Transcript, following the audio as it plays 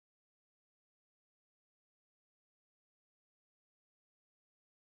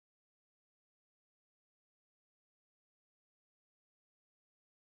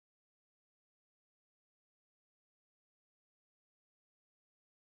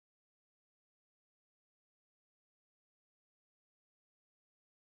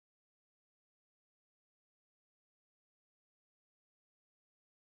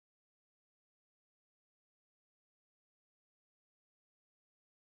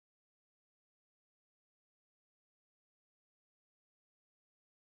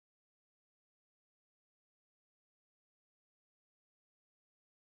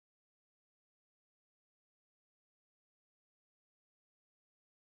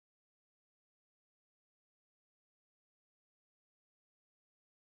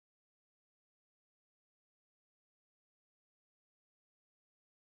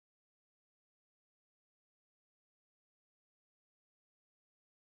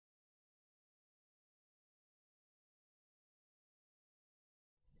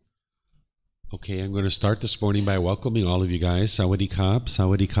Okay, I'm going to start this morning by welcoming all of you guys. Sawadee Kap,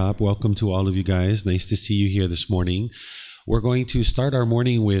 Sawadee Kap. Welcome to all of you guys. Nice to see you here this morning. We're going to start our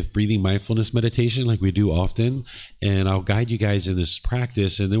morning with breathing mindfulness meditation like we do often, and I'll guide you guys in this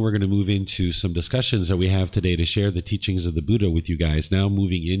practice, and then we're going to move into some discussions that we have today to share the teachings of the Buddha with you guys, now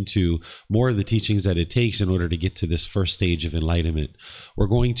moving into more of the teachings that it takes in order to get to this first stage of enlightenment. We're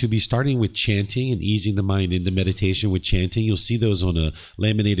going to be starting with chanting and easing the mind into meditation with chanting. You'll see those on a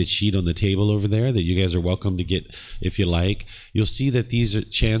laminated sheet on the table over there that you guys are welcome to get if you like. You'll see that these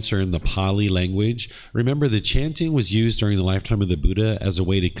chants are in the Pali language. Remember, the chanting was used during the lifetime of the Buddha as a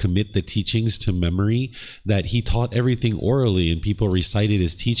way to commit the teachings to memory, that he taught everything orally and people recited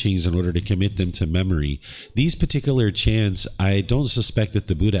his teachings in order to commit them to memory. These particular chants, I don't suspect that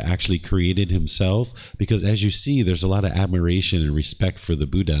the Buddha actually created himself, because as you see, there's a lot of admiration and respect for the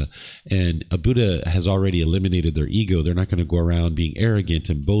Buddha, and a Buddha has already eliminated their ego. They're not going to go around being arrogant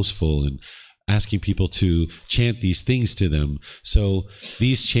and boastful and asking people to chant these things to them. So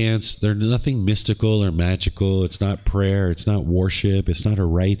these chants, they're nothing mystical or magical. It's not prayer. It's not worship. It's not a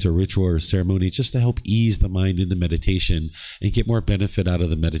rite or ritual or ceremony. It's just to help ease the mind into meditation and get more benefit out of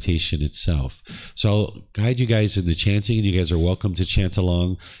the meditation itself. So I'll guide you guys in the chanting, and you guys are welcome to chant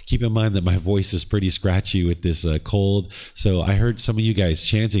along. Keep in mind that my voice is pretty scratchy with this cold. So I heard some of you guys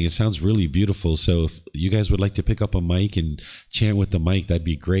chanting. It sounds really beautiful. So if you guys would like to pick up a mic and chant with the mic, that'd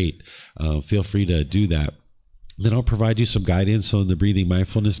be great. Feel free to do that. Then I'll provide you some guidance on the breathing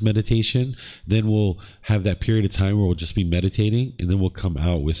mindfulness meditation. Then we'll have that period of time where we'll just be meditating, and then we'll come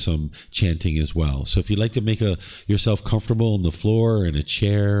out with some chanting as well. So if you'd like to make yourself comfortable on the floor or in a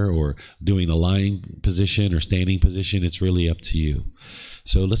chair or doing a lying position or standing position, it's really up to you.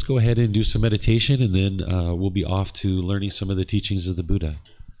 So let's go ahead and do some meditation, and then we'll be off to learning some of the teachings of the Buddha.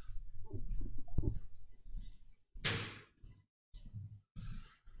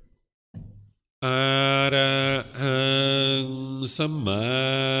 Arahang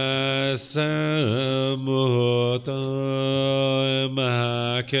Samma Sambuddho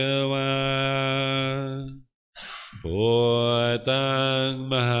Mahakawa Bhutang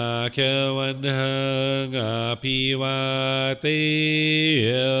Mahakavanhang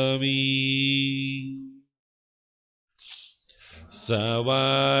Apivateyami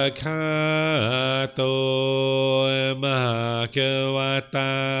Sawakato Mahakavata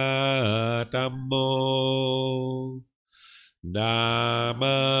Dhammo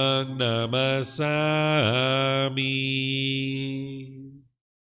Dhammang Namasami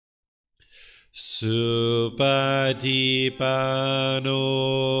Supatipano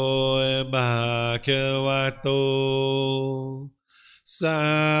Mahakavato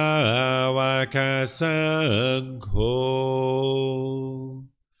Sāvaka Saṅkho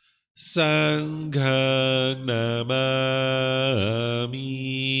Saṅghang Namami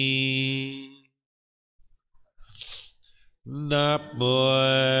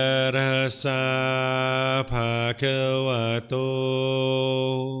Namo Tassa Bhagavato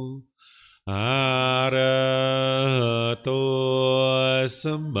Arahato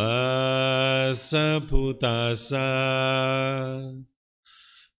Samma Sambuddhassa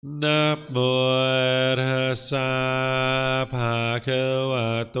Namo Tassa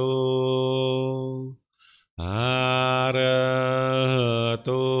Bhagavato Arahato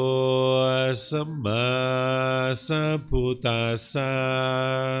Samma Sambuddhassa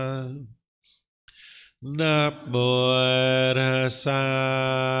Namo Tassa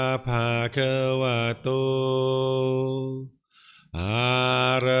Bhagavato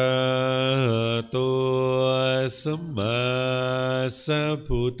Arahato Samma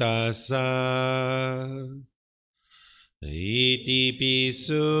Sambuddhassa Iti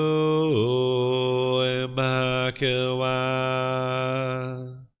piso Bhagava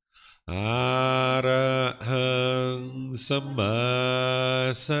Arahang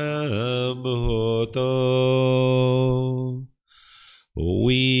Samma Sambuddho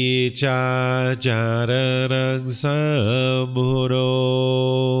Vicacarang Sambuddho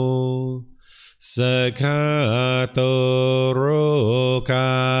Sakhato Rokavito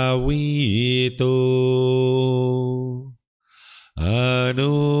Anuttaro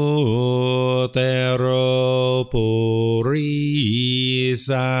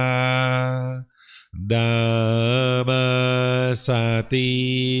Purisa Dhammasati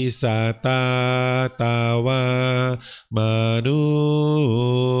Satatawa Manusana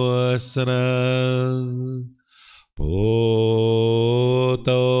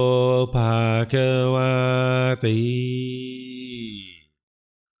Poto Bhagavati.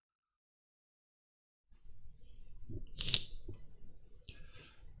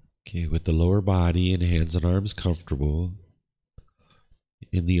 Okay, with the lower body and hands and arms comfortable,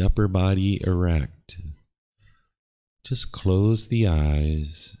 in the upper body erect. Just close the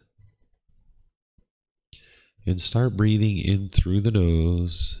eyes and start breathing in through the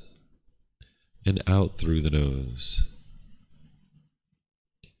nose and out through the nose.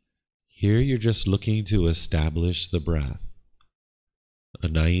 Here you're just looking to establish the breath, a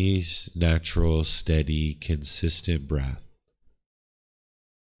nice, natural, steady, consistent breath,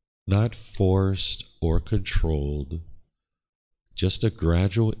 not forced or controlled, just a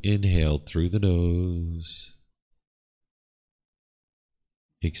gradual inhale through the nose,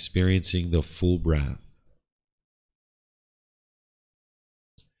 experiencing the full breath.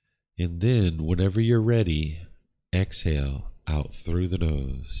 And then, whenever you're ready, exhale out through the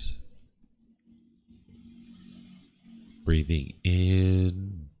nose. Breathing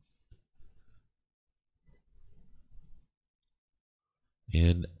in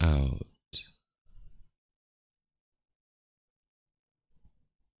and out.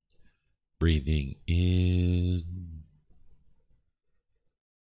 Breathing in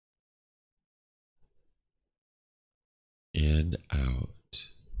and out.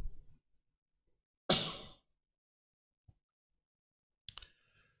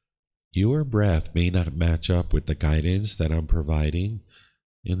 Your breath may not match up with the guidance that I'm providing,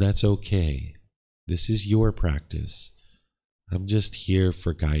 and that's okay. This is your practice. I'm just here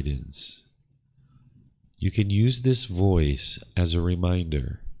for guidance. You can use this voice as a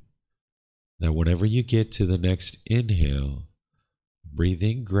reminder that whenever you get to the next inhale, breathe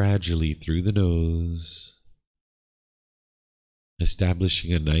in gradually through the nose,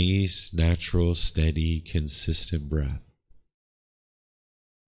 establishing a nice, natural, steady, consistent breath.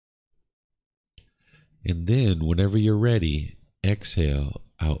 And then, whenever you're ready, exhale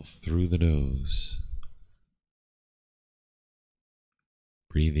out through the nose.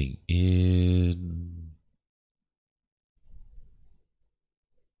 Breathing in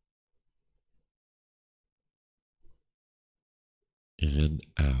and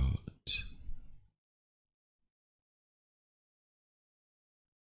out.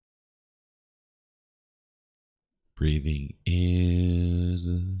 Breathing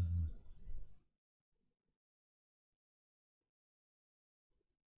in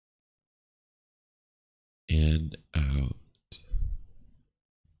and out.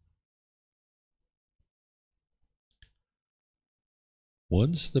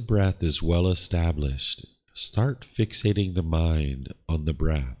 Once the breath is well established, start fixating the mind on the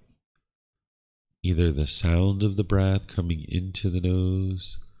breath, either the sound of the breath coming into the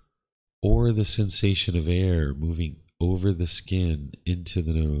nose or the sensation of air moving over the skin into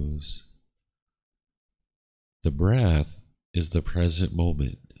the nose. The breath is the present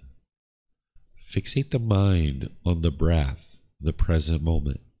moment. Fixate the mind on the breath, the present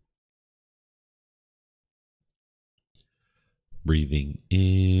moment. Breathing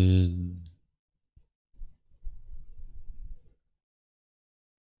in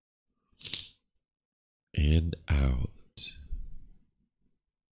and out.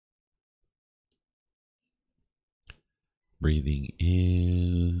 Breathing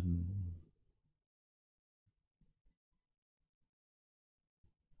in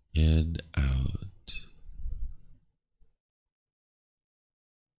and out.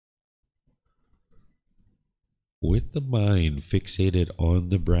 With the mind fixated on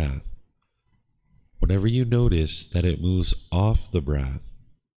the breath, whenever you notice that it moves off the breath,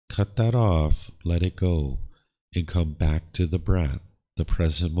 cut that off, let it go, and come back to the breath, the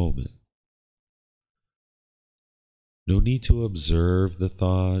present moment. No need to observe the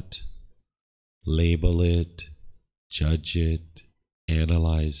thought, label it, judge it,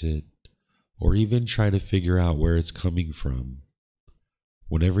 analyze it, or even try to figure out where it's coming from.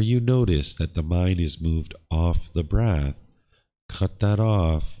 Whenever you notice that the mind is moved off the breath, cut that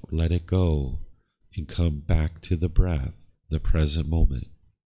off, let it go, and come back to the breath, the present moment.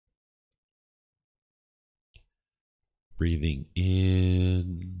 Breathing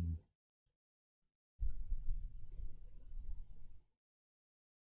in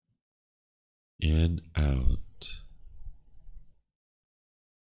and out.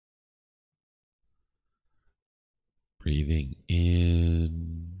 Breathing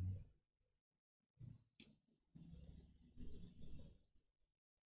in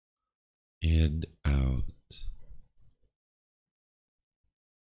and out.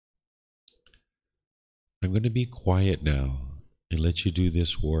 I'm going to be quiet now and let you do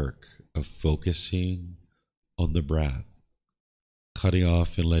this work of focusing on the breath, cutting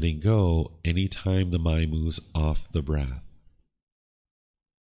off and letting go anytime the mind moves off the breath.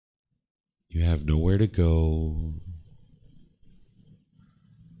 You have nowhere to go.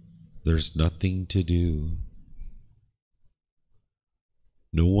 There's nothing to do.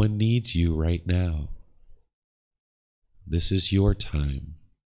 No one needs you right now. This is your time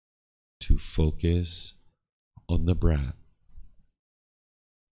to focus on the breath.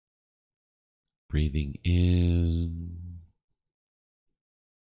 Breathing in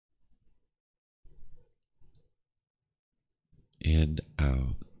and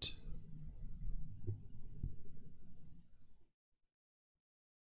out.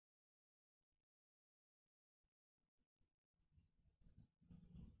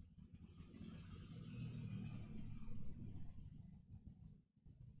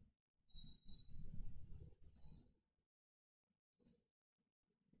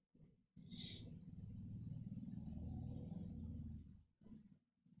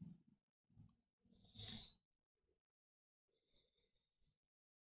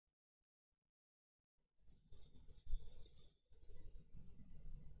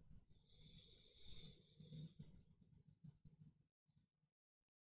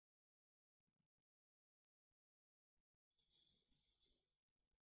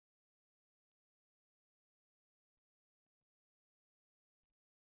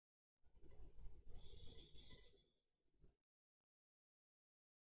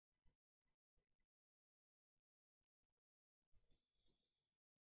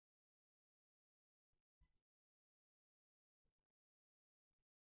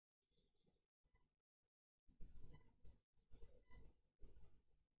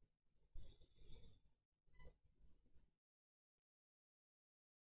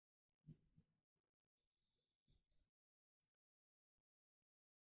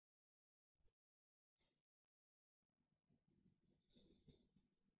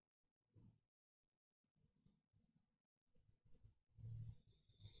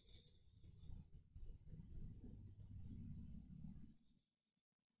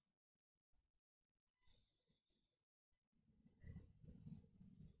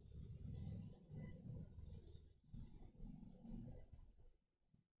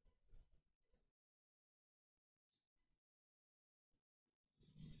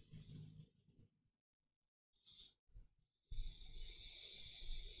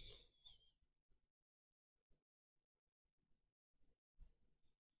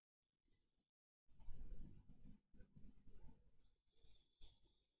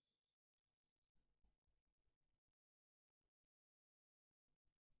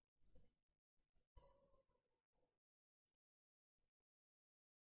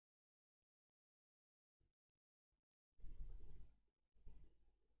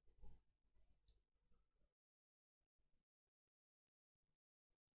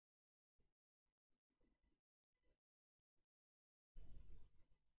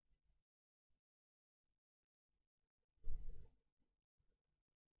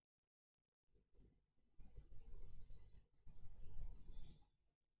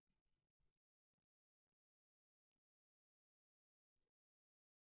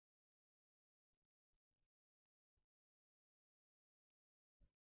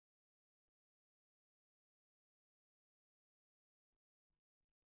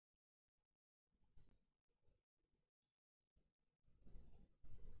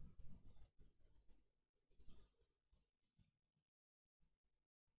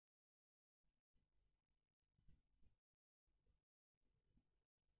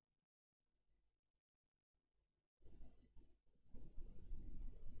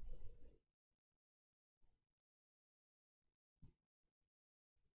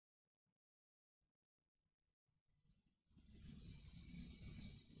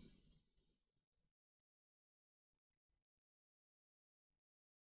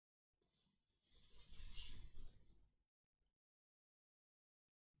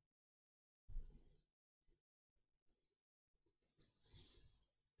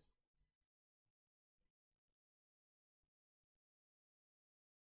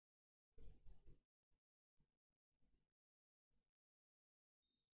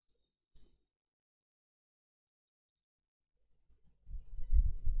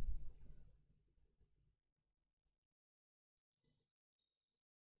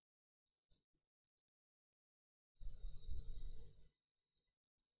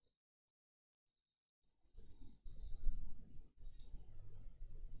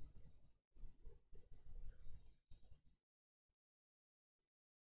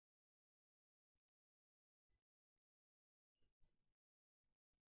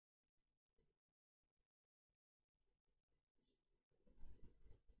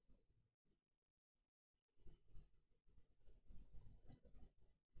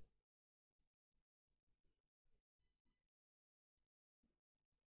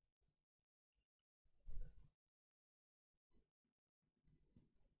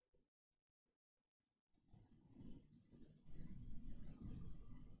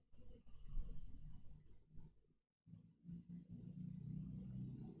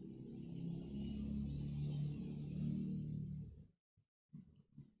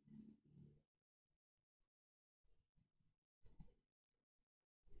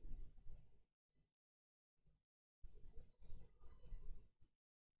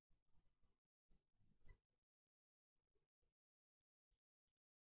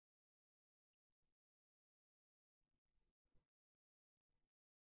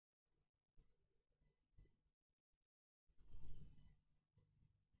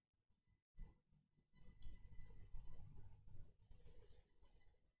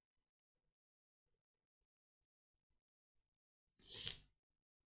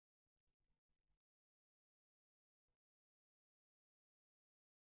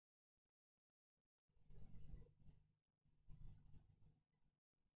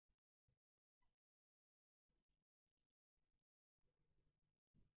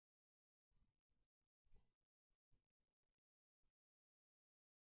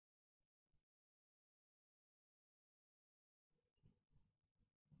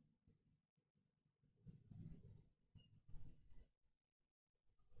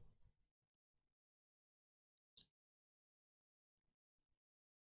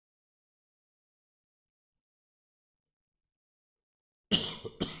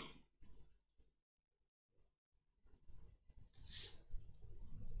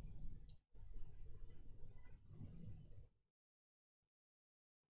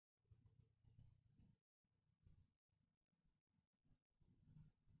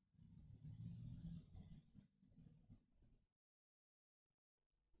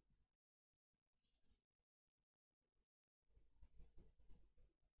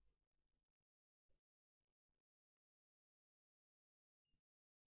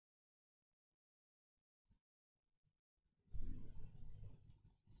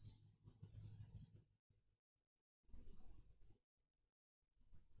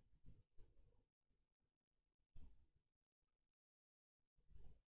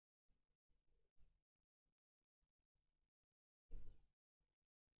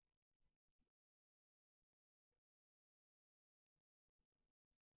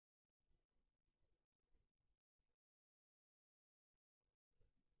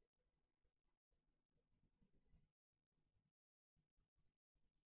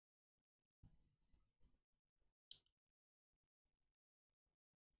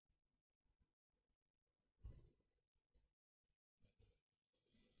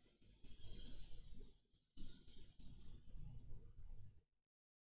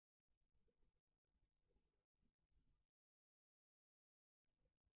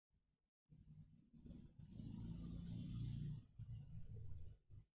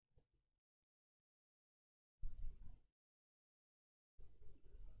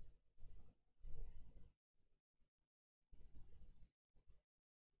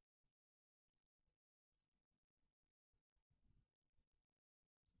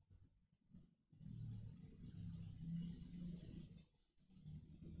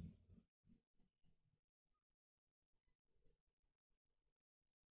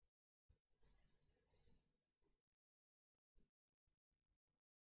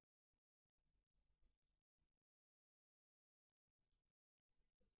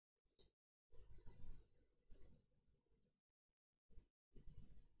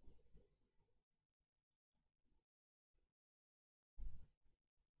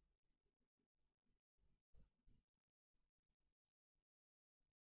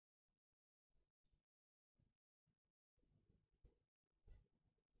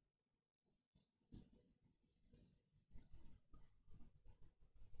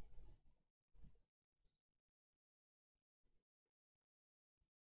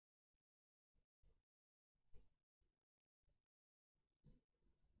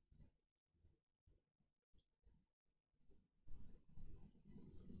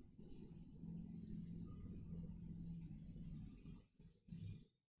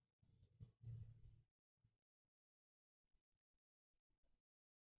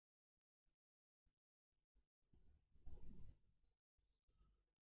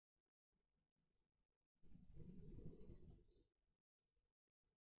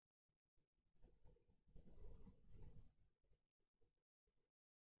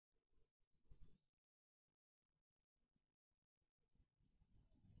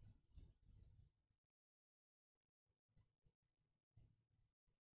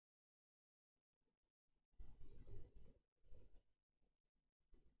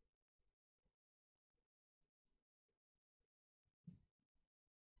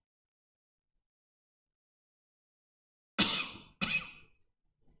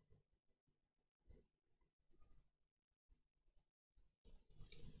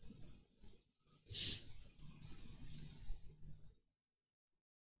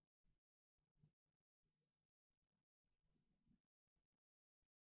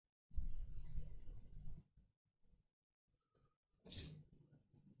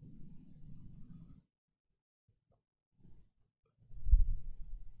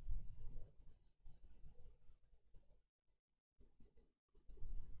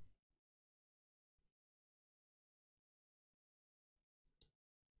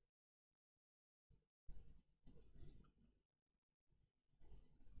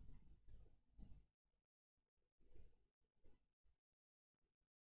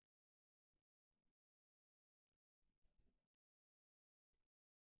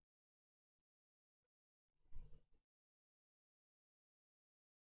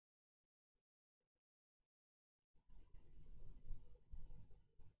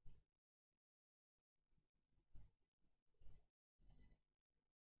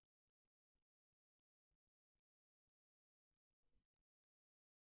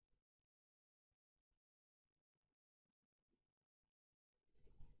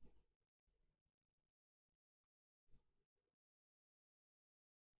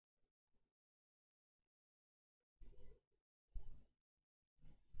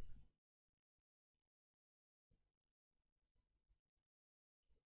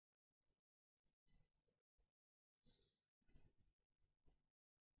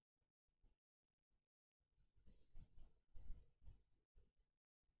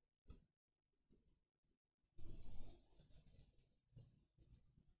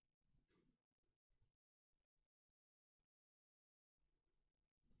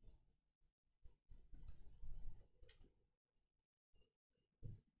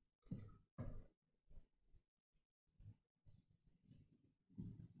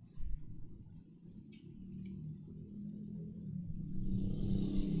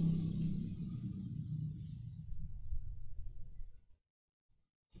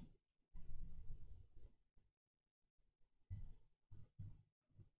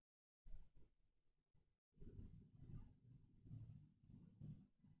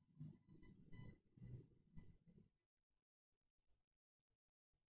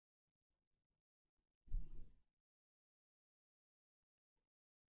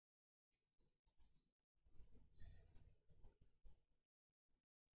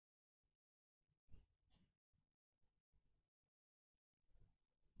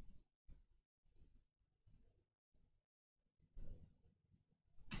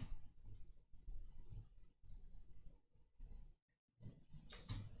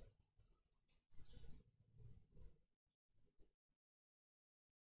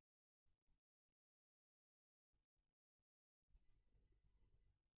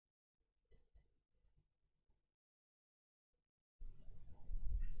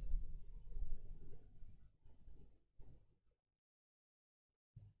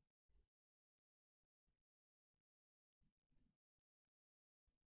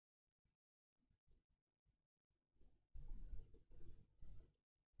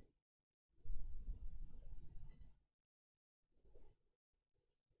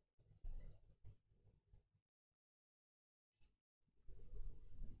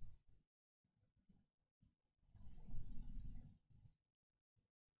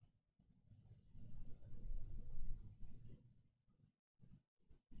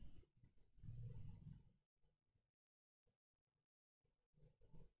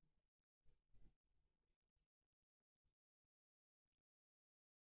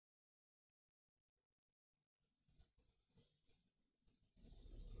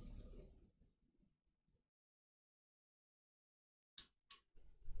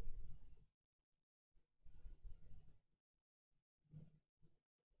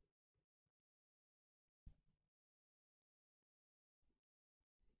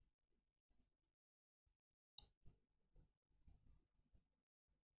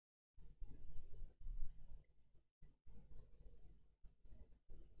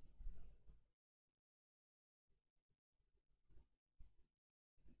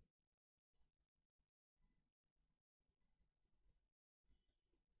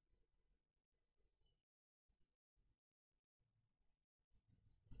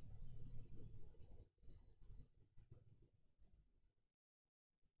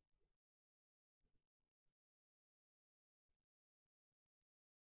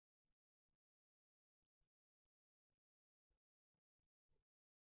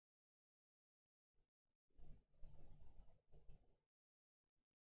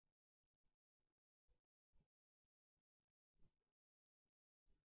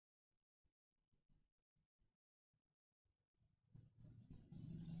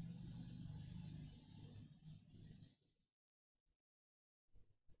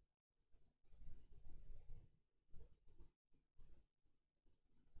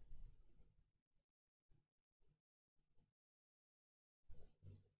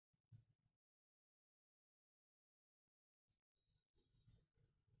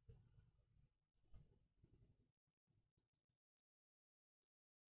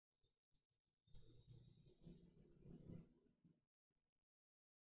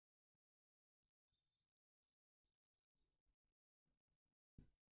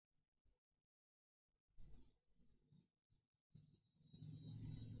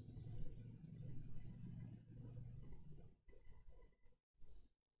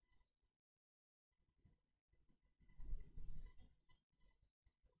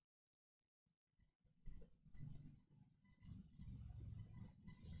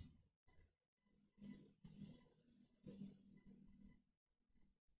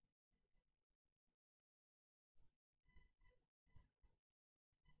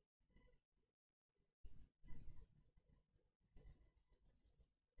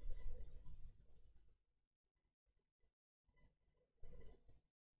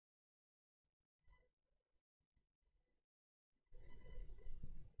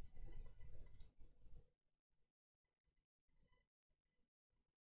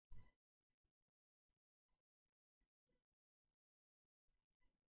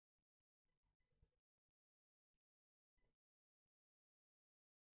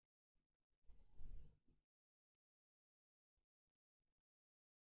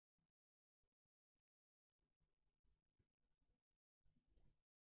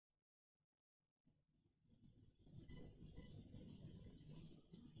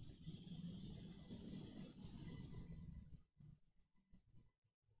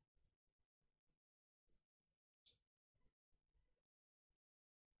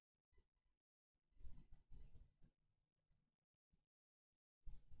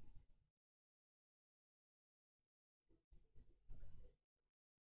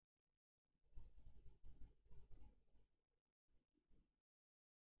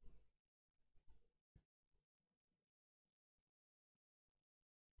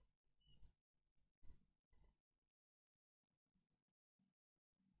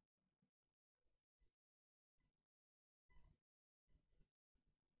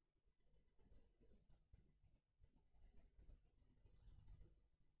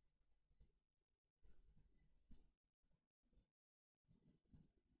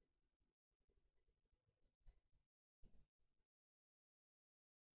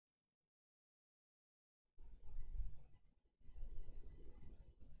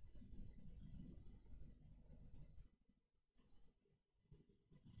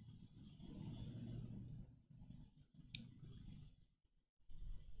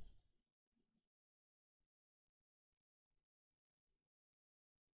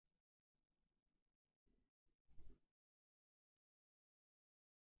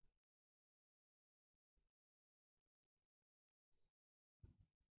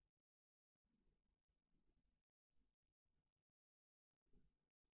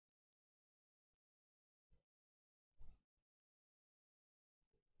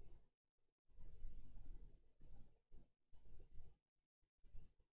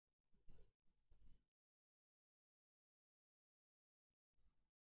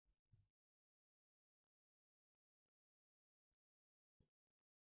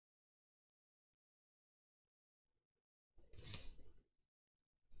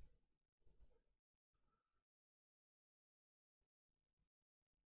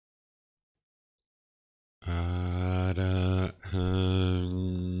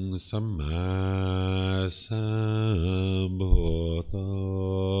 สัมมาสัมพุทโธ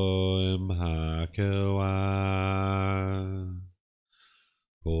ภะคะวา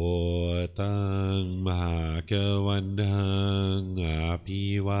พุทธังภะคะวันตังอภิ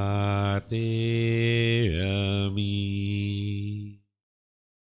วาเทมิ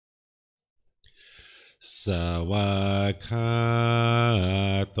สวากขา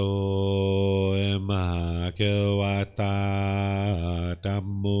โตภะคะวะตาธัม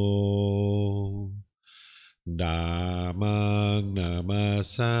โมธัมมังนามัส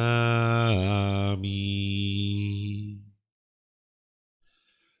สามิ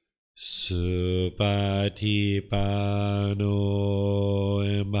สุปฏิปันโน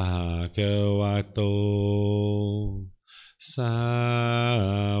ภะคะวะโตสา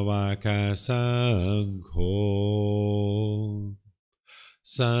วกสังโฆ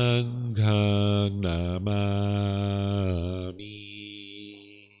สังฆังนามามิ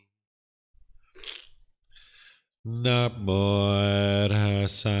นะโมตัส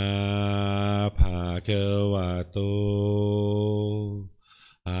สะภะคะวะโต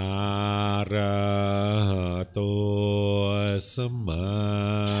อะระหะโตสัมมา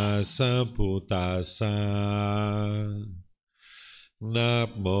สัมพุทธัสสะนะ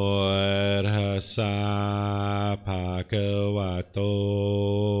โมตัสสะภะคะวะโต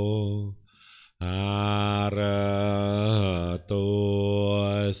อะระหะโต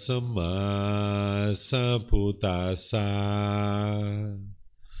สัมมาสัมพุทธัสสะ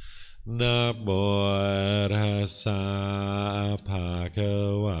นะโมตัสสะภะคะ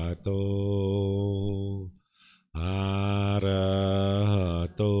วะโตอะระหะ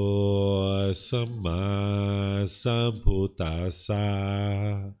โตสัมมาสัมพุทธัสสะ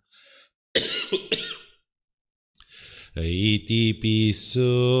อิติปิโส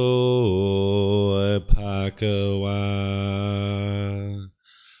ภะคะวะ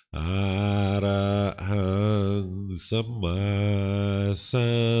อะระหังสัมมาสั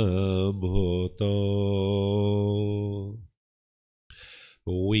มพุทโธ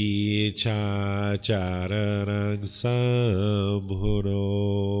วิชาจารนังสัมพุโน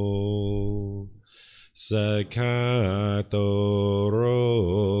สกขาโตโร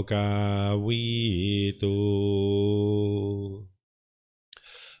กาวิตุ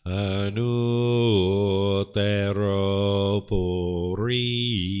อนุเตโรปุริ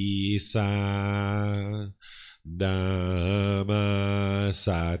สาดามาส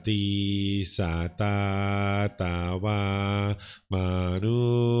ติสาตาตาวามานุ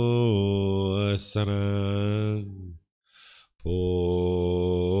สนังพุ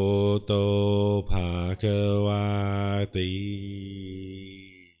ทโธภะคะวะติ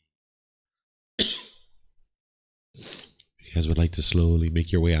If you guys would like to slowly make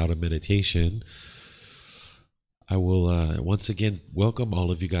your way out of meditation, I will once again welcome all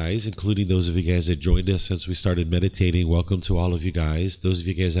of you guys, including those of you guys that joined us since we started meditating. Welcome to all of you guys. Those of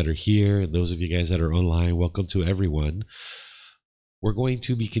you guys that are here and those of you guys that are online, welcome to everyone. We're going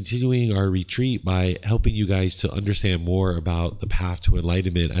to be continuing our retreat by helping you guys to understand more about the path to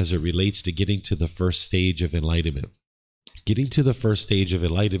enlightenment as it relates to getting to the first stage of enlightenment. Getting to the first stage of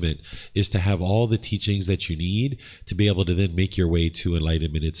enlightenment is to have all the teachings that you need to be able to then make your way to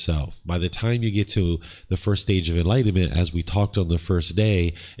enlightenment itself. By the time you get to the first stage of enlightenment, as we talked on the first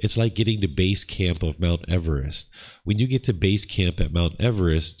day, it's like getting to base camp of Mount Everest. When you get to base camp at Mount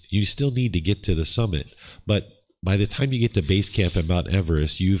Everest, you still need to get to the summit. But by the time you get to base camp at Mount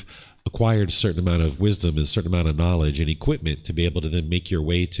Everest, you've acquired a certain amount of wisdom and a certain amount of knowledge and equipment to be able to then make your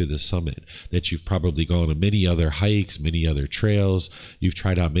way to the summit, that you've probably gone on many other hikes, many other trails, you've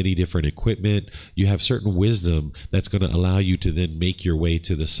tried out many different equipment, you have certain wisdom that's going to allow you to then make your way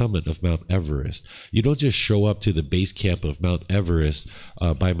to the summit of Mount Everest. You don't just show up to the base camp of Mount Everest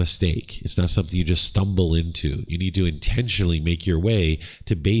by mistake. It's not something you just stumble into. You need to intentionally make your way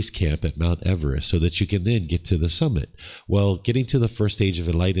to base camp at Mount Everest so that you can then get to the summit. Well, getting to the first stage of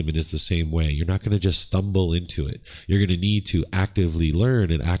enlightenment is the same way. You're not going to just stumble into it. You're going to need to actively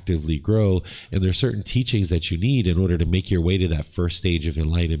learn and actively grow. And there's certain teachings that you need in order to make your way to that first stage of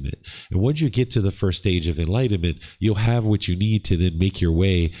enlightenment. And once you get to the first stage of enlightenment, you'll have what you need to then make your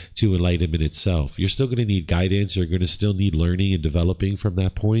way to enlightenment itself. You're still going to need guidance. You're going to still need learning and developing from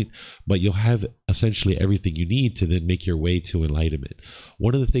that point, but you'll have essentially everything you need to then make your way to enlightenment.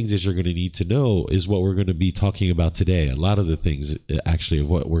 One of the things that you're going to need to know is what we're going to be talking about today. A lot of the things actually of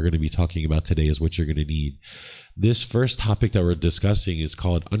what we're going to be talking about today is what you're going to need. This first topic that we're discussing is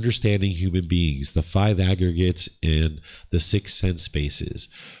called Understanding Human Beings, the 5 aggregates and the 6 sense spaces.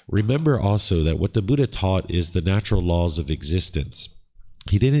 Remember also that what the Buddha taught is the natural laws of existence.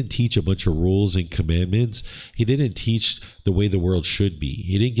 He didn't teach a bunch of rules and commandments. He didn't teach the way the world should be.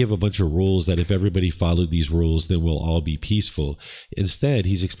 He didn't give a bunch of rules that if everybody followed these rules, then we'll all be peaceful. Instead,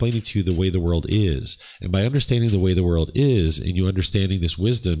 he's explaining to you the way the world is. And by understanding the way the world is, and you understanding this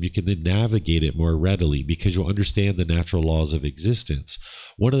wisdom, you can then navigate it more readily because you'll understand the natural laws of existence.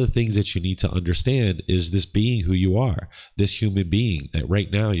 One of the things that you need to understand is this being who you are, this human being, that right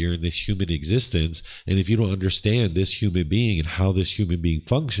now you're in this human existence. And if you don't understand this human being and how this human being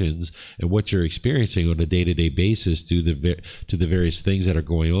functions and what you're experiencing on a day-to-day basis to the various things that are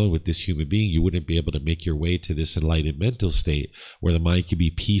going on with this human being, you wouldn't be able to make your way to this enlightened mental state where the mind can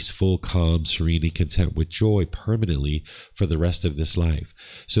be peaceful, calm, serene, and content with joy permanently for the rest of this life.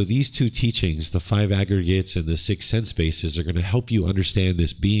 So these two teachings, the 5 aggregates and the 6 sense bases, are going to help you understand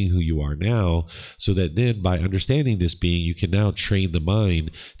this being who you are now, so that then by understanding this being, you can now train the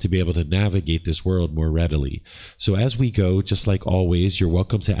mind to be able to navigate this world more readily. So as we go, just like always, you're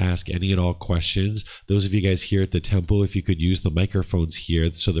welcome to ask any and all questions. Those of you guys here at the temple, if you could use the microphones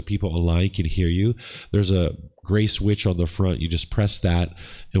here so that people online can hear you. There's a gray switch on the front. You just press that,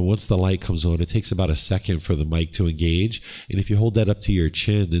 and once the light comes on, it takes about a second for the mic to engage. And if you hold that up to your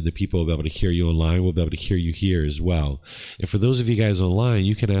chin, then the people will be able to hear you online, will be able to hear you here as well. And for those of you guys online,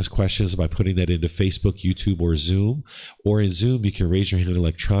 you can ask questions by putting that into Facebook, YouTube, or Zoom. Or in Zoom, you can raise your hand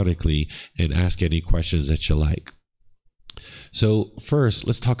electronically and ask any questions that you like. So first,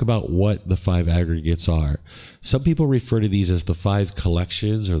 let's talk about what the 5 aggregates are. Some people refer to these as the 5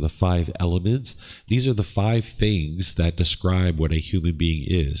 collections or the 5 elements. These are the 5 things that describe what a human being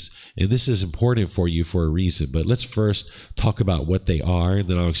is. And this is important for you for a reason. But let's first talk about what they are, and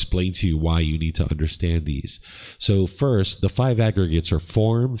then I'll explain to you why you need to understand these. So first, the 5 aggregates are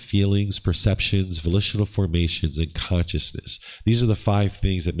form, feelings, perceptions, volitional formations, and consciousness. These are the 5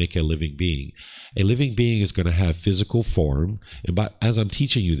 things that make a living being. A living being is going to have physical form. And as I'm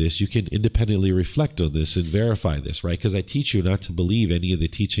teaching you this, you can independently reflect on this and verify this, right? Because I teach you not to believe any of the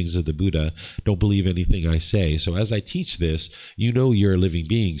teachings of the Buddha. Don't believe anything I say. So as I teach this, you know you're a living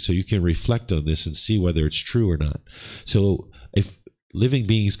being, so you can reflect on this and see whether it's true or not. So if living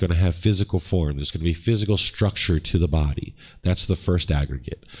being is going to have physical form, there's going to be physical structure to the body. That's the first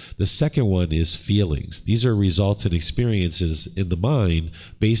aggregate. The second one is feelings. These are results and experiences in the mind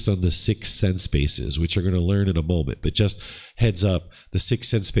based on the 6 sense bases, which you're going to learn in a moment. But just heads up, the 6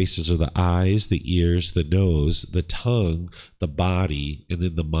 sense bases are the eyes, the ears, the nose, the tongue, the body, and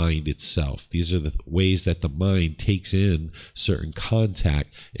then the mind itself. These are the ways that the mind takes in certain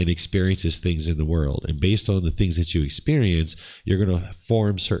contact and experiences things in the world. And based on the things that you experience, you're going to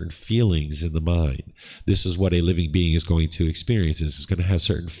form certain feelings in the mind. This is what a living being is going to experience. It's going to have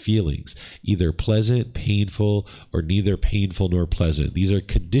certain feelings, either pleasant, painful, or neither painful nor pleasant. These are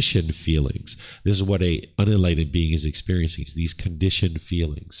conditioned feelings. This is what an unenlightened being is experiencing, these conditioned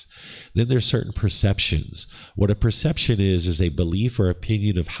feelings. Then there's certain perceptions. What a perception is a belief or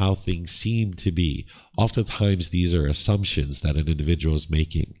opinion of how things seem to be. Oftentimes, these are assumptions that an individual is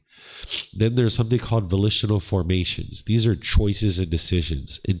making. Then there's something called volitional formations. These are choices and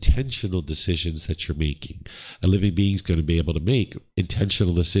decisions, intentional decisions that you're making. A living being is going to be able to make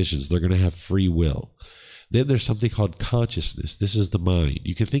intentional decisions. They're going to have free will. Then there's something called consciousness. This is the mind.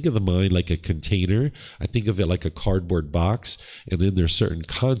 You can think of the mind like a container. I think of it like a cardboard box, and then there's certain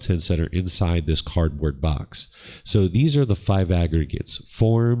contents that are inside this cardboard box. So these are the 5 aggregates: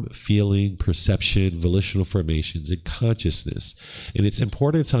 form, feeling, perception, volitional formations, and consciousness. And it's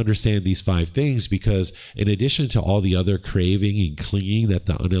important to understand these 5 things because in addition to all the other craving and clinging that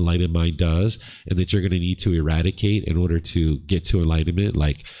the unenlightened mind does, and that you're going to need to eradicate in order to get to enlightenment,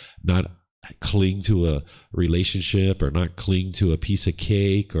 like not cling to a relationship or not cling to a piece of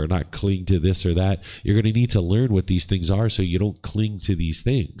cake or not cling to this or that. You're going to need to learn what these things are so you don't cling to these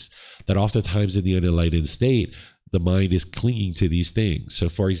things. That oftentimes in the unenlightened state, the mind is clinging to these things. So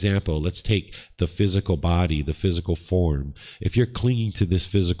for example, let's take the physical body, the physical form. If you're clinging to this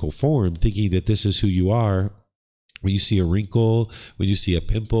physical form, thinking that this is who you are, when you see a wrinkle, when you see a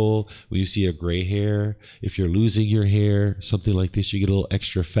pimple, when you see a gray hair, if you're losing your hair, something like this, you get a little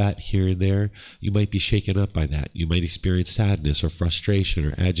extra fat here and there, you might be shaken up by that. You might experience sadness or frustration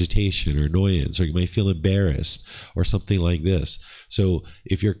or agitation or annoyance, or you might feel embarrassed or something like this. So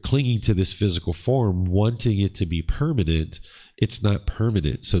if you're clinging to this physical form, wanting it to be permanent, it's not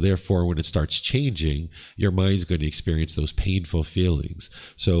permanent. So therefore, when it starts changing, your mind's going to experience those painful feelings.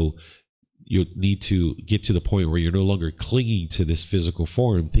 So you need to get to the point where you're no longer clinging to this physical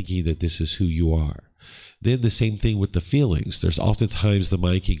form, thinking that this is who you are. Then the same thing with the feelings. There's oftentimes the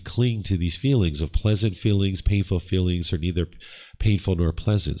mind can cling to these feelings of pleasant feelings, painful feelings, or neither painful nor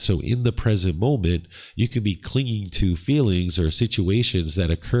pleasant. So in the present moment, you can be clinging to feelings or situations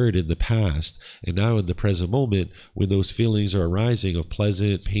that occurred in the past. And now in the present moment, when those feelings are arising of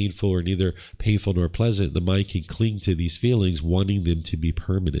pleasant, painful, or neither painful nor pleasant, the mind can cling to these feelings, wanting them to be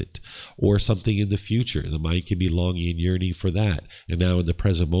permanent. Or something in the future, the mind can be longing and yearning for that. And now in the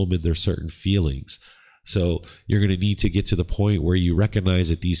present moment, there's certain feelings. So you're going to need to get to the point where you recognize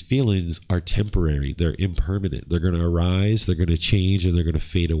that these feelings are temporary, they're impermanent, they're going to arise, they're going to change, and they're going to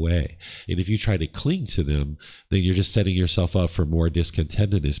fade away. And if you try to cling to them, then you're just setting yourself up for more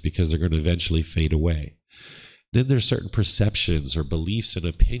discontentedness, because they're going to eventually fade away. Then there's certain perceptions or beliefs and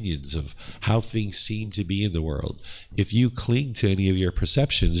opinions of how things seem to be in the world. If you cling to any of your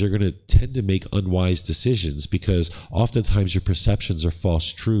perceptions, you're going to tend to make unwise decisions, because oftentimes your perceptions are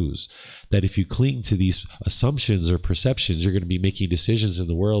false truths. That if you cling to these assumptions or perceptions, you're going to be making decisions in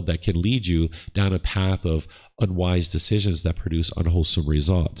the world that can lead you down a path of unwise decisions that produce unwholesome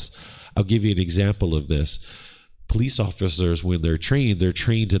results. I'll give you an example of this. Police officers, when they're trained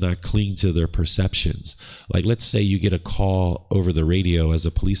to not cling to their perceptions. Like, let's say you get a call over the radio as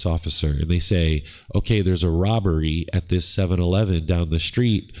a police officer, and they say, okay, there's a robbery at this 7-Eleven down the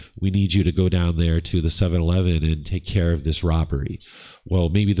street. We need you to go down there to the 7-Eleven and take care of this robbery. Well,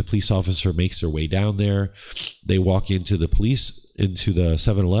 maybe the police officer makes their way down there. They walk into the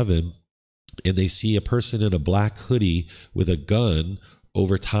 7-Eleven, and they see a person in a black hoodie with a gun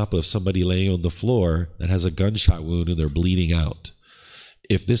over top of somebody laying on the floor that has a gunshot wound, and they're bleeding out.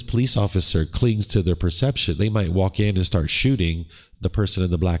 If this police officer clings to their perception, they might walk in and start shooting the person in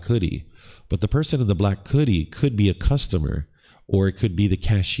the black hoodie. But the person in the black hoodie could be a customer, or it could be the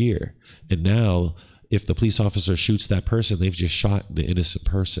cashier. And now, if the police officer shoots that person, they've just shot the innocent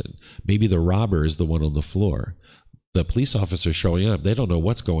person. Maybe the robber is the one on the floor. The police officer showing up, they don't know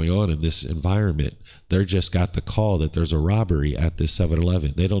what's going on in this environment. They're just got the call that there's a robbery at this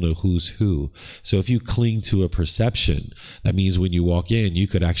 7-Eleven. They don't know who's who. So if you cling to a perception, that means when you walk in, you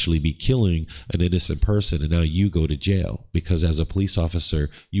could actually be killing an innocent person, and now you go to jail, because as a police officer,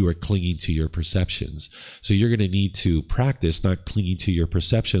 you are clinging to your perceptions. So you're going to need to practice not clinging to your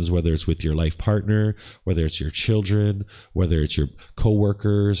perceptions, whether it's with your life partner, whether it's your children, whether it's your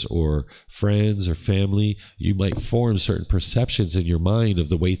coworkers or friends or family. You might form certain perceptions in your mind of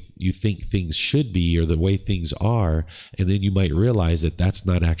the way you think things should be or the way things are, and then you might realize that that's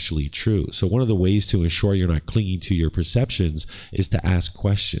not actually true. So one of the ways to ensure you're not clinging to your perceptions is to ask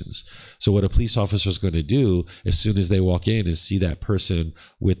questions. So what a police officer is going to do as soon as they walk in and see that person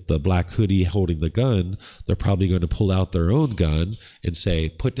with the black hoodie holding the gun, they're probably going to pull out their own gun and say,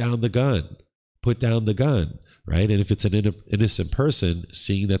 "Put down the gun, put down the gun." Right? And if it's an innocent person,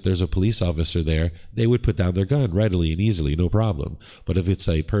 seeing that there's a police officer there, they would put down their gun readily and easily, no problem. But if it's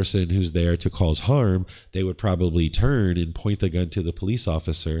a person who's there to cause harm, they would probably turn and point the gun to the police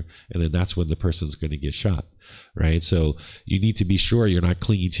officer, and then that's when the person's going to get shot. Right? So you need to be sure you're not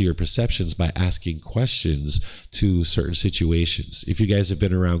clinging to your perceptions by asking questions to certain situations. If you guys have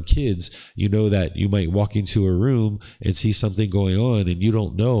been around kids, you know that you might walk into a room and see something going on, and you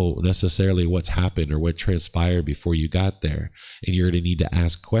don't know necessarily what's happened or what transpired before you got there. And you're going to need to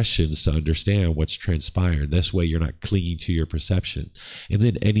ask questions to understand what's transpired. This way you're not clinging to your perception. And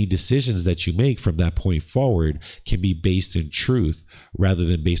then any decisions that you make from that point forward can be based in truth rather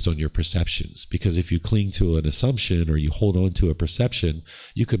than based on your perceptions. Because if you cling to an assumption or you hold on to a perception,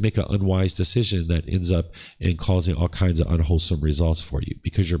 you could make an unwise decision that ends up in causing all kinds of unwholesome results for you,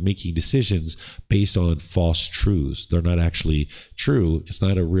 because you're making decisions based on false truths. They're not actually true. It's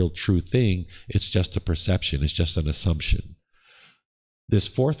not a real true thing. It's just a perception. It's just an assumption. This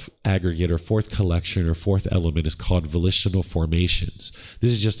fourth aggregate or fourth collection or fourth element is called volitional formations.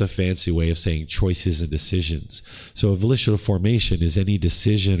 This is just a fancy way of saying choices and decisions. So a volitional formation is any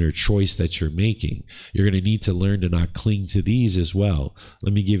decision or choice that you're making. You're going to need to learn to not cling to these as well.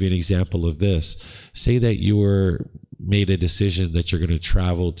 Let me give you an example of this. Say that you made a decision that you're going to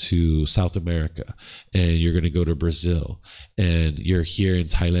travel to South America and you're going to go to Brazil, and you're here in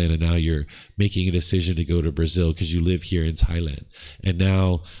Thailand, and now you're making a decision to go to Brazil because you live here in Thailand. And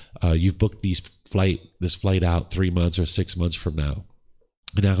now you've booked this flight out 3 months or 6 months from now.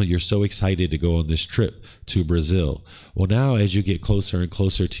 And now you're so excited to go on this trip to Brazil. Well, now as you get closer and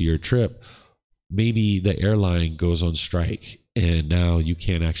closer to your trip, maybe the airline goes on strike, and now you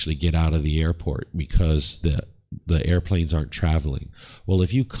can't actually get out of the airport because the the airplanes aren't traveling. Well,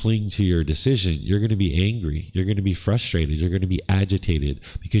 if you cling to your decision, you're going to be angry. You're going to be frustrated. You're going to be agitated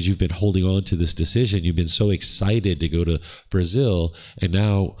because you've been holding on to this decision. You've been so excited to go to Brazil. And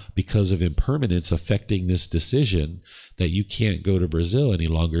now, because of impermanence affecting this decision, that you can't go to Brazil any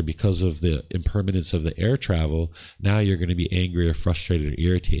longer because of the impermanence of the air travel, now you're going to be angry or frustrated or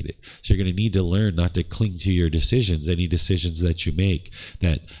irritated. So you're going to need to learn not to cling to your decisions, any decisions that you make,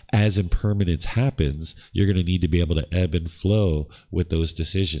 that as impermanence happens, you're going to need to be able to ebb and flow with those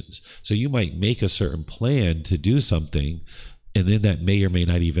decisions. So you might make a certain plan to do something, and then that may or may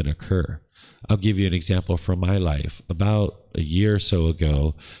not even occur. I'll give you an example from my life. About a year or so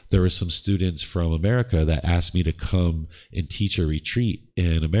ago, there were some students from America that asked me to come and teach a retreat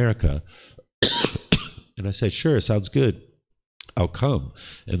in America. And I said, sure, sounds good. I'll come.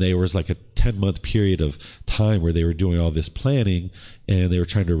 And there was like a 10-month period of time where they were doing all this planning, and they were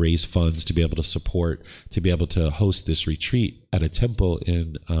trying to raise funds to be able to support, to be able to host this retreat at a temple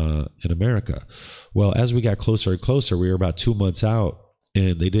in America. Well, as we got closer and closer, we were about 2 months out,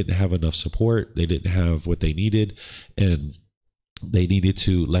 and they didn't have enough support. They didn't have what they needed, and they needed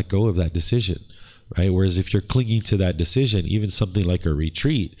to let go of that decision, right? Whereas if you're clinging to that decision, even something like a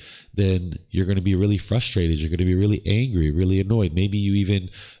retreat, then you're going to be really frustrated. You're going to be really angry, really annoyed. Maybe you even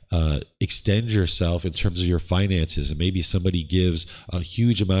extend yourself in terms of your finances, and maybe somebody gives a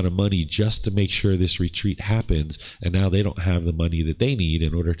huge amount of money just to make sure this retreat happens, and now they don't have the money that they need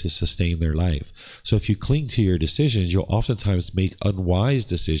in order to sustain their life. So if you cling to your decisions, you'll oftentimes make unwise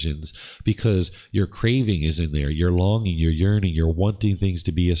decisions because your craving is in there, you're longing, you're yearning, you're wanting things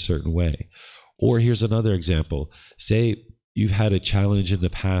to be a certain way. Or here's another example. Say you've had a challenge in the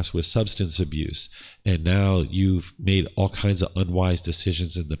past with substance abuse, and now you've made all kinds of unwise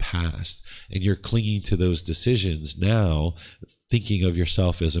decisions in the past, and you're clinging to those decisions now, thinking of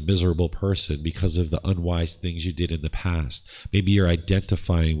yourself as a miserable person because of the unwise things you did in the past. Maybe you're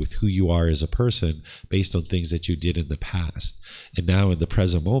identifying with who you are as a person based on things that you did in the past. And now in the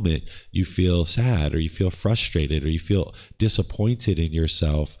present moment, you feel sad, or you feel frustrated, or you feel disappointed in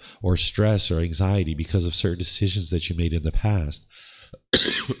yourself, or stress or anxiety because of certain decisions that you made in the past.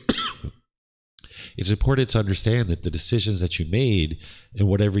 It's important to understand that the decisions that you made and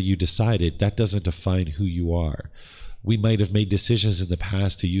whatever you decided, that doesn't define who you are. We might have made decisions in the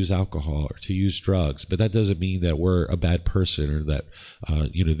past to use alcohol or to use drugs, but that doesn't mean that we're a bad person, or that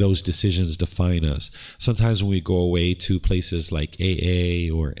those decisions define us. Sometimes when we go away to places like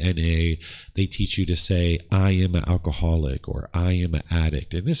AA or NA, they teach you to say, I am an alcoholic, or I am an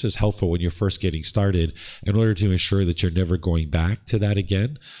addict. And this is helpful when you're first getting started in order to ensure that you're never going back to that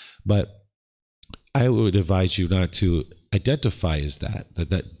again. But I would advise you not to identify as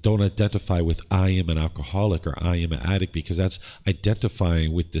that don't identify with I am an alcoholic or I am an addict, because that's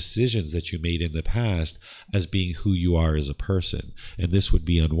identifying with decisions that you made in the past as being who you are as a person, and this would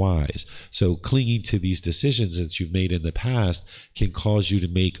be unwise. So clinging to these decisions that you've made in the past can cause you to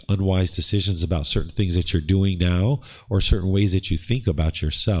make unwise decisions about certain things that you're doing now, or certain ways that you think about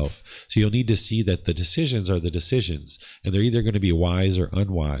yourself. So you'll need to see that the decisions are the decisions, and they're either going to be wise or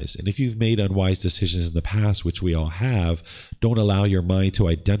unwise. And if you've made unwise decisions in the past, which we all have, don't allow your mind to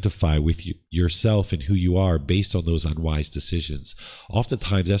identify with yourself and who you are based on those unwise decisions.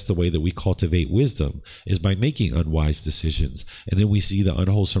 Oftentimes, that's the way that we cultivate wisdom, is by making unwise decisions. And then we see the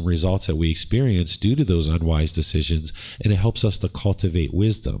unwholesome results that we experience due to those unwise decisions, and it helps us to cultivate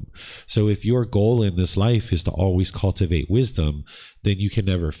wisdom. So if your goal in this life is to always cultivate wisdom, then you can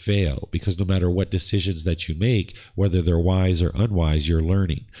never fail, because no matter what decisions that you make, whether they're wise or unwise, you're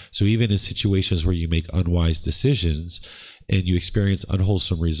learning. So even in situations where you make unwise decisions and you experience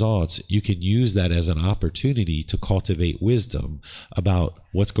unwholesome results, you can use that as an opportunity to cultivate wisdom about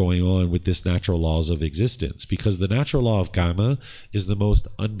what's going on with this natural laws of existence, because the natural law of karma is the most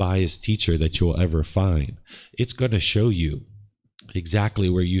unbiased teacher that you'll ever find. It's going to show you exactly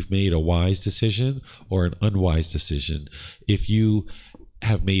where you've made a wise decision or an unwise decision. If you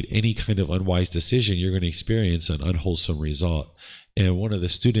have made any kind of unwise decision, you're going to experience an unwholesome result. And one of the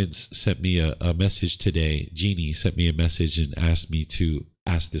students sent me a message today. Jeannie sent me a message and asked me to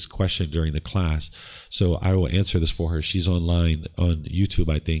ask this question during the class. So I will answer this for her. She's online on YouTube,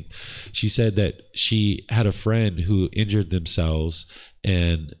 I think. She said that she had a friend who injured themselves,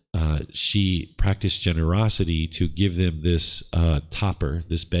 and she practiced generosity to give them this topper,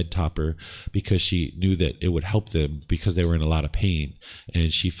 this bed topper, because she knew that it would help them because they were in a lot of pain.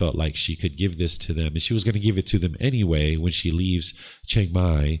 And she felt like she could give this to them, and she was going to give it to them anyway when she leaves Chiang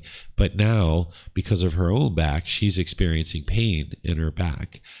Mai. But now, because of her own back, she's experiencing pain in her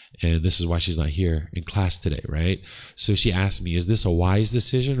back. And this is why she's not here in class today, right? So she asked me, is this a wise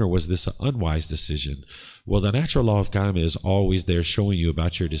decision or was this an unwise decision? decision. Well, the natural law of karma is always there showing you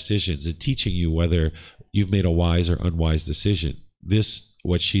about your decisions and teaching you whether you've made a wise or unwise decision. This,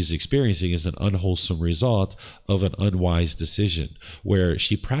 what she's experiencing, is an unwholesome result of an unwise decision, where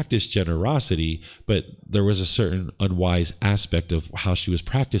she practiced generosity, but there was a certain unwise aspect of how she was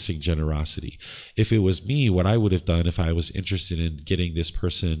practicing generosity. If it was me, what I would have done if I was interested in getting this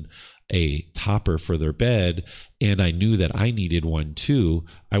person a topper for their bed and I knew that I needed one too,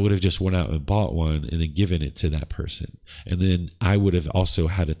 I would have just went out and bought one and then given it to that person. And then I would have also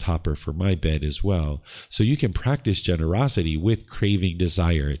had a topper for my bed as well. So you can practice generosity with craving,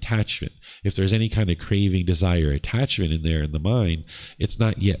 desire, attachment. If there's any kind of craving, desire, attachment in there in the mind, it's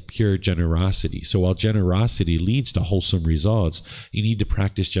not yet pure generosity. So while generosity leads to wholesome results, you need to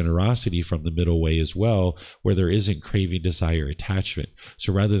practice generosity from the middle way as well, where there isn't craving, desire, attachment.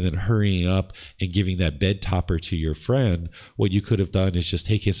 So rather than hurrying up and giving that bed topper to your friend, what you could have done is just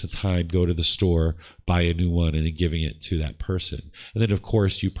taking some time, go to the store, buy a new one, and then giving it to that person. And then of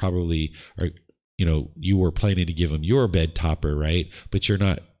course you probably are, you were planning to give them your bed topper, right? But you're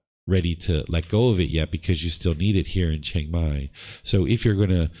not ready to let go of it yet because you still need it here in Chiang Mai. So if you're going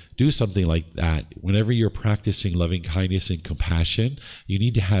to do something like that, whenever you're practicing loving kindness and compassion, you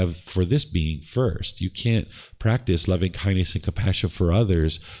need to have for this being first. You can't practice loving kindness and compassion for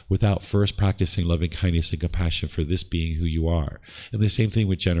others without first practicing loving kindness and compassion for this being who you are. And the same thing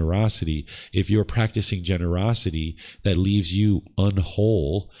with generosity. If you're practicing generosity that leaves you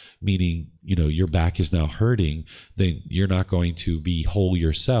unwhole, meaning your back is now hurting, then you're not going to be whole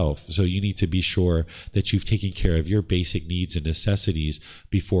yourself. So you need to be sure that you've taken care of your basic needs and necessities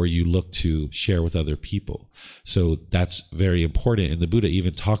before you look to share with other people. So that's very important. And the Buddha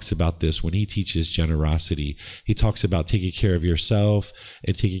even talks about this when he teaches generosity. He talks about taking care of yourself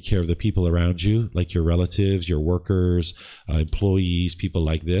and taking care of the people around you, like your relatives, your workers, employees, people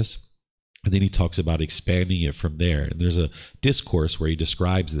like this. And then he talks about expanding it from there. And there's a discourse where he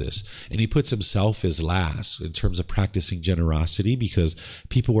describes this. And he puts himself as last in terms of practicing generosity, because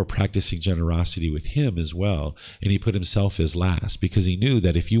people were practicing generosity with him as well. And he put himself as last because he knew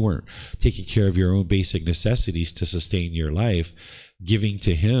that if you weren't taking care of your own basic necessities to sustain your life, giving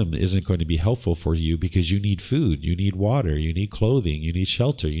to him isn't going to be helpful for you, because you need food, you need water, you need clothing, you need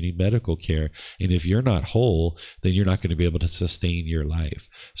shelter, you need medical care. And if you're not whole, then you're not going to be able to sustain your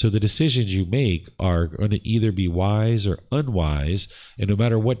life. So the decisions you make are going to either be wise or unwise. And no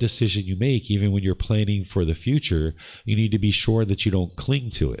matter what decision you make, even when you're planning for the future, you need to be sure that you don't cling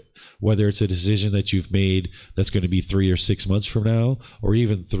to it. Whether it's a decision that you've made that's going to be 3 or 6 months from now, or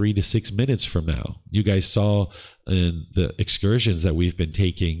even 3 to 6 minutes from now. You guys saw in the excursions that we've been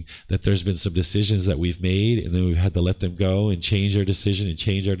taking that there's been some decisions that we've made, and then we've had to let them go and change our decision and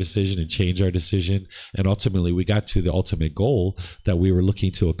change our decision and change our decision. And ultimately we got to the ultimate goal that we were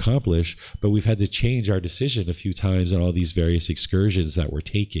looking to accomplish, but we've had to change our decision a few times on all these various excursions that we're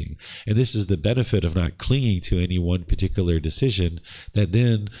taking. And this is the benefit of not clinging to any one particular decision, that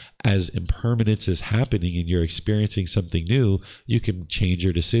then as impermanence is happening and you're experiencing something new, you can change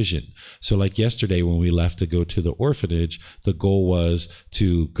your decision. So like yesterday when we left to go to the orphanage, the goal was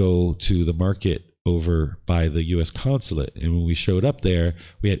to go to the market over by the U.S. consulate. And when we showed up there,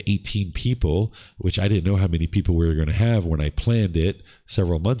 we had 18 people, which I didn't know how many people we were going to have when I planned it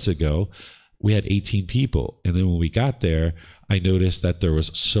several months ago. We had 18 people. And then when we got there, I noticed that there was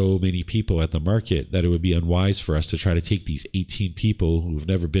so many people at the market that it would be unwise for us to try to take these 18 people who've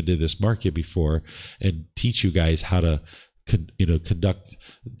never been to this market before and teach you guys how to conduct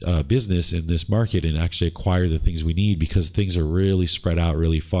business in this market and actually acquire the things we need, because things are really spread out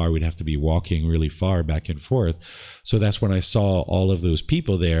really far. We'd have to be walking really far back and forth. So that's when I saw all of those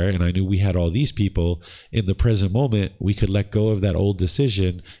people there, and I knew we had all these people. In the present moment, we could let go of that old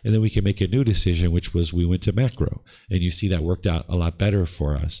decision, and then we can make a new decision, which was we went to macro. And you see that worked out a lot better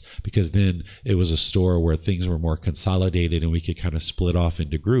for us, because then it was a store where things were more consolidated and we could kind of split off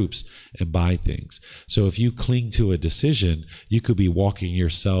into groups and buy things. So if you cling to a decision, you could be walking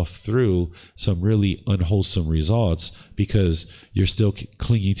yourself through some really unwholesome results because you're still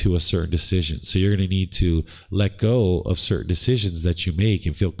clinging to a certain decision. So you're going to need to let go of certain decisions that you make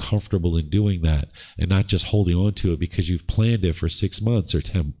and feel comfortable in doing that, and not just holding on to it because you've planned it for 6 months or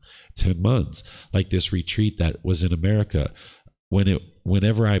 10 months, like this retreat that was in America.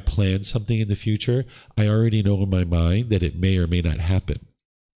 Whenever I plan something in the future, I already know in my mind that it may or may not happen.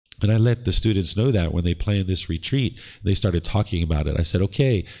 And I let the students know that when they planned this retreat, they started talking about it. I said,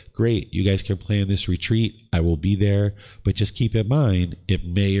 okay, great. You guys can plan this retreat. I will be there, but just keep in mind, it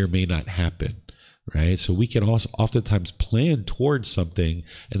may or may not happen, right? So we can also oftentimes plan towards something.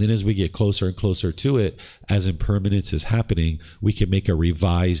 And then as we get closer and closer to it, as impermanence is happening, we can make a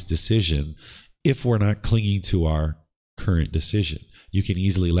revised decision. if we're not clinging to our current decision. You can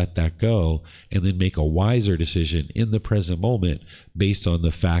easily let that go and then make a wiser decision in the present moment based on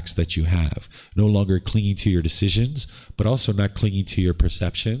the facts that you have. No longer clinging to your decisions, but also not clinging to your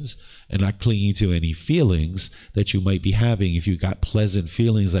perceptions and not clinging to any feelings that you might be having. If you got pleasant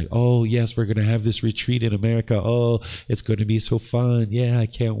feelings like, oh, yes, we're going to have this retreat in America. Oh, it's going to be so fun. Yeah, I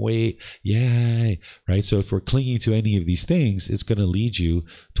can't wait. Yay. Right? So if we're clinging to any of these things, it's going to lead you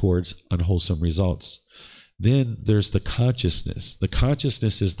towards unwholesome results. Then there's the consciousness. The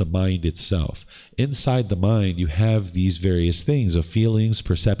consciousness is the mind itself. Inside the mind, you have these various things of feelings,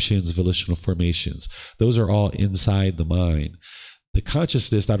 perceptions, volitional formations. Those are all inside the mind. The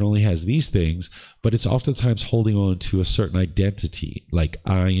consciousness not only has these things, but it's oftentimes holding on to a certain identity, like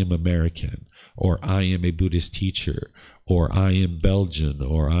I am American, or I am a Buddhist teacher, or I am Belgian,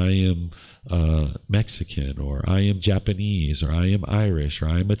 or I am Mexican, or I am Japanese, or I am Irish, or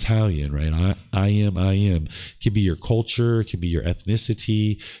I am Italian, right? I am. It can be your culture, it can be your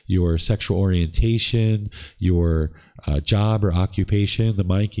ethnicity, your sexual orientation, your job or occupation. The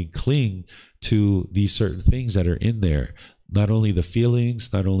mind can cling to these certain things that are in there. Not only the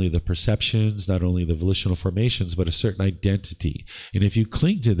feelings, not only the perceptions, not only the volitional formations, but a certain identity. And if you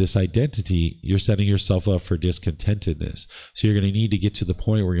cling to this identity, you're setting yourself up for discontentedness. So you're going to need to get to the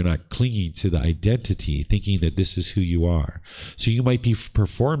point where you're not clinging to the identity, thinking that this is who you are. So you might be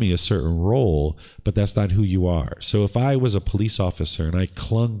performing a certain role, but that's not who you are. So if I was a police officer and I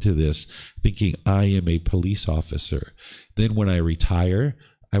clung to this, thinking I am a police officer, then when I retire,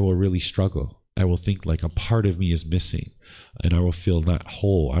 I will really struggle. I will think like a part of me is missing. And I will feel not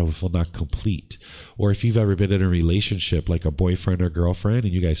whole. I will feel not complete. Or if you've ever been in a relationship like a boyfriend or girlfriend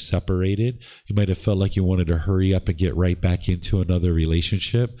and you guys separated, you might have felt like you wanted to hurry up and get right back into another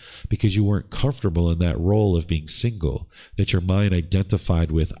relationship because you weren't comfortable in that role of being single, that your mind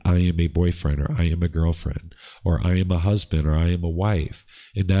identified with I am a boyfriend or I am a girlfriend or I am a husband or I am a wife.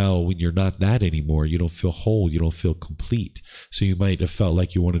 And now when you're not that anymore, you don't feel whole, you don't feel complete. So you might have felt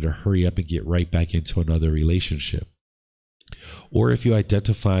like you wanted to hurry up and get right back into another relationship. Or if you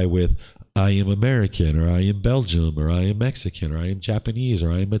identify with I am American, or I am Belgium, or I am Mexican, or I am Japanese,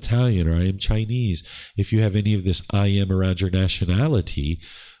 or I am Italian, or I am Chinese, if you have any of this I am around your nationality,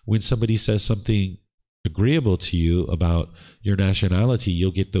 when somebody says something agreeable to you about your nationality,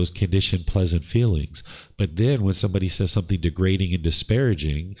 you'll get those conditioned pleasant feelings. But then when somebody says something degrading and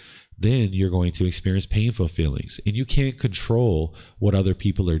disparaging, then you're going to experience painful feelings. And you can't control what other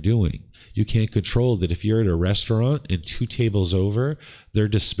people are doing. You can't control that if you're at a restaurant and 2 tables over, they're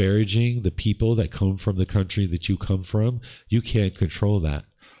disparaging the people that come from the country that you come from. You can't control that.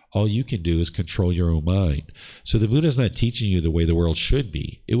 All you can do is control your own mind. So the Buddha's not teaching you the way the world should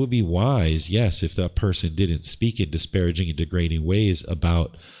be. It would be wise, yes, if that person didn't speak in disparaging and degrading ways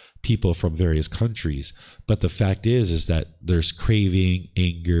about people from various countries. But the fact is that there's craving,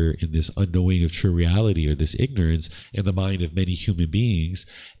 anger, and this unknowing of true reality, or this ignorance in the mind of many human beings.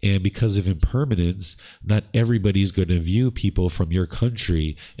 And because of impermanence, not everybody's going to view people from your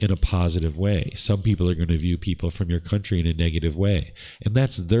country in a positive way. Some people are going to view people from your country in a negative way. And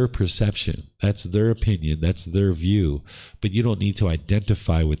that's their perception. That's their opinion. That's their view. But you don't need to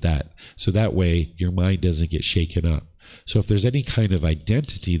identify with that. So that way your mind doesn't get shaken up. So if there's any kind of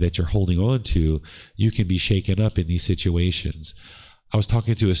identity that you're holding on to, you can be shaken up in these situations. I was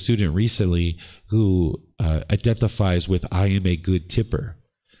talking to a student recently who identifies with I am a good tipper.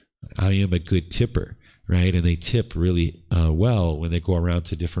 I am a good tipper, right? And they tip really well when they go around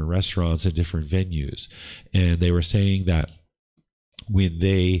to different restaurants and different venues. And they were saying that when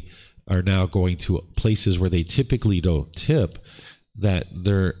they are now going to places where they typically don't tip, that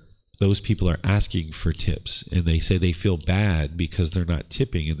those people are asking for tips, and they say they feel bad because they're not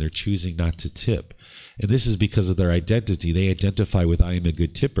tipping and they're choosing not to tip. And this is because of their identity. They identify with I am a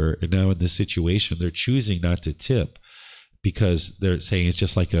good tipper, and now in this situation they're choosing not to tip because they're saying it's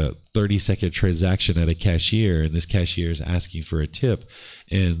just like a 30-second transaction at a cashier, and this cashier is asking for a tip,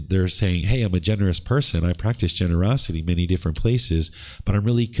 and they're saying, hey, I'm a generous person. I practice generosity in many different places, but I'm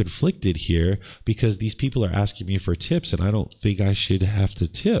really conflicted here because these people are asking me for tips, and I don't think I should have to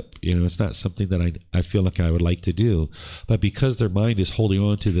tip. It's not something that I feel like I would like to do. But because their mind is holding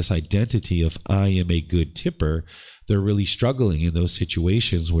on to this identity of I am a good tipper, they're really struggling in those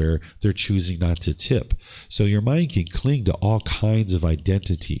situations where they're choosing not to tip. So your mind can cling to all kinds of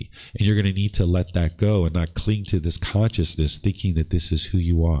identity, and you're going to need to let that go and not cling to this consciousness thinking that this is who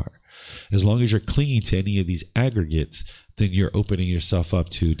you are. As long as you're clinging to any of these aggregates, then you're opening yourself up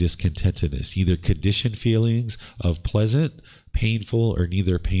to discontentedness, either conditioned feelings of pleasant, painful, or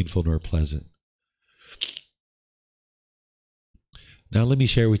neither painful nor pleasant. Now let me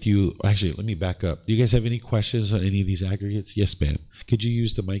share with you. Actually, let me back up. Do you guys have any questions on any of these aggregates? Yes, ma'am. Could you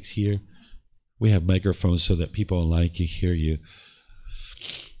use the mics here? We have microphones so that people online can hear you.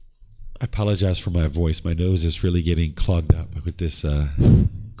 I apologize for my voice. My nose is really getting clogged up with this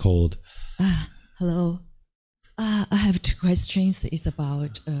cold. Hello. I have two questions. It's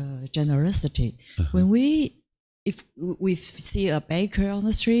about generosity. When if we see a baker on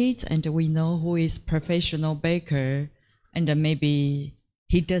the street and we know who is professional baker, and maybe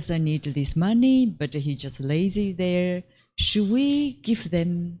he doesn't need this money, but he's just lazy there, should we give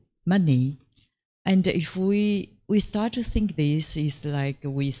them money? And if we start to think this, is like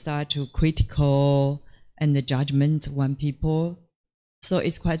we start to critical and the judgment one people. So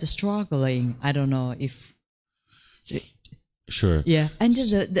it's quite struggling. I don't know if. Sure. Yeah. And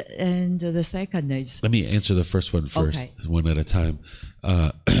the second is. Let me answer the first one first, okay. One at a time.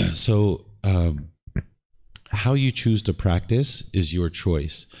 How you choose to practice is your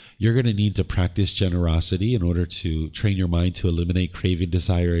choice. You're going to need to practice generosity in order to train your mind to eliminate craving,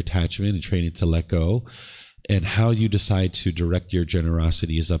 desire, attachment, and train it to let go. And how you decide to direct your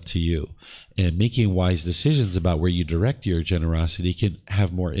generosity is up to you. And making wise decisions about where you direct your generosity can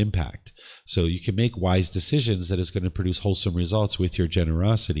have more impact. So you can make wise decisions that is going to produce wholesome results with your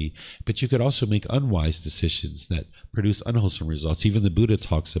generosity, but you could also make unwise decisions that produce unwholesome results. Even the Buddha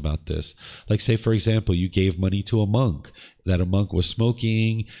talks about this. Like, say, for example, you gave money to a monk, that a monk was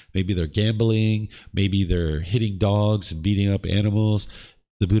smoking, maybe they're gambling, maybe they're hitting dogs and beating up animals.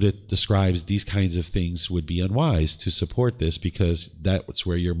 The Buddha describes these kinds of things would be unwise to support this, because that's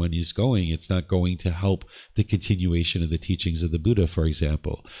where your money is going. It's not going to help the continuation of the teachings of the Buddha, for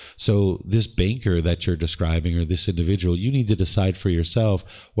example. So this banker that you're describing, or this individual, you need to decide for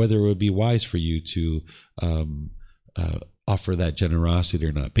yourself whether it would be wise for you to offer that generosity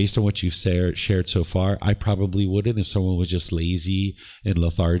or not. Based on what you've shared so far, I probably wouldn't if someone was just lazy and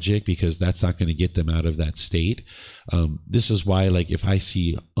lethargic, because that's not going to get them out of that state. This is why, like, if I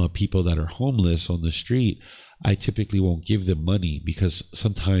see people that are homeless on the street, I typically won't give them money, because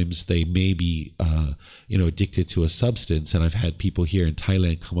sometimes they may be, addicted to a substance. And I've had people here in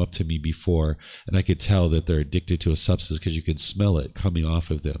Thailand come up to me before, and I could tell that they're addicted to a substance because you can smell it coming off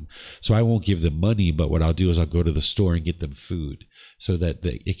of them. So I won't give them money, but what I'll do is I'll go to the store and get them food so that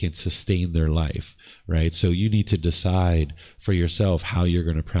it can sustain their life, right? So you need to decide for yourself how you're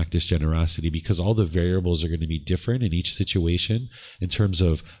going to practice generosity, because all the variables are going to be different in each situation in terms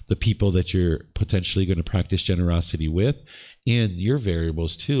of the people that you're potentially going to practice generosity with, and your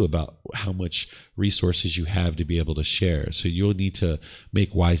variables too about how much resources you have to be able to share. So you'll need to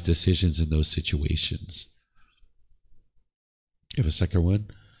make wise decisions in those situations. You have a second one?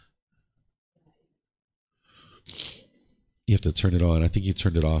 You have to turn it on. I think you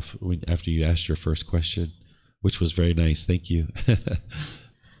turned it off after you asked your first question, which was very nice. Thank you.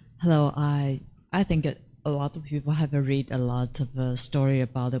 Hello. I think a lot of people have read a lot of story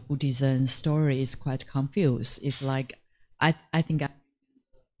about the Buddhism story. Is quite confused. It's like I think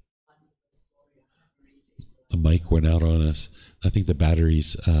the mic went out on us. I think the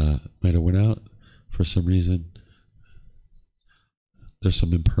batteries might have went out for some reason. There's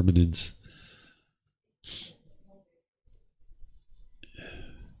some impermanence.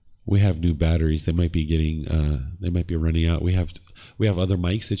 We have new batteries. They might be getting, they might be running out. We have other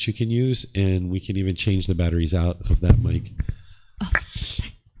mics that you can use, and we can even change the batteries out of that mic. Oh.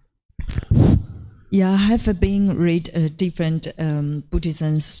 Yeah, I have been read different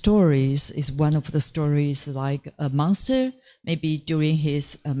Buddhism stories. Is one of the stories like a monster. Maybe during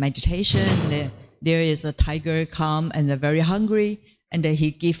his meditation, there is a tiger come and they're very hungry, and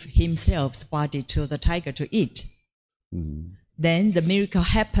he give himself's body to the tiger to eat. Mm. Then the miracle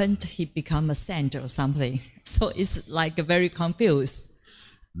happened. He become a saint or something. So it's like very confused.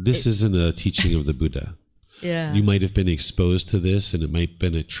 This isn't a teaching of the Buddha. Yeah. You might have been exposed to this, and it might have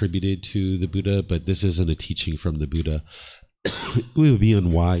been attributed to the Buddha, but this isn't a teaching from the Buddha. It would be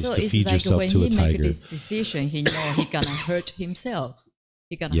unwise to feed yourself to a tiger. So it's like when he make this decision, he know he gonna hurt himself.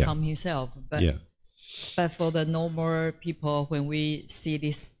 He gonna harm himself. But for the normal people, when we see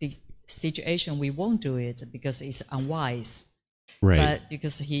this situation, we won't do it because it's unwise. Right. But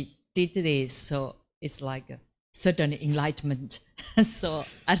because he did this, so it's like a certain enlightenment. So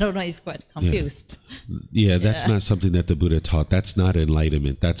I don't know, it's quite confused. Yeah, that's not something that the Buddha taught. That's not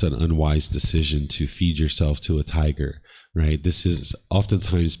enlightenment. That's an unwise decision to feed yourself to a tiger, right? This is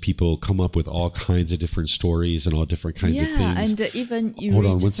oftentimes people come up with all kinds of different stories and all different kinds of things. And even you Hold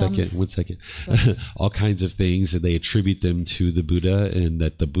read on one second. All kinds of things, and they attribute them to the Buddha, and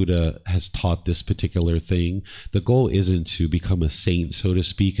that the Buddha has taught this particular thing. The goal isn't to become a saint, so to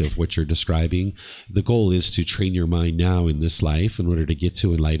speak, of what you're describing. The goal is to train your mind now in this life in order to get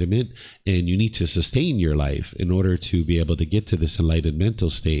to enlightenment, and you need to sustain your life in order to be able to get to this enlightened mental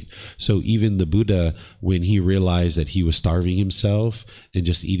state. So even the Buddha, when he realized that he was starving himself and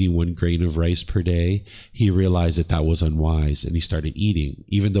just eating 1 grain of rice per day, he realized that that was unwise, and he started eating,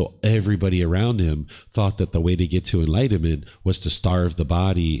 even though everybody around him thought that the way to get to enlightenment was to starve the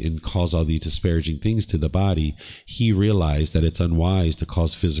body and cause all these disparaging things to the body. He realized that it's unwise to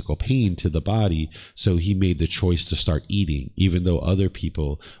cause physical pain to the body, so he made the choice to start eating, even though other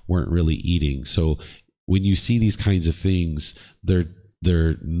people weren't really eating. So when you see these kinds of things,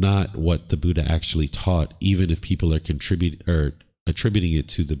 they're not what the Buddha actually taught, even if people are attributing it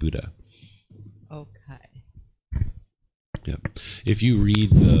to the Buddha. Okay. Yeah. If you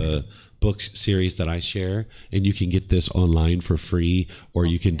read the book series that I share, and you can get this online for free, or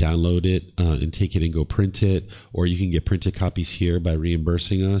you can download it and take it and go print it, or you can get printed copies here by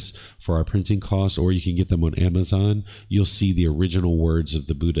reimbursing us for our printing costs, or you can get them on Amazon. You'll see the original words of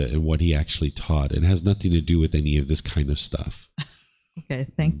the Buddha and what he actually taught. It has nothing to do with any of this kind of stuff. Okay,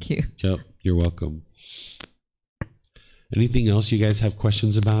 thank you. Yep, you're welcome. Anything else you guys have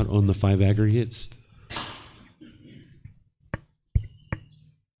questions about on the 5 aggregates?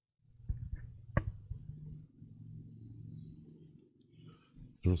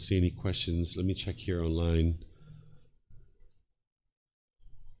 I don't see any questions. Let me check here online.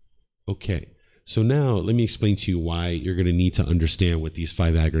 Okay, so now let me explain to you why you're going to need to understand what these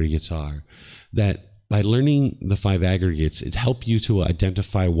 5 aggregates are. That by learning the 5 aggregates, it helps you to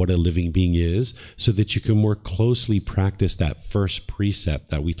identify what a living being is, so that you can more closely practice that first precept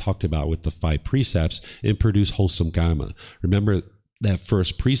that we talked about with the 5 precepts and produce wholesome karma. Remember that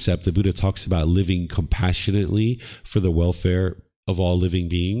first precept, the Buddha talks about living compassionately for the welfare of all living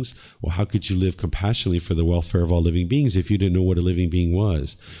beings. Well, how could you live compassionately for the welfare of all living beings if you didn't know what a living being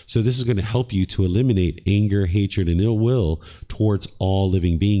was? So this is going to help you to eliminate anger, hatred, and ill will towards all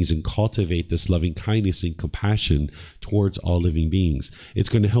living beings, and cultivate this loving kindness and compassion towards all living beings. It's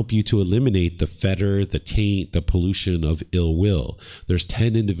going to help you to eliminate the fetter, the taint, the pollution of ill will. There's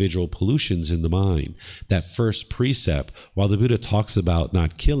 10 individual pollutions in the mind. That first precept, while the Buddha talks about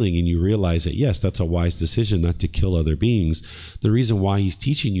not killing, and you realize that, yes, that's a wise decision not to kill other beings, the reason why he's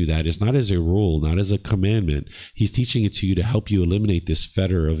teaching you that is not as a rule, not as a commandment. He's teaching it to you to help you eliminate this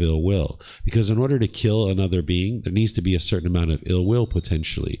fetter of ill will. Because in order to kill another being, there needs to be a certain amount of ill will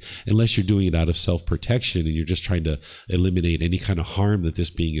potentially, unless you're doing it out of self-protection and you're just trying to eliminate any kind of harm that this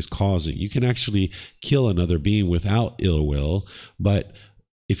being is causing. You can actually kill another being without ill will, but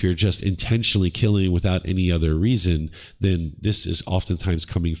if you're just intentionally killing without any other reason, then this is oftentimes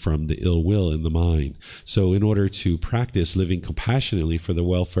coming from the ill will in the mind. So in order to practice living compassionately for the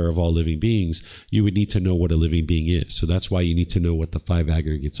welfare of all living beings, you would need to know what a living being is. So that's why you need to know what the 5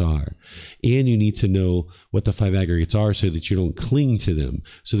 aggregates are. And you need to know what the 5 aggregates are so that you don't cling to them,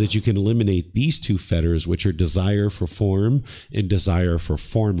 so that you can eliminate these 2 fetters, which are desire for form and desire for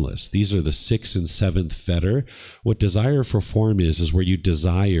formless. These are the 6th and 7th fetter. What desire for form is where you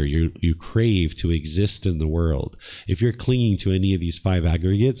desire, you crave to exist in the world. If you're clinging to any of these 5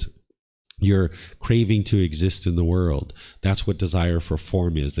 aggregates, you're craving to exist in the world. That's what desire for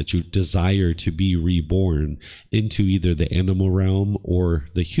form is, that you desire to be reborn into either the animal realm or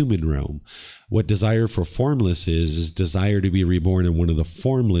the human realm. What desire for formless is desire to be reborn in one of the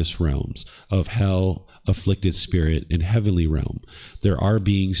formless realms of hell, afflicted spirit, and heavenly realm. There are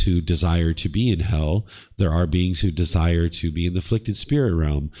beings who desire to be in hell. There are beings who desire to be in the afflicted spirit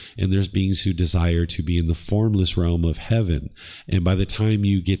realm. And there's beings who desire to be in the formless realm of heaven. And by the time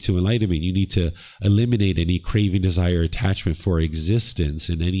you get to enlightenment, you need to eliminate any craving, desire, attachment for existence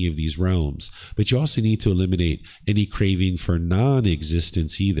in any of these realms. But you also need to eliminate any craving for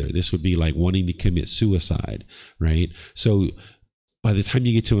non-existence either. This would be like wanting to commit suicide, right? So by the time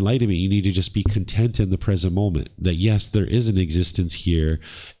you get to enlightenment, you need to just be content in the present moment, that yes, there is an existence here,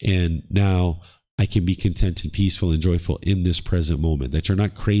 and now I can be content and peaceful and joyful in this present moment, that you're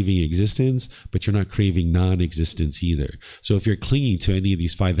not craving existence, but you're not craving non-existence either. So if you're clinging to any of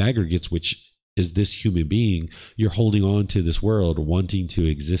these 5 aggregates, which is this human being, you're holding on to this world, wanting to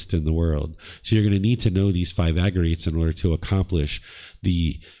exist in the world. So you're going to need to know these 5 aggregates in order to accomplish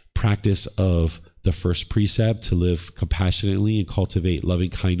the practice of the first precept to live compassionately and cultivate loving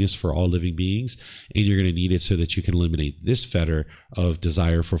kindness for all living beings. And you're going to need it so that you can eliminate this fetter of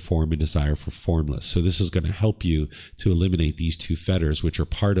desire for form and desire for formless. So this is going to help you to eliminate these two fetters, which are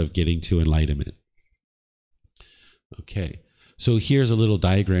part of getting to enlightenment. Okay. So here's a little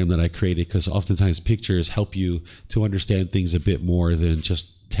diagram that I created, because oftentimes pictures help you to understand things a bit more than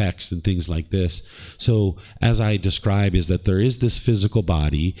just text and things like this. So as I describe, is that there is this physical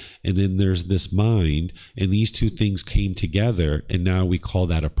body, and then there's this mind, and these two things came together, and now we call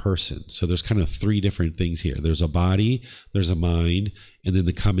that a person. So there's kind of three different things here. There's a body, there's a mind, and then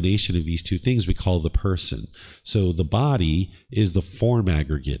the combination of these two things we call the person. So the body is the form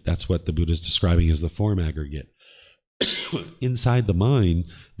aggregate. That's what the Buddha is describing as the form aggregate. Inside the mind,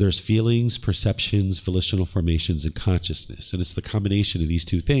 there's feelings, perceptions, volitional formations, and consciousness. And it's the combination of these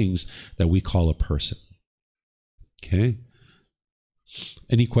two things that we call a person. Okay?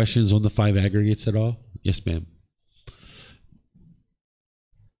 Any questions on the 5 aggregates at all? Yes, ma'am.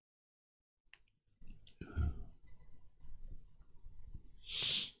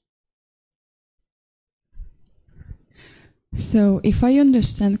 So, if I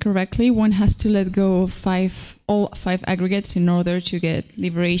understand correctly, one has to let go of all five aggregates in order to get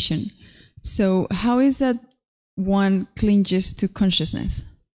liberation. So, how is that one clinges to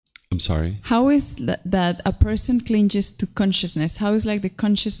consciousness? I'm sorry? How is that a person clinges to consciousness? How is like the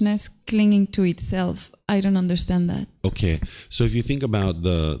consciousness clinging to itself? I don't understand that. Okay. So, if you think about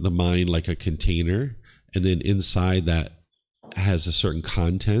the mind like a container, and then inside that has a certain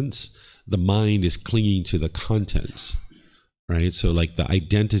contents, the mind is clinging to the contents. Right? So like the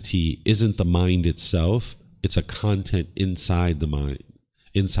identity isn't the mind itself, it's a content inside the mind,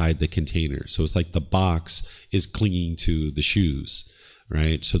 inside the container. So it's like the box is clinging to the shoes,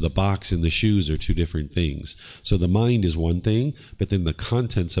 right? So the box and the shoes are two different things. So the mind is one thing, but then the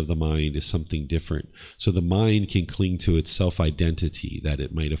contents of the mind is something different. So the mind can cling to its self-identity that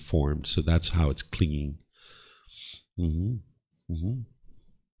it might have formed. So that's how it's clinging. Mm-hmm. Mm-hmm.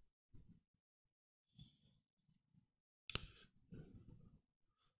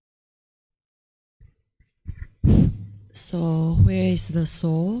 So where is the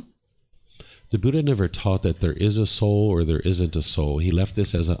soul? The Buddha never taught that there is a soul or there isn't a soul. He left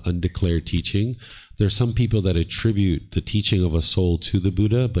this as an undeclared teaching. There's some people that attribute the teaching of a soul to the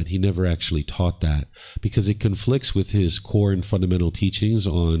Buddha, but he never actually taught that because it conflicts with his core and fundamental teachings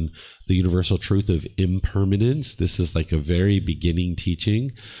on the universal truth of impermanence. This is like a very beginning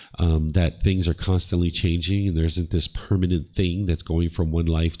teaching, that things are constantly changing and there isn't this permanent thing that's going from one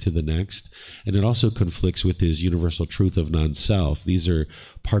life to the next. And it also conflicts with his universal truth of non-self. These are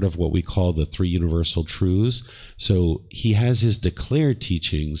part of what we call the 3 universal truths. So he has his declared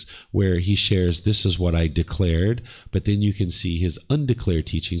teachings where he shares, this is what I declared, but then you can see his undeclared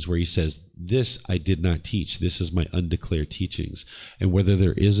teachings where he says, this I did not teach. This is my undeclared teachings. And whether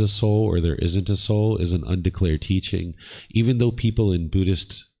there is a soul or there isn't a soul is an undeclared teaching. Even though people in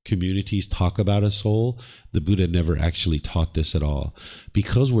Buddhist communities talk about a soul, the Buddha never actually taught this at all.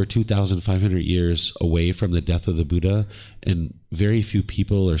 Because we're 2,500 years away from the death of the Buddha, and very few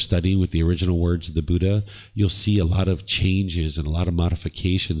people are studying with the original words of the Buddha, you'll see a lot of changes and a lot of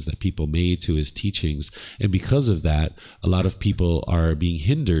modifications that people made to his teachings. And because of that, a lot of people are being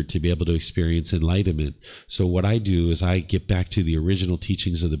hindered to be able to experience enlightenment. So what I do is I get back to the original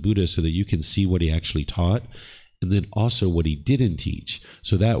teachings of the Buddha so that you can see what he actually taught, and then also what he didn't teach.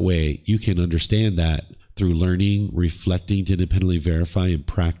 So that way you can understand that through learning, reflecting to independently verify and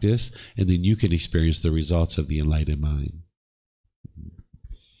practice, and then you can experience the results of the enlightened mind.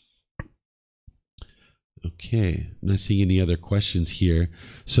 Okay, I'm not seeing any other questions here.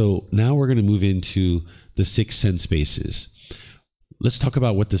 So now we're going to move into the 6 sense bases. Let's talk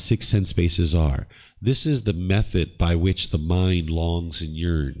about what the 6 sense bases are. This is the method by which the mind longs and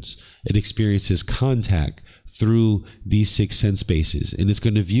yearns. It experiences contact through these 6 sense bases, and it's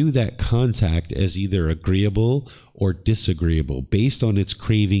going to view that contact as either agreeable or disagreeable based on its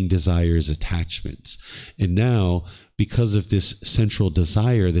craving, desires, attachments. And now, because of this central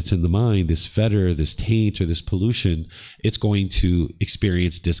desire that's in the mind, this fetter, this taint, or this pollution, it's going to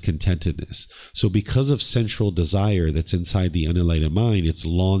experience discontentedness. So because of central desire that's inside the unenlightened mind, it's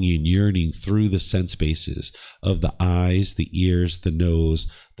longing, yearning through the sense bases of the eyes, the ears, the nose,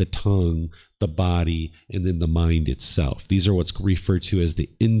 the tongue, the body, and then the mind itself. These are what's referred to as the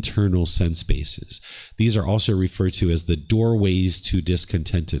internal sense bases. These are also referred to as the doorways to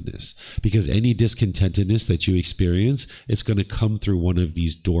discontentedness, because any discontentedness that you experience, it's going to come through one of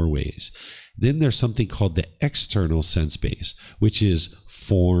these doorways. Then there's something called the external sense base, which is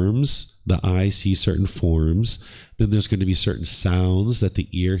forms. The eye sees certain forms. Then there's going to be certain sounds that the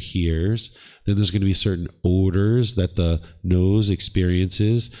ear hears. Then there's going to be certain odors that the nose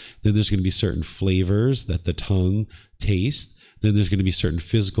experiences. Then there's going to be certain flavors that the tongue tastes. Then there's going to be certain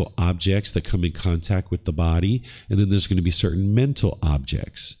physical objects that come in contact with the body. And then there's going to be certain mental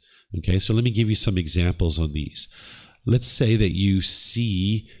objects. Okay, so let me give you some examples on these. Let's say that you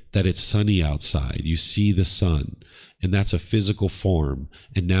see that it's sunny outside. You see the sun, and that's a physical form.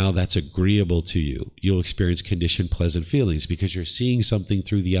 And now that's agreeable to you. You'll experience conditioned pleasant feelings because you're seeing something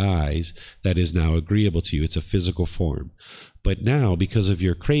through the eyes that is now agreeable to you. It's a physical form. But now, because of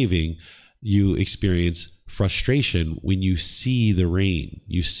your craving, you experience frustration when you see the rain.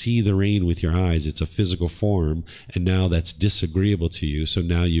 You see the rain with your eyes. It's a physical form, and now that's disagreeable to you. So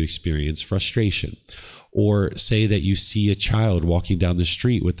now you experience frustration. Or say that you see a child walking down the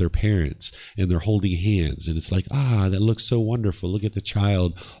street with their parents and they're holding hands, and it's like, that looks so wonderful. Look at the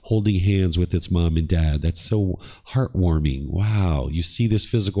child holding hands with its mom and dad. That's so heartwarming. Wow. You see this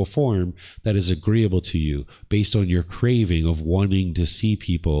physical form that is agreeable to you based on your craving of wanting to see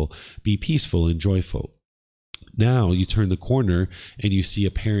people be peaceful and joyful. Now you turn the corner and you see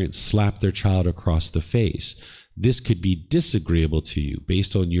a parent slap their child across the face. This could be disagreeable to you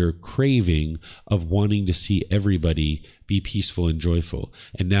based on your craving of wanting to see everybody be peaceful and joyful.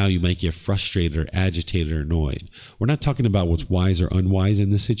 And now you might get frustrated or agitated or annoyed. We're not talking about what's wise or unwise in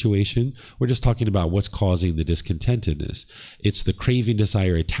this situation. We're just talking about what's causing the discontentedness. It's the craving,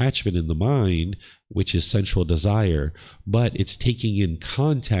 desire, attachment in the mind, which is sensual desire, but it's taking in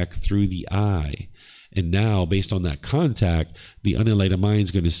contact through the eye. And now, based on that contact, the unenlightened mind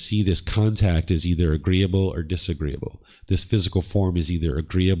is going to see this contact as either agreeable or disagreeable. This physical form is either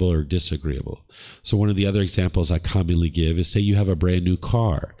agreeable or disagreeable. So one of the other examples I commonly give is, say you have a brand new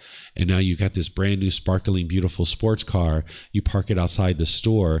car, and now you got this brand new, sparkling, beautiful sports car. You park it outside the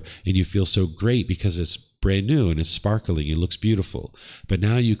store, and you feel so great because it's brand new and it's sparkling. It looks beautiful. But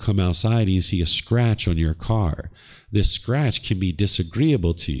now you come outside and you see a scratch on your car. This scratch can be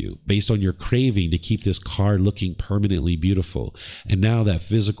disagreeable to you based on your craving to keep this car looking permanently beautiful. And now that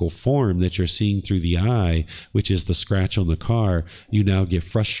physical form that you're seeing through the eye, which is the scratch on the car, you now get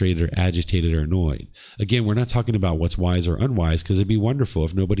frustrated or agitated or annoyed. Again, we're not talking about what's wise or unwise, because it'd be wonderful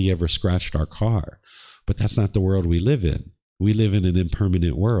if nobody ever scratched our car. But that's not the world we live in. We live in an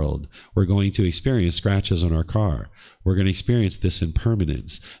impermanent world. We're going to experience scratches on our car. We're going to experience this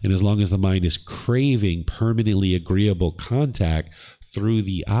impermanence. And as long as the mind is craving permanently agreeable contact through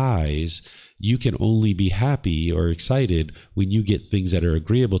the eyes, you can only be happy or excited when you get things that are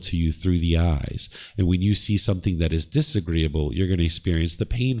agreeable to you through the eyes. And when you see something that is disagreeable, you're going to experience the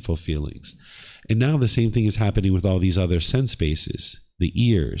painful feelings. And now the same thing is happening with all these other sense bases. The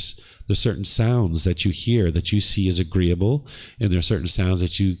ears. There's certain sounds that you hear that you see as agreeable, and there are certain sounds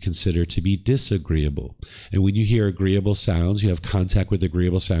that you consider to be disagreeable. And when you hear agreeable sounds, you have contact with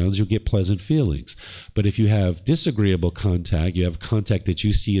agreeable sounds, you'll get pleasant feelings. But if you have disagreeable contact, you have contact that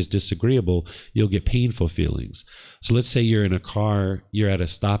you see as disagreeable, you'll get painful feelings. So let's say you're in a car, you're at a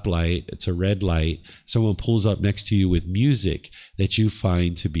stoplight, it's a red light, someone pulls up next to you with music that you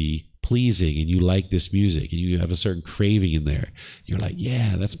find to be pleasing, and you like this music, and you have a certain craving in there. You're like,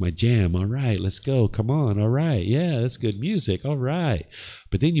 yeah, that's my jam. All right, let's go. Come on. All right. Yeah, that's good music. All right.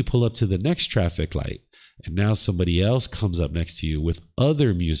 But then you pull up to the next traffic light, and now somebody else comes up next to you with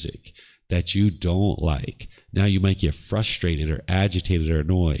other music that you don't like. Now you might get frustrated or agitated or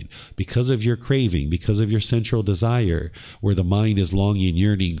annoyed because of your craving, because of your sensual desire, where the mind is longing and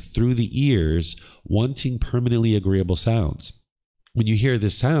yearning through the ears, wanting permanently agreeable sounds. When you hear the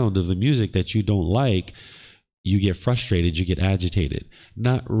sound of the music that you don't like, you get frustrated, you get agitated,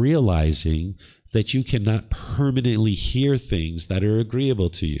 not realizing that you cannot permanently hear things that are agreeable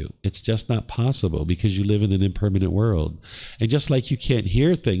to you. It's just not possible because you live in an impermanent world. And just like you can't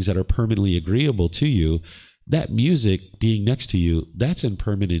hear things that are permanently agreeable to you, that music being next to you, that's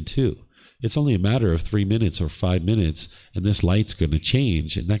impermanent too. It's only a matter of 3 minutes or 5 minutes, and this light's going to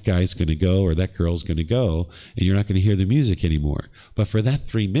change, and that guy's going to go or that girl's going to go, and you're not going to hear the music anymore. But for that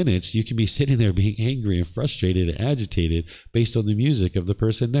 3 minutes, you can be sitting there being angry and frustrated and agitated based on the music of the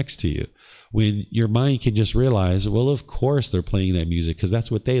person next to you. When your mind can just realize, well, of course they're playing that music because that's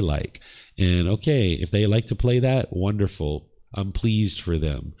what they like. And okay, if they like to play that, wonderful. I'm pleased for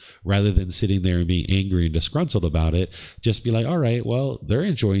them. Rather than sitting there and being angry and disgruntled about it, just be like, all right, well, they're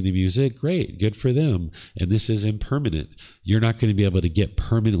enjoying the music. Great. Good for them. And this is impermanent. You're not going to be able to get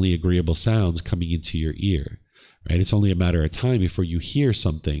permanently agreeable sounds coming into your ear. Right? It's only a matter of time before you hear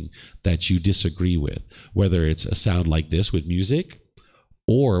something that you disagree with, whether it's a sound like this with music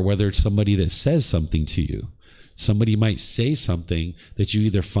or whether it's somebody that says something to you. somebody might say something that you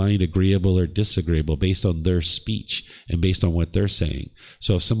either find agreeable or disagreeable based on their speech and based on what they're saying.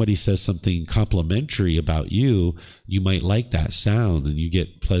 So if somebody says something complimentary about you, you might like that sound and you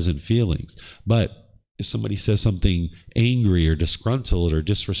get pleasant feelings. But if somebody says something angry or disgruntled or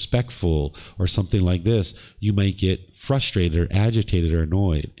disrespectful or something like this, you might get frustrated or agitated or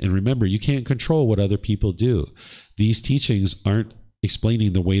annoyed. And remember, you can't control what other people do. These teachings aren't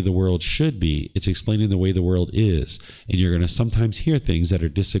explaining the way the world should be. It's explaining the way the world is. And you're going to sometimes hear things that are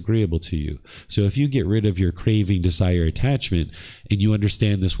disagreeable to you. So if you get rid of your craving, desire, attachment, and you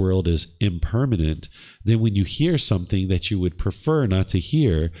understand this world is impermanent, then when you hear something that you would prefer not to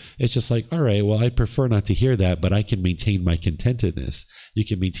hear, it's just like, all right, well, I prefer not to hear that, but I can maintain my contentedness. You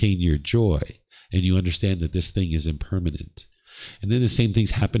can maintain your joy. And you understand that this thing is impermanent. And then the same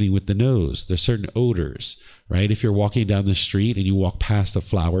thing's happening with the nose. There's certain odors, right? If you're walking down the street and you walk past a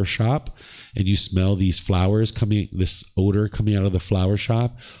flower shop and you smell these flowers coming, this odor coming out of the flower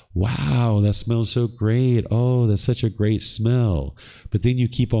shop, wow, that smells so great. Oh, that's such a great smell. But then you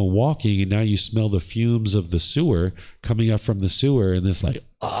keep on walking and now you smell the fumes of the sewer coming up from the sewer, and it's like,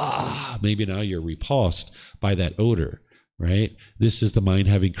 maybe now you're repulsed by that odor. Right? This is the mind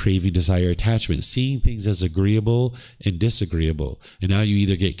having craving, desire, attachment, seeing things as agreeable and disagreeable. And now you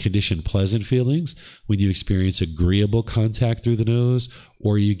either get conditioned pleasant feelings when you experience agreeable contact through the nose,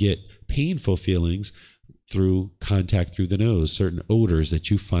 or you get painful feelings through contact through the nose, certain odors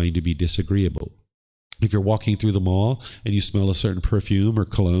that you find to be disagreeable. If you're walking through the mall and you smell a certain perfume or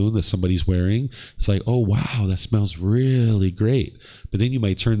cologne that somebody's wearing, it's like, oh, wow, that smells really great. But then you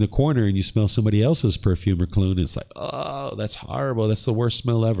might turn the corner and you smell somebody else's perfume or cologne, and it's like, oh, that's horrible. That's the worst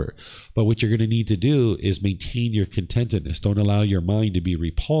smell ever. But what you're going to need to do is maintain your contentedness. Don't allow your mind to be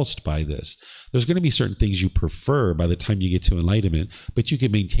repulsed by this. There's going to be certain things you prefer by the time you get to enlightenment, but you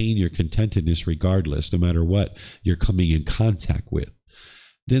can maintain your contentedness regardless, no matter what you're coming in contact with.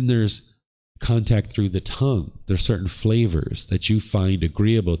 Then there's contact through the tongue. There's certain flavors that you find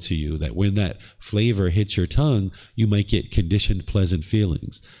agreeable to you, that when that flavor hits your tongue, you might get conditioned pleasant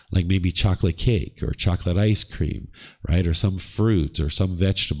feelings, like maybe chocolate cake or chocolate ice cream, right? Or some fruit or some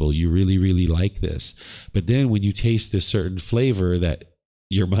vegetable. You really, really like this. But then when you taste this certain flavor that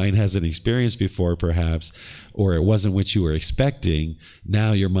your mind hasn't experienced before, perhaps, or it wasn't what you were expecting,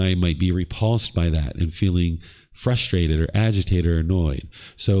 now your mind might be repulsed by that and feeling frustrated or agitated or annoyed.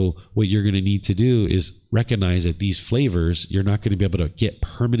 So what you're going to need to do is recognize that these flavors, you're not going to be able to get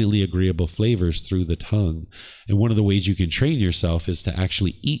permanently agreeable flavors through the tongue. And one of the ways you can train yourself is to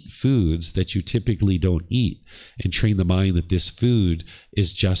actually eat foods that you typically don't eat, and train the mind that this food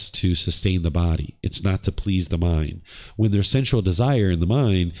is just to sustain the body. It's not to please the mind. When there's sensual desire in the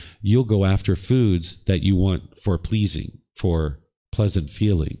mind, you'll go after foods that you want for pleasing, for pleasant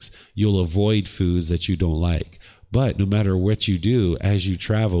feelings. You'll avoid foods that you don't like. But no matter what you do, as you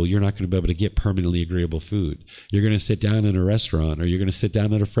travel, you're not going to be able to get permanently agreeable food. You're going to sit down in a restaurant, or you're going to sit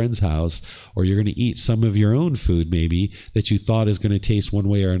down at a friend's house, or you're going to eat some of your own food maybe that you thought is going to taste one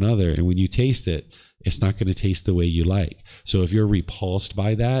way or another. And when you taste it, it's not going to taste the way you like. So if you're repulsed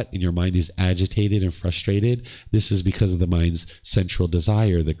by that and your mind is agitated and frustrated, this is because of the mind's central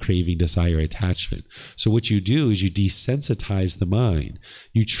desire, the craving, desire, attachment. So what you do is you desensitize the mind.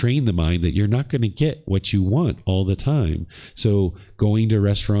 You train the mind that you're not going to get what you want all the time. So going to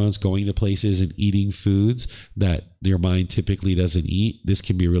restaurants, going to places and eating foods that your mind typically doesn't eat, this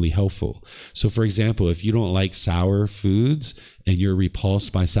can be really helpful. So for example, if you don't like sour foods and you're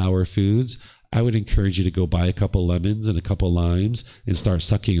repulsed by sour foods, I would encourage you to go buy a couple lemons and a couple limes and start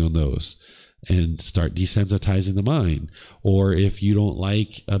sucking on those and start desensitizing the mind. Or if you don't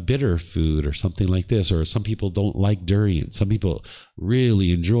like a bitter food or something like this, or some people don't like durian. Some people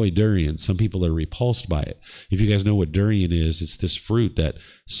really enjoy durian. Some people are repulsed by it. If you guys know what durian is, it's this fruit that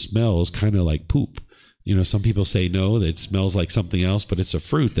smells kind of like poop. You know, some people say no, that it smells like something else, but it's a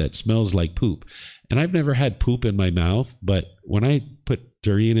fruit that smells like poop. And I've never had poop in my mouth, but when I put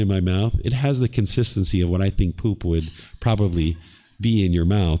durian in my mouth, it has the consistency of what I think poop would probably be in your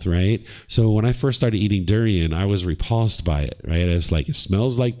mouth, right? So when I first started eating durian, I was repulsed by it, right? I was like, it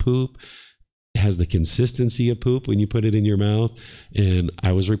smells like poop. It has the consistency of poop when you put it in your mouth, and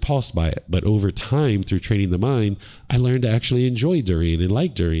I was repulsed by it. But over time, through training the mind, I learned to actually enjoy durian and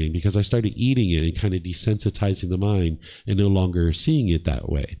like durian because I started eating it and kind of desensitizing the mind and no longer seeing it that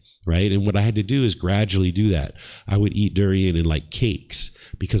way, right? And what I had to do is gradually do that. I would eat durian and like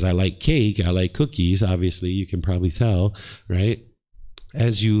cakes because I like cake. I like cookies. Obviously, you can probably tell, right?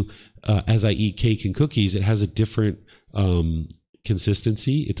 As I eat cake and cookies, it has a different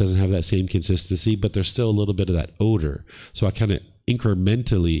consistency. It doesn't have that same consistency, but there's still a little bit of that odor. So I kind of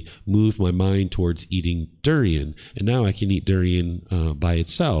incrementally moved my mind towards eating durian. And now I can eat durian by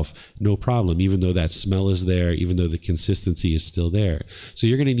itself, no problem, even though that smell is there, even though the consistency is still there. So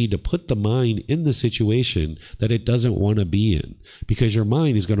you're going to need to put the mind in the situation that it doesn't want to be in, because your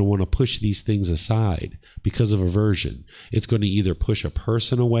mind is going to want to push these things aside because of aversion. It's going to either push a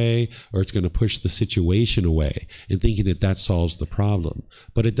person away or it's going to push the situation away, and thinking that that solves the problem.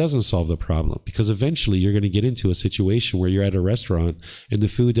 But it doesn't solve the problem, because eventually you're going to get into a situation where you're at a restaurant and the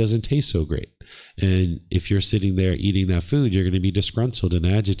food doesn't taste so great. And if you're sitting there eating that food, you're going to be disgruntled and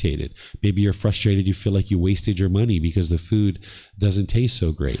agitated. Maybe you're frustrated. You feel like you wasted your money because the food doesn't taste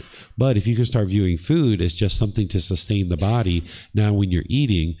so great. But if you can start viewing food as just something to sustain the body, now when you're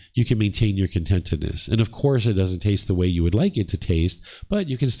eating, you can maintain your contentedness. And of course, it doesn't taste the way you would like it to taste, but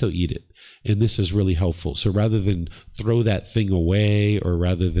you can still eat it. And this is really helpful. So rather than throw that thing away, or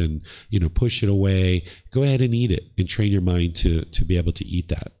rather than, push it away, go ahead and eat it and train your mind to be able to eat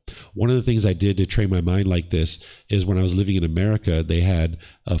that. One of the things I did to train my mind like this is when I was living in America, they had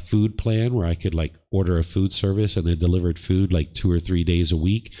a food plan where I could order a food service, and they delivered food 2 or 3 days a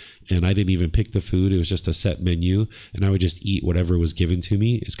week. And I didn't even pick the food. It was just a set menu, and I would just eat whatever was given to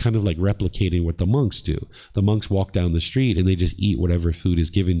me. It's kind of like replicating what the monks do. The monks walk down the street and they just eat whatever food is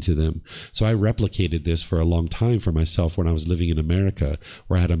given to them. So I replicated this for a long time for myself when I was living in America,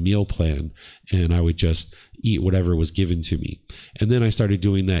 where I had a meal plan and I would just eat whatever was given to me. And then I started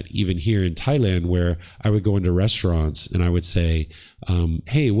doing that even here in Thailand, where I would go into restaurants and I would say,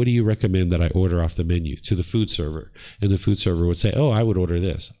 hey, what do you recommend that I order off the menu, to the food server? And the food server would say, oh, I would order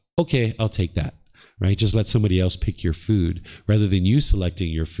this. Okay, I'll take that. Right? Just let somebody else pick your food rather than you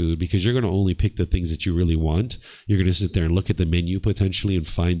selecting your food, because you're going to only pick the things that you really want. You're going to sit there and look at the menu potentially and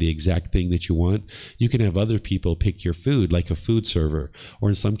find the exact thing that you want. You can have other people pick your food, like a food server. Or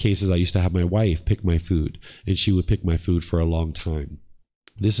in some cases, I used to have my wife pick my food, and she would pick my food for a long time.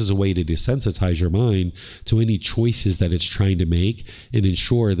 This is a way to desensitize your mind to any choices that it's trying to make, and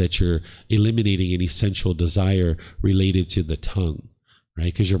ensure that you're eliminating any sensual desire related to the tongue. Right?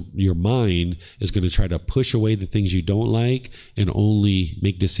 Because your mind is going to try to push away the things you don't like and only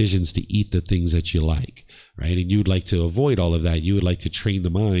make decisions to eat the things that you like. Right? And you would like to avoid all of that. You would like to train the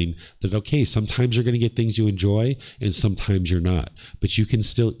mind that, okay, sometimes you're going to get things you enjoy and sometimes you're not. But you can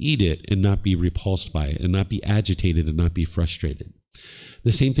still eat it and not be repulsed by it, and not be agitated and not be frustrated.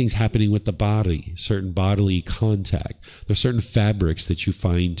 The same thing's happening with the body, certain bodily contact. There's certain fabrics that you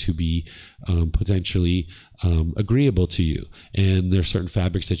find to be potentially agreeable to you. And there's certain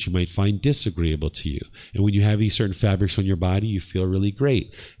fabrics that you might find disagreeable to you. And when you have these certain fabrics on your body, you feel really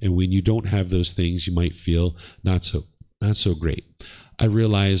great. And when you don't have those things, you might feel not so great. I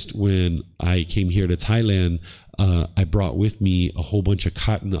realized when I came here to Thailand, I brought with me a whole bunch of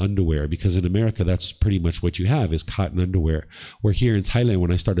cotton underwear, because in America, that's pretty much what you have is cotton underwear. Where here in Thailand,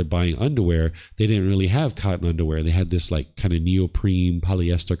 when I started buying underwear, they didn't really have cotton underwear. They had this kind of neoprene,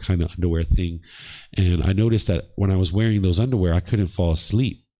 polyester kind of underwear thing. And I noticed that when I was wearing those underwear, I couldn't fall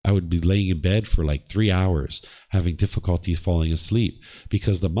asleep. I would be laying in bed for 3 hours, having difficulties falling asleep,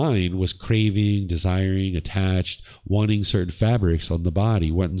 because the mind was craving, desiring, attached, wanting certain fabrics on the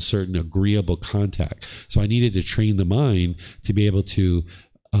body, wanting certain agreeable contact. So I needed to train the mind to be able to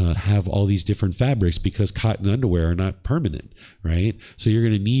have all these different fabrics, because cotton underwear are not permanent, right? So you're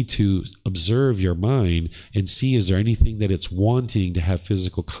going to need to observe your mind and see, is there anything that it's wanting to have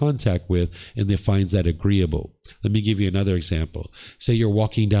physical contact with and that finds that agreeable? Let me give you another example. Say you're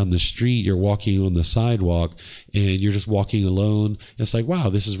walking down the street, you're walking on the sidewalk, and you're just walking alone. It's like, wow,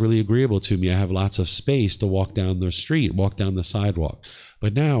 this is really agreeable to me. I have lots of space to walk down the street, walk down the sidewalk.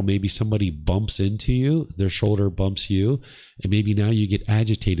 But now maybe somebody bumps into you, their shoulder bumps you, and maybe now you get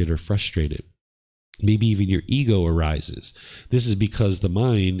agitated or frustrated. Maybe even your ego arises. This is because the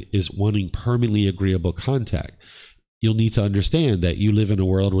mind is wanting permanently agreeable contact. You'll need to understand that you live in a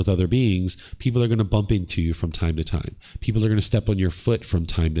world with other beings. People are going to bump into you from time to time. People are going to step on your foot from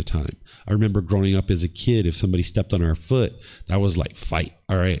time to time. I remember growing up as a kid, if somebody stepped on our foot, that was like fight.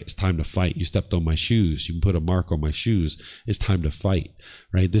 All right, it's time to fight. You stepped on my shoes. You put a mark on my shoes. It's time to fight,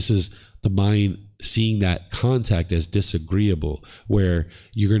 right? This is the mind seeing that contact as disagreeable, where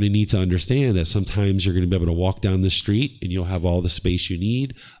you're going to need to understand that sometimes you're going to be able to walk down the street and you'll have all the space you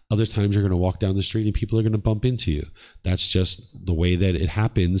need. Other times you're going to walk down the street and people are going to bump into you. That's just the way that it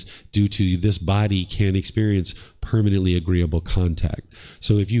happens, due to this body can't experience permanently agreeable contact.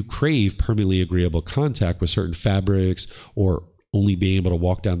 So if you crave permanently agreeable contact with certain fabrics, or only being able to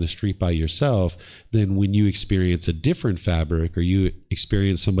walk down the street by yourself, then when you experience a different fabric, or you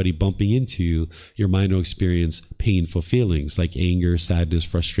experience somebody bumping into you, your mind will experience painful feelings like anger, sadness,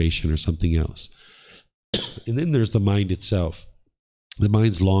 frustration, or something else. And then there's the mind itself. The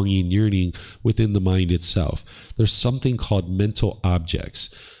mind's longing and yearning within the mind itself. There's something called mental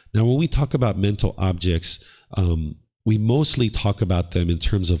objects. Now, when we talk about mental objects, we mostly talk about them in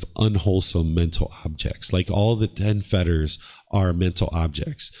terms of unwholesome mental objects. Like all the 10 fetters are mental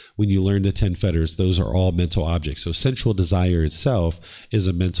objects. When you learn the 10 fetters, those are all mental objects. So sensual desire itself is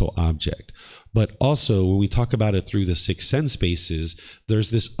a mental object. But also, when we talk about it through the 6 sense spaces,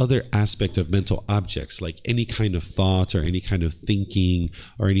 there's this other aspect of mental objects, like any kind of thought or any kind of thinking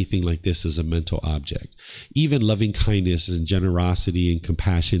or anything like this is a mental object. Even loving kindness and generosity and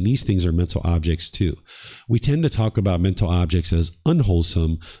compassion, these things are mental objects too. We tend to talk about mental objects as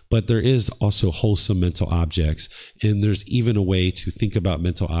unwholesome, but there is also wholesome mental objects. And there's even a way to think about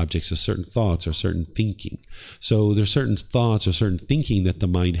mental objects as certain thoughts or certain thinking. So there's certain thoughts or certain thinking that the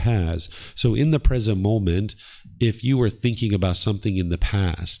mind has. So in the present moment, if you were thinking about something in the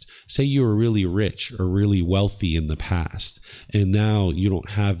past, say you were really rich or really wealthy in the past, and now you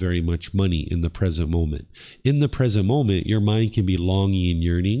don't have very much money in the present moment. In the present moment, your mind can be longing and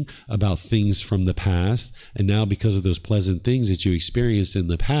yearning about things from the past. And now because of those pleasant things that you experienced in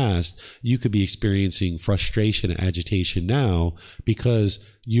the past, you could be experiencing frustration and agitation now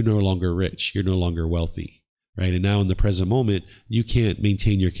because you're no longer rich, you're no longer wealthy. Right? And now in the present moment, you can't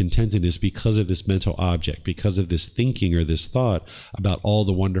maintain your contentedness because of this mental object, because of this thinking or this thought about all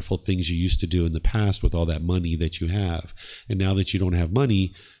the wonderful things you used to do in the past with all that money that you have. And now that you don't have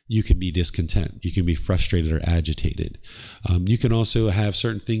money, you can be discontent. You can be frustrated or agitated. You can also have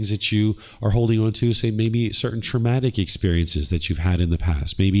certain things that you are holding on to, say maybe certain traumatic experiences that you've had in the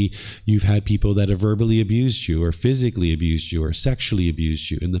past. Maybe you've had people that have verbally abused you or physically abused you or sexually abused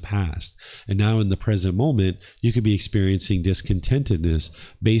you in the past. And now in the present moment, you could be experiencing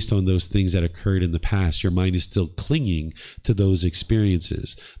discontentedness based on those things that occurred in the past. Your mind is still clinging to those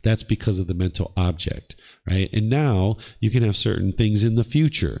experiences. That's because of the mental object. Right? And now you can have certain things in the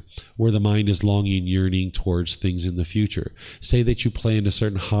future where the mind is longing, yearning towards things in the future. Say that you planned a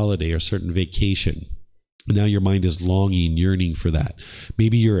certain holiday or certain vacation. Now your mind is longing, yearning for that.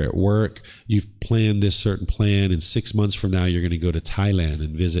 Maybe you're at work, you've planned this certain plan, and 6 months from now, you're going to go to Thailand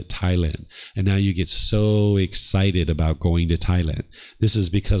and visit Thailand. And now you get so excited about going to Thailand. This is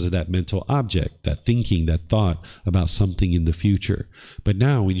because of that mental object, that thinking, that thought about something in the future. But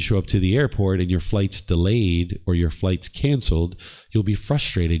now when you show up to the airport and your flight's delayed or your flight's canceled, you'll be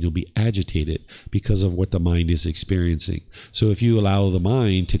frustrated, you'll be agitated because of what the mind is experiencing. So if you allow the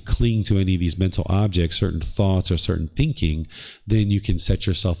mind to cling to any of these mental objects, certain thoughts or certain thinking, then you can set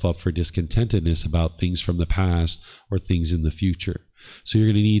yourself up for discontentedness about things from the past or things in the future. So you're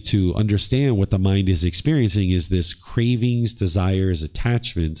going to need to understand what the mind is experiencing is this cravings, desires,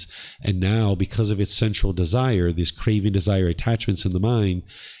 attachments. And now because of its central desire, this craving, desire, attachments in the mind,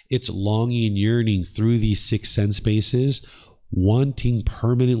 it's longing and yearning through these 6 sense spaces, wanting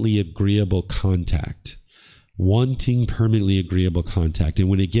permanently agreeable contact. Wanting permanently agreeable contact. And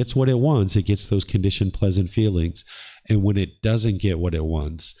when it gets what it wants, it gets those conditioned pleasant feelings. And when it doesn't get what it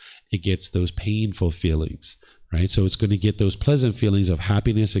wants, it gets those painful feelings. Right? So it's going to get those pleasant feelings of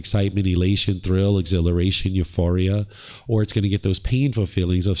happiness, excitement, elation, thrill, exhilaration, euphoria, or it's going to get those painful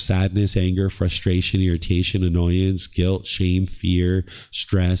feelings of sadness, anger, frustration, irritation, annoyance, guilt, shame, fear,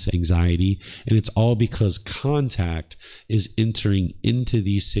 stress, anxiety. And it's all because contact is entering into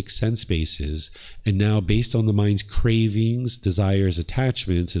these 6 sense spaces. And now based on the mind's cravings, desires,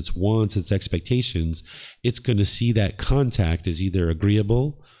 attachments, its wants, its expectations, it's going to see that contact as either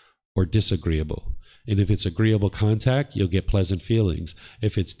agreeable or disagreeable. And if it's agreeable contact, you'll get pleasant feelings.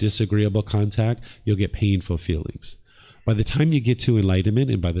 If it's disagreeable contact, you'll get painful feelings. By the time you get to enlightenment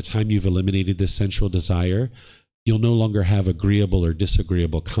and by the time you've eliminated this sensual desire, you'll no longer have agreeable or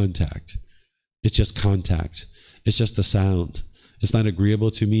disagreeable contact. It's just contact. It's just a sound. It's not agreeable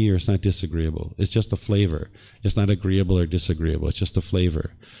to me or it's not disagreeable. It's just a flavor. It's not agreeable or disagreeable. It's just a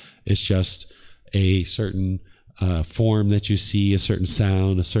flavor. It's just a certain form that you see, a certain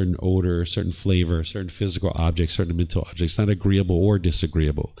sound, a certain odor, a certain flavor, a certain physical object, certain mental object. It's not agreeable or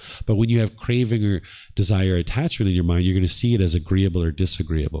disagreeable. But when you have craving or desire, attachment in your mind, you're going to see it as agreeable or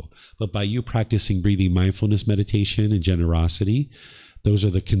disagreeable. But by you practicing breathing mindfulness meditation and generosity, those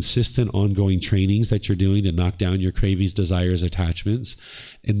are the consistent ongoing trainings that you're doing to knock down your cravings, desires, attachments.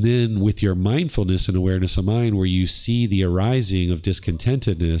 And then with your mindfulness and awareness of mind, where you see the arising of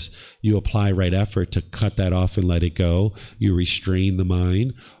discontentedness, you apply right effort to cut that off and let it go. You restrain the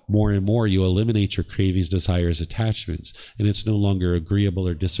mind. More and more, you eliminate your cravings, desires, attachments. And it's no longer agreeable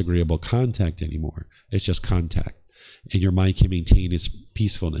or disagreeable contact anymore. It's just contact. And your mind can maintain its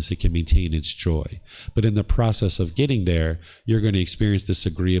peacefulness. It can maintain its joy. But in the process of getting there, you're going to experience this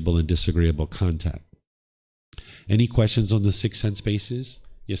agreeable and disagreeable contact. Any questions on the 6 sense bases?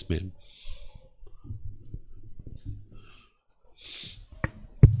 Yes, ma'am.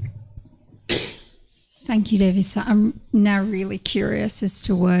 Thank you, David. So I'm now really curious as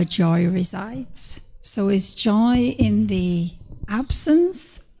to where joy resides. So is joy in the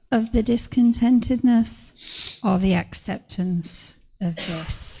absence of the discontentedness or the acceptance of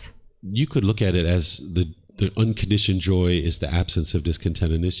this? You could look at it as the unconditioned joy is the absence of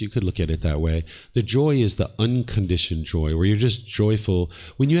discontentedness. You could look at it that way. The joy is the unconditioned joy, where you're just joyful.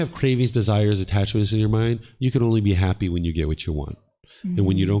 When you have cravings, desires, attachments in your mind, you can only be happy when you get what you want. Mm-hmm. And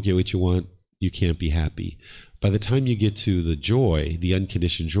when you don't get what you want, you can't be happy. By the time you get to the joy, the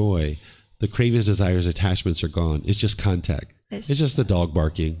unconditioned joy, the cravings, desires, attachments are gone. It's just contact. It's just the dog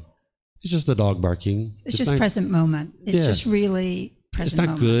barking. It's just the dog barking. It's just not, present moment. It's just really present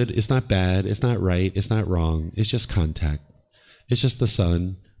moment. It's not good. It's not bad. It's not right. It's not wrong. It's just contact. It's just the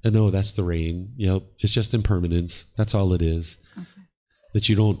sun. And no, that's the rain. Yep. It's just impermanence. That's all it is. Okay. That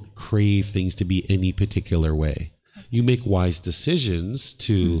you don't crave things to be any particular way. You make wise decisions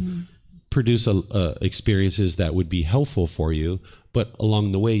to produce experiences that would be helpful for you, but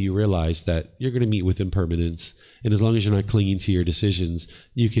along the way you realize that you're going to meet with impermanence, and as long as you're not clinging to your decisions,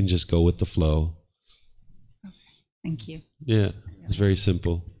 you can just go with the flow. Okay, thank you. Yeah, it's very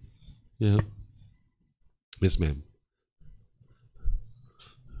simple. Yeah. Yes, ma'am.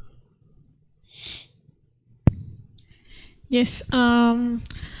 Yes.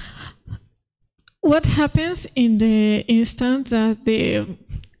 What happens in the instant that the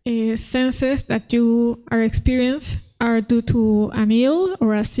senses that you are experiencing are due to an ill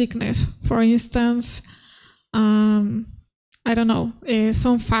or a sickness? For instance, I don't know,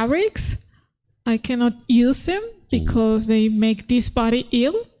 some fabrics, I cannot use them because they make this body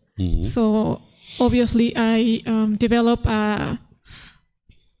ill. Mm-hmm. So obviously I develop an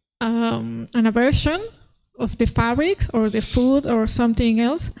aversion of the fabric or the food or something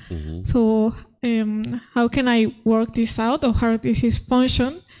else. Mm-hmm. So how can I work this out, or how this is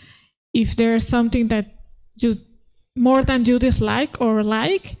function if there's something that you more than you dislike or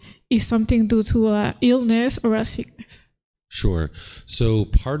like is something due to a illness or a sickness? Sure. So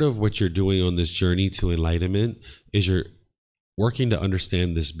part of what you're doing on this journey to enlightenment is you're working to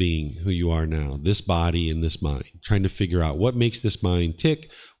understand this being, who you are now, this body and this mind, trying to figure out what makes this mind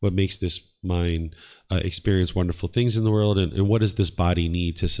tick, what makes this mind experience wonderful things in the world, and what does this body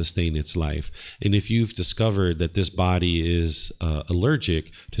need to sustain its life. And if you've discovered that this body is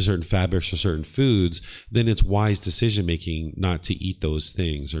allergic to certain fabrics or certain foods, then it's wise decision making not to eat those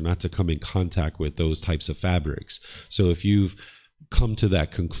things or not to come in contact with those types of fabrics. So if you've come to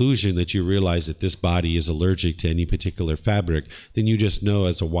that conclusion that you realize that this body is allergic to any particular fabric, then you just know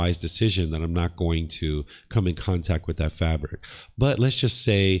as a wise decision that I'm not going to come in contact with that fabric. But let's just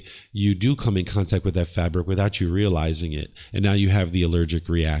say you do come in contact with that fabric without you realizing it, and now you have the allergic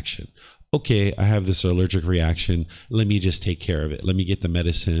reaction. Okay, I have this allergic reaction. Let me just take care of it. Let me get the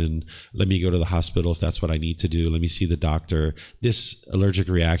medicine. Let me go to the hospital if that's what I need to do. Let me see the doctor. This allergic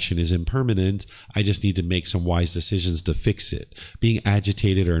reaction is impermanent. I just need to make some wise decisions to fix it. Being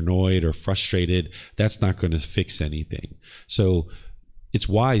agitated or annoyed or frustrated, that's not going to fix anything. So it's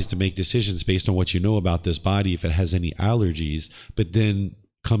wise to make decisions based on what you know about this body if it has any allergies, but then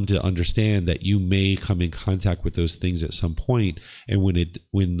come to understand that you may come in contact with those things at some point. And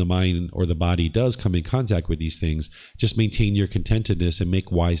when the mind or the body does come in contact with these things, just maintain your contentedness and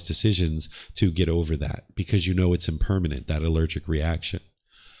make wise decisions to get over that, because you know it's impermanent, that allergic reaction.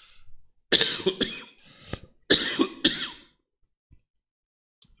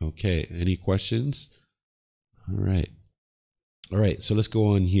 Okay, any questions? All right, so let's go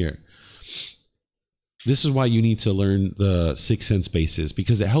on here. This is why you need to learn the 6 sense bases,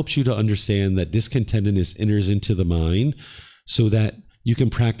 because it helps you to understand that discontentedness enters into the mind so that you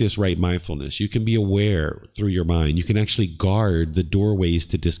can practice right mindfulness. You can be aware through your mind. You can actually guard the doorways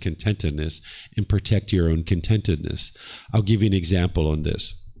to discontentedness and protect your own contentedness. I'll give you an example on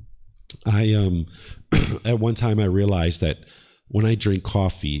this. At one time I realized that when I drink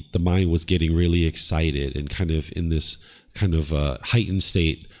coffee, the mind was getting really excited and kind of in this kind of heightened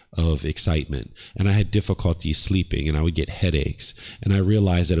state of excitement, and I had difficulty sleeping, and I would get headaches, and I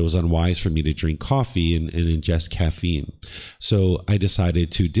realized that it was unwise for me to drink coffee and ingest caffeine. So I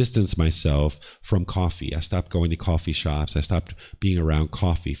decided to distance myself from coffee. I stopped going to coffee shops. I stopped being around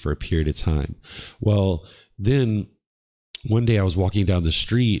coffee for a period of time. Well, then one day I was walking down the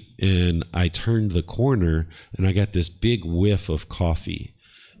street and I turned the corner and I got this big whiff of coffee,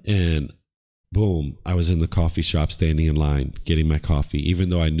 and boom, I was in the coffee shop standing in line getting my coffee, even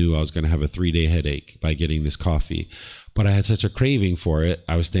though I knew I was going to have a 3-day headache by getting this coffee. But I had such a craving for it.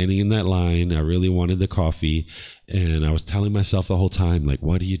 I was standing in that line. I really wanted the coffee. And I was telling myself the whole time, like,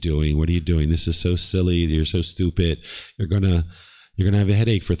 what are you doing? What are you doing? This is so silly. You're so stupid. You're going to have a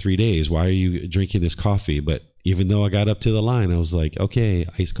headache for 3 days. Why are you drinking this coffee? But even though I got up to the line, I was like, okay,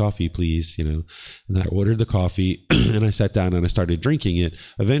 iced coffee, please, you know. And I ordered the coffee and I sat down and I started drinking it.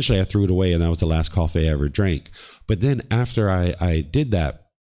 Eventually I threw it away, and that was the last coffee I ever drank. But then after I did that,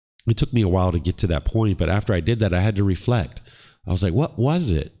 it took me a while to get to that point. But after I did that, I had to reflect. I was like, what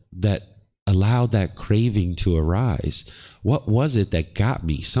was it that allowed that craving to arise? What was it that got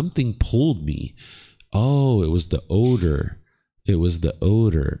me? Something pulled me. Oh, it was the odor. It was the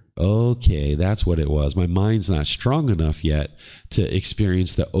odor. Okay, that's what it was. My mind's not strong enough yet to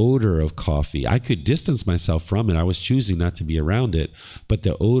experience the odor of coffee. I could distance myself from it. I was choosing not to be around it, but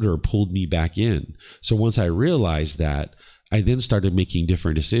the odor pulled me back in. So once I realized that, I then started making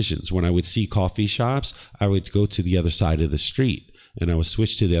different decisions. When I would see coffee shops, I would go to the other side of the street. And I would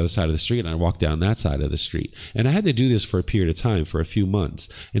switch to the other side of the street, and I walked down that side of the street. And I had to do this for a period of time, for a few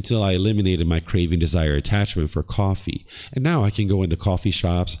months, until I eliminated my craving, desire, attachment for coffee. And now I can go into coffee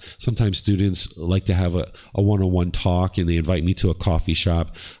shops. Sometimes students like to have a one-on-one talk, and they invite me to a coffee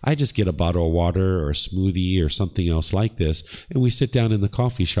shop. I just get a bottle of water or a smoothie or something else like this, and we sit down in the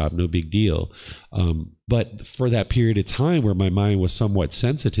coffee shop, no big deal. But for that period of time where my mind was somewhat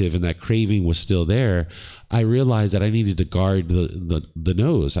sensitive and that craving was still there, I realized that I needed to guard the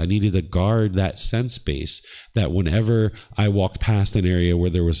nose. I needed to guard that sense base, that whenever I walked past an area where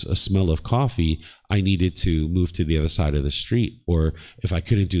there was a smell of coffee, I needed to move to the other side of the street. Or if I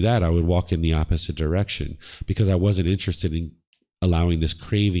couldn't do that, I would walk in the opposite direction, because I wasn't interested in allowing this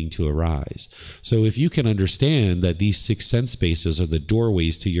craving to arise. So if you can understand that these 6 sense bases are the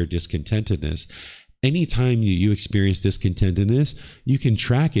doorways to your discontentedness, anytime you experience discontentedness, you can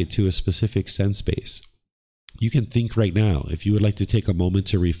track it to a specific sense base. You can think right now, if you would like to take a moment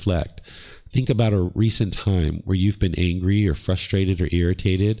to reflect, think about a recent time where you've been angry or frustrated or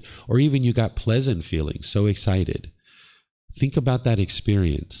irritated, or even you got pleasant feelings, so excited. Think about that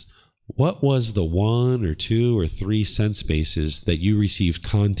experience. What was the 1 or 2 or 3 sense bases that you received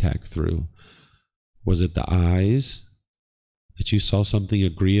contact through? Was it the eyes? That you saw something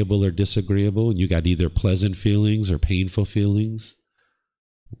agreeable or disagreeable and you got either pleasant feelings or painful feelings?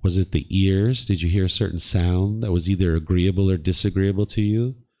 Was it the ears? Did you hear a certain sound that was either agreeable or disagreeable to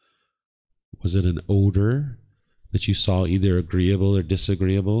you? Was it an odor that you saw either agreeable or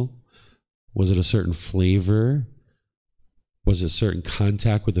disagreeable? Was it a certain flavor? Was it certain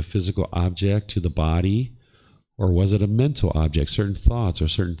contact with a physical object to the body? Or was it a mental object, certain thoughts or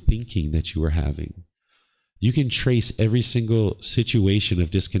certain thinking that you were having? You can trace every single situation of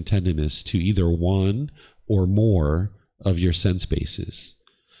discontentedness to either one or more of your sense bases.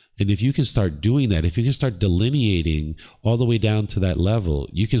 And if you can start doing that, if you can start delineating all the way down to that level,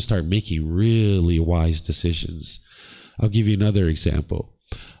 you can start making really wise decisions. I'll give you another example.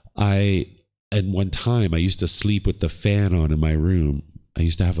 At one time, I used to sleep with the fan on in my room. I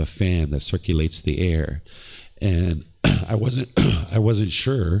used to have a fan that circulates the air. And I wasn't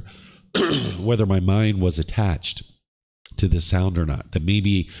sure whether my mind was attached to the sound or not, that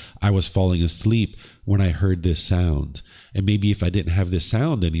maybe I was falling asleep when I heard this sound. And maybe if I didn't have this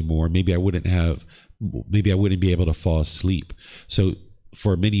sound anymore, maybe I wouldn't be able to fall asleep. So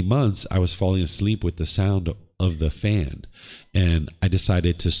for many months, I was falling asleep with the sound of the fan. And I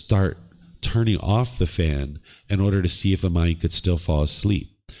decided to start turning off the fan in order to see if the mind could still fall asleep.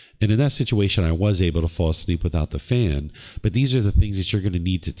 And in that situation, I was able to fall asleep without the fan. But these are the things that you're going to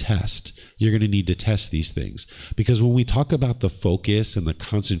need to test. You're going to need to test these things. Because when we talk about the focus and the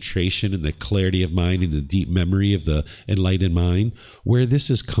concentration and the clarity of mind and the deep memory of the enlightened mind, where this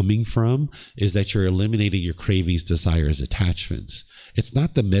is coming from is that you're eliminating your cravings, desires, attachments. It's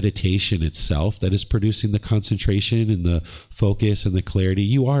not the meditation itself that is producing the concentration and the focus and the clarity.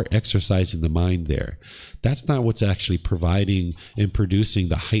 You are exercising the mind there. That's not what's actually providing and producing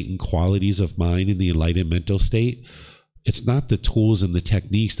the heightened qualities of mind in the enlightened mental state. It's not the tools and the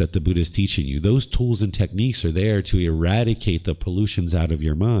techniques that the Buddha is teaching you. Those tools and techniques are there to eradicate the pollutions out of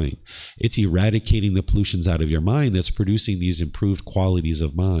your mind. It's eradicating the pollutions out of your mind that's producing these improved qualities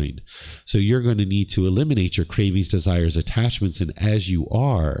of mind. So you're going to need to eliminate your cravings, desires, attachments, and as you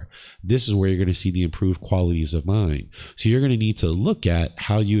are, this is where you're going to see the improved qualities of mind. So you're going to need to look at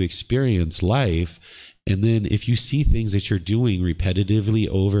how you experience life And then if you see things that you're doing repetitively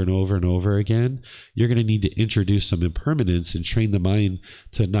over and over and over again, you're going to need to introduce some impermanence and train the mind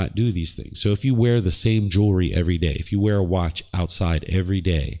to not do these things. So if you wear the same jewelry every day, if you wear a watch outside every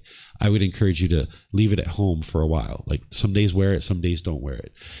day, I would encourage you to leave it at home for a while. Like some days wear it, some days don't wear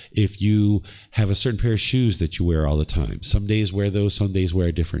it. If you have a certain pair of shoes that you wear all the time, some days wear those, some days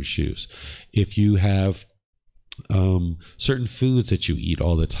wear different shoes. If you have certain foods that you eat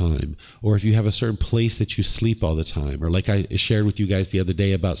all the time, or if you have a certain place that you sleep all the time, or like I shared with you guys the other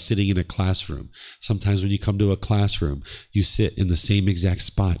day about sitting in a classroom. Sometimes when you come to a classroom, you sit in the same exact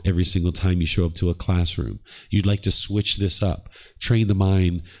spot every single time you show up to a classroom. You'd like to switch this up, train the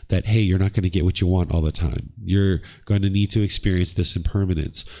mind that, hey, you're not going to get what you want all the time. You're going to need to experience this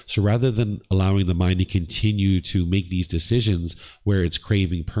impermanence. So rather than allowing the mind to continue to make these decisions where it's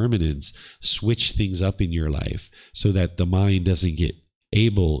craving permanence, switch things up in your life so that the mind doesn't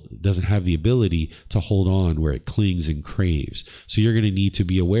have the ability to hold on where it clings and craves. So you're going to need to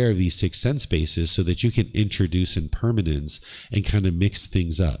be aware of these 6 sense bases so that you can introduce impermanence and kind of mix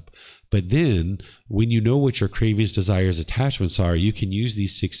things up. But then when you know what your cravings, desires, attachments are, you can use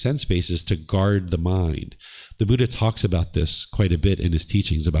these 6 sense bases to guard the mind. The Buddha talks about this quite a bit in his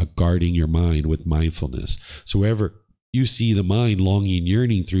teachings about guarding your mind with mindfulness. So wherever you see the mind longing,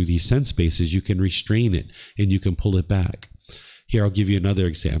 yearning through these sense bases, you can restrain it and you can pull it back. Here, I'll give you another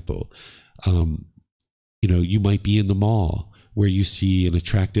example. You might be in the mall where you see an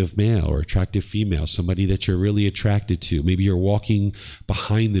attractive male or attractive female, somebody that you're really attracted to. Maybe you're walking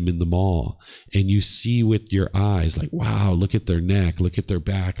behind them in the mall and you see with your eyes like, wow, look at their neck, look at their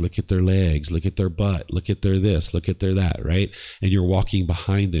back, look at their legs, look at their butt, look at their this, look at their that, right? And you're walking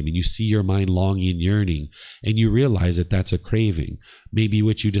behind them and you see your mind longing, yearning, and you realize that that's a craving. Maybe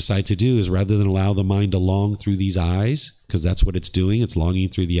what you decide to do is rather than allow the mind to long through these eyes, because that's what it's doing, it's longing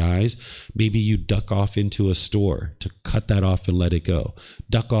through the eyes, maybe you duck off into a store to cut that off and let it go.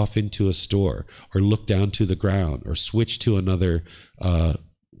 Duck off into a store or look down to the ground or switch to another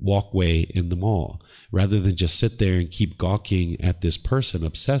walkway in the mall. Rather than just sit there and keep gawking at this person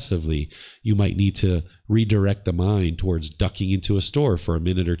obsessively, you might need to redirect the mind towards ducking into a store for a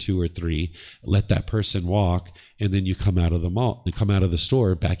minute or 2 or 3, let that person walk, and then you come out of the mall, you come out of the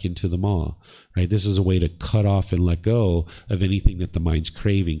store back into the mall, right? This is a way to cut off and let go of anything that the mind's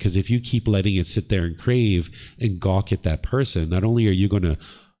craving. Because if you keep letting it sit there and crave and gawk at that person, not only are you going to,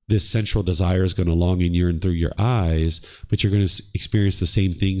 this sensual desire is going to long and yearn through your eyes, but you're going to experience the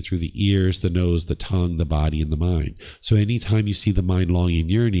same thing through the ears, the nose, the tongue, the body, and the mind. So anytime you see the mind longing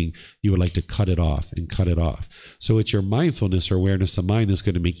and yearning, you would like to cut it off and cut it off. So it's your mindfulness or awareness of mind that's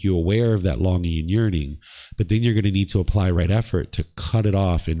going to make you aware of that longing and yearning, but then you're going to need to apply right effort to cut it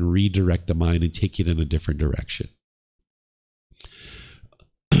off and redirect the mind and take it in a different direction.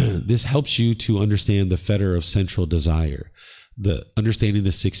 This helps you to understand the fetter of sensual desire. The understanding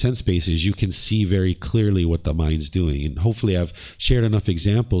the 6 sense bases, you can see very clearly what the mind's doing. And hopefully I've shared enough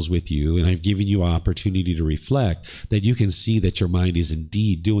examples with you and I've given you an opportunity to reflect that you can see that your mind is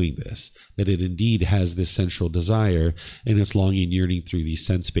indeed doing this, that it indeed has this sensual desire and it's longing and yearning through these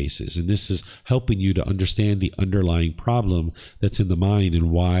sense bases. And this is helping you to understand the underlying problem that's in the mind and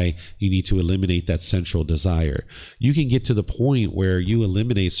why you need to eliminate that sensual desire. You can get to the point where you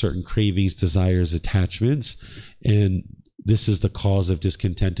eliminate certain cravings, desires, attachments, and this is the cause of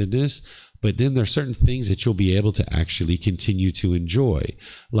discontentedness. But then there are certain things that you'll be able to actually continue to enjoy.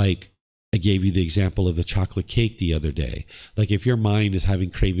 Like I gave you the example of the chocolate cake the other day. Like if your mind is having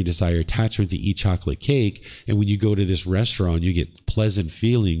craving, desire, attachment to eat chocolate cake, and when you go to this restaurant, you get pleasant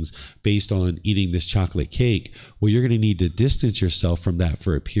feelings based on eating this chocolate cake, well, you're going to need to distance yourself from that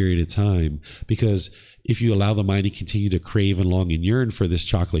for a period of time, because if you allow the mind to continue to crave and long and yearn for this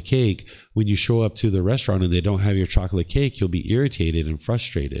chocolate cake, when you show up to the restaurant and they don't have your chocolate cake, you'll be irritated and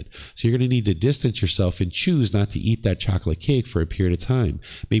frustrated. So you're going to need to distance yourself and choose not to eat that chocolate cake for a period of time,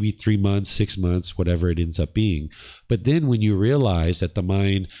 maybe 3 months, 6 months, whatever it ends up being. But then when you realize that the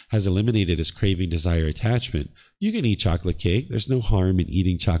mind has eliminated its craving, desire, attachment, you can eat chocolate cake. There's no harm in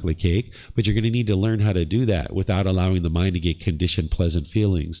eating chocolate cake, but you're going to need to learn how to do that without allowing the mind to get conditioned pleasant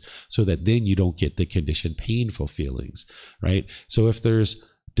feelings, so that then you don't get the conditioned painful feelings, right? So if there's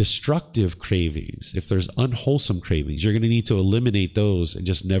destructive cravings, if there's unwholesome cravings, you're going to need to eliminate those and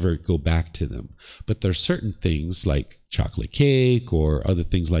just never go back to them. But there's certain things like chocolate cake or other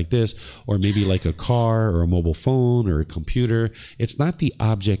things like this, or maybe like a car or a mobile phone or a computer. It's not the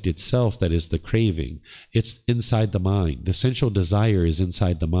object itself that is the craving. It's inside the mind. The sensual desire is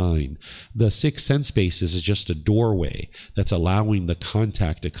inside the mind. The 6 sense bases is just a doorway that's allowing the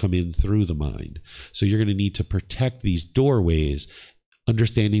contact to come in through the mind. So you're going to need to protect these doorways,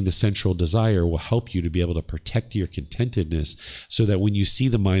 understanding the central desire will help you to be able to protect your contentedness, so that when you see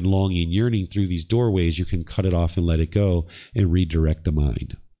the mind longing and yearning through these doorways, you can cut it off and let it go and redirect the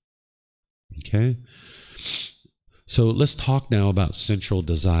mind. Okay? So let's talk now about central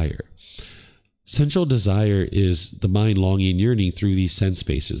desire. Central desire is the mind longing and yearning through these sense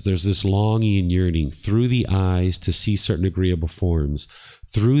spaces. There's this longing and yearning through the eyes to see certain agreeable forms,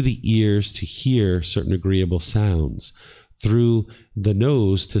 through the ears to hear certain agreeable sounds, through the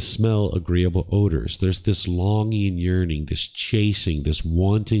nose to smell agreeable odors. There's this longing and yearning, this chasing, this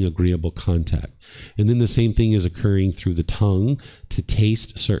wanting agreeable contact. And then the same thing is occurring through the tongue to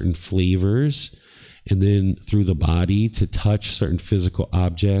taste certain flavors, and then through the body to touch certain physical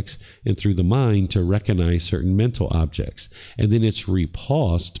objects, and through the mind to recognize certain mental objects. And then it's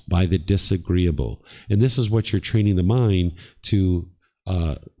repulsed by the disagreeable. And this is what you're training the mind to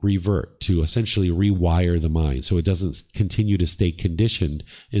revert, to essentially rewire the mind so it doesn't continue to stay conditioned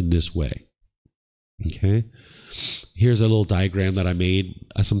in this way. Okay? Here's a little diagram that I made.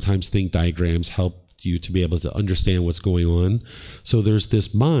 I sometimes think diagrams help you to be able to understand what's going on. So there's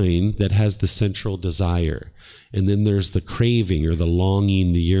this mind that has the central desire, and then there's the craving or the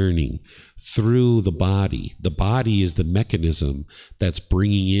longing, the yearning through the body. The body is the mechanism that's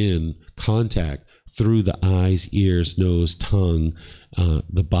bringing in contact through the eyes, ears, nose, tongue,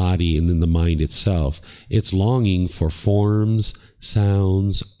 the body, and then the mind itself. It's longing for forms,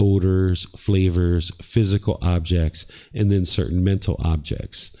 sounds, odors, flavors, physical objects, and then certain mental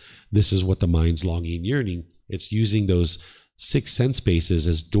objects. This is what the mind's longing and yearning. It's using those 6 sense spaces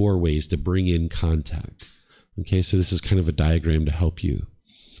as doorways to bring in contact. Okay, so this is kind of a diagram to help you.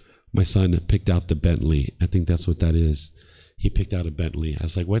 My son picked out the Bentley. I think that's what that is. He picked out a Bentley. I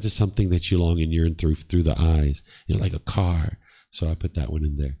was like, what is something that you long and yearn through the eyes? You know, like a car. So I put that one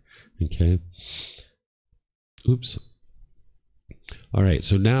in there. Okay. Oops. All right.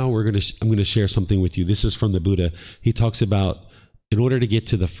 So now I'm going to share something with you. This is from the Buddha. He talks about, in order to get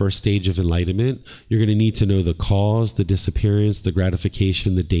to the first stage of enlightenment, you're going to need to know the cause, the disappearance, the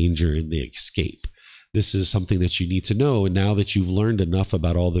gratification, the danger, and the escape. This is something that you need to know. And now that you've learned enough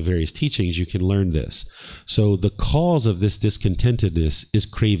about all the various teachings, you can learn this. So the cause of this discontentedness is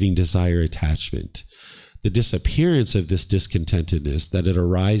craving, desire, attachment. The disappearance of this discontentedness, that it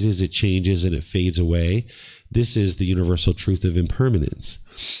arises, it changes, and it fades away. This is the universal truth of impermanence.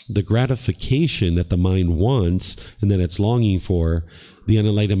 The gratification that the mind wants and that it's longing for, the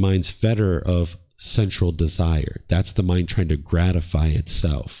unenlightened mind's fetter of central desire. That's the mind trying to gratify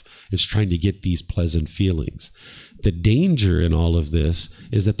itself. It's trying to get these pleasant feelings. The danger in all of this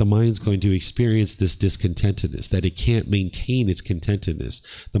is that the mind's going to experience this discontentedness, that it can't maintain its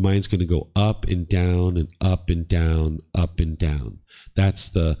contentedness. The mind's going to go up and down and up and down, up and down. That's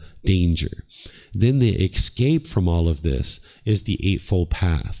the danger. Then the escape from all of this is the Eightfold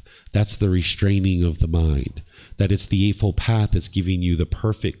Path. That's the restraining of the mind. That it's the Eightfold Path that's giving you the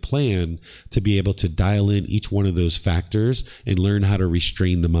perfect plan to be able to dial in each one of those factors and learn how to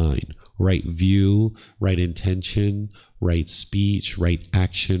restrain the mind. Right view, right intention, right speech, right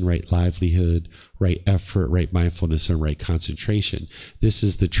action, right livelihood, right effort, right mindfulness, and right concentration. This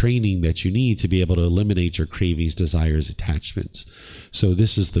is the training that you need to be able to eliminate your cravings, desires, attachments. So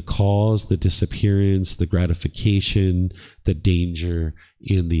this is the cause, the disappearance, the gratification, the danger,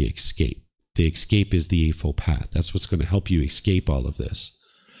 and the escape. The escape is the Eightfold Path. That's what's going to help you escape all of this.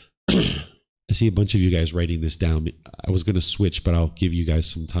 I see a bunch of you guys writing this down. I was going to switch, but I'll give you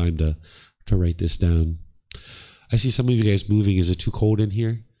guys some time to write this down. I see some of you guys moving. Is it too cold in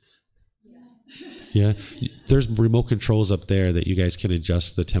here? Yeah. There's remote controls up there that you guys can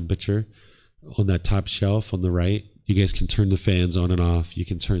adjust the temperature on that top shelf on the right. You guys can turn the fans on and off. You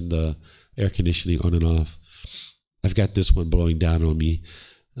can turn the air conditioning on and off. I've got this one blowing down on me,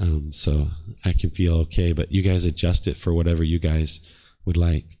 so I can feel okay, but you guys adjust it for whatever you guys would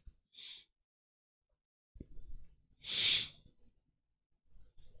like.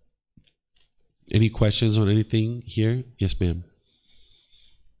 Any questions on anything here? Yes, ma'am.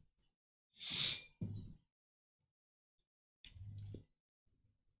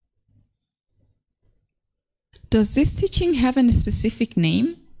 Does this teaching have a specific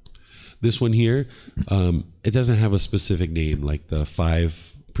name? This one here, it doesn't have a specific name like the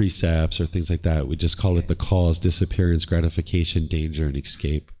 5 precepts or things like that. We just call it the cause, disappearance, gratification, danger, and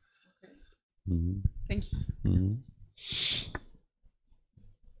escape. Mm-hmm. Thank you. Mm-hmm.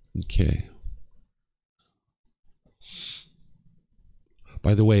 Okay.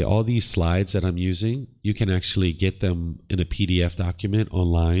 By the way, all these slides that I'm using, you can actually get them in a PDF document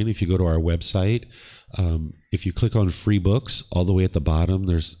online. If you go to our website, If you click on free books, all the way at the bottom,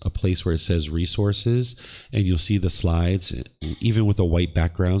 there's a place where it says resources, and you'll see the slides, even with a white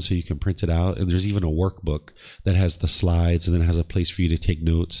background, so you can print it out. And there's even a workbook that has the slides, and then has a place for you to take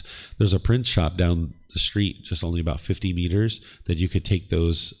notes. There's a print shop down the street, just only about 50 meters, that you could take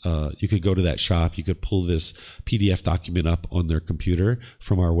those. You could go to that shop. You could pull this PDF document up on their computer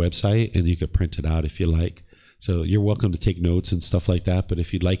from our website, and you could print it out if you like. So you're welcome to take notes and stuff like that. But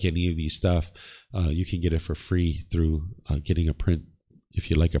if you'd like any of these stuff, you can get it for free through getting a print, if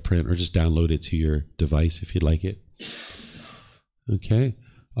you like a print, or just download it to your device if you'd like it. Okay.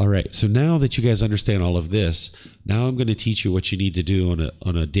 All right. So now that you guys understand all of this, now I'm going to teach you what you need to do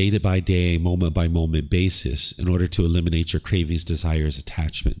on a day-by-day, moment-by-moment basis in order to eliminate your cravings, desires,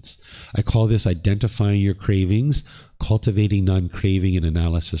 attachments. I call this identifying your cravings, cultivating non-craving, and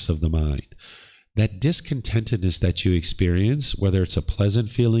analysis of the mind. That discontentedness that you experience, whether it's a pleasant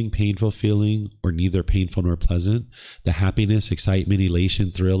feeling, painful feeling, or neither painful nor pleasant, the happiness, excitement,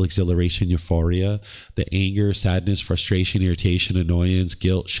 elation, thrill, exhilaration, euphoria, the anger, sadness, frustration, irritation, annoyance,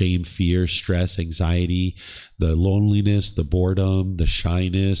 guilt, shame, fear, stress, anxiety, the loneliness, the boredom, the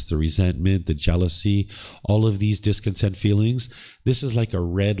shyness, the resentment, the jealousy, all of these discontent feelings, this is like a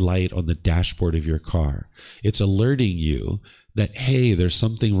red light on the dashboard of your car. It's alerting you that, hey, there's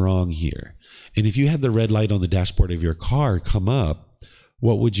something wrong here. And if you had the red light on the dashboard of your car come up,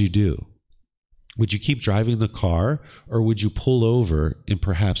 what would you do? Would you keep driving the car, or would you pull over and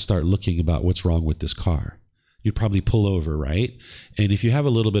perhaps start looking about what's wrong with this car? You'd probably pull over, right? And if you have a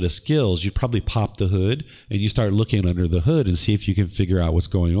little bit of skills, you'd probably pop the hood and you start looking under the hood and see if you can figure out what's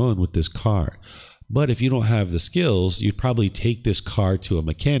going on with this car. But if you don't have the skills, you'd probably take this car to a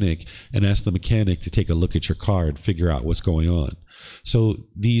mechanic and ask the mechanic to take a look at your car and figure out what's going on. So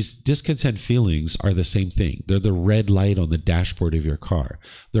these discontent feelings are the same thing. They're the red light on the dashboard of your car.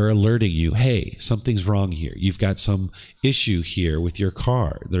 They're alerting you, hey, something's wrong here. You've got some issue here with your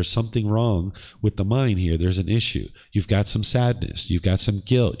car. There's something wrong with the mind here. There's an issue. You've got some sadness. You've got some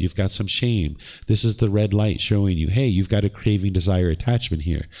guilt. You've got some shame. This is the red light showing you, hey, you've got a craving, desire, attachment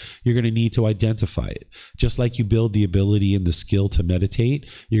here. You're going to need to identify it. Just like you build the ability and the skill to meditate,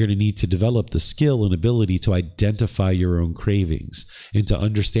 you're going to need to develop the skill and ability to identify your own cravings and to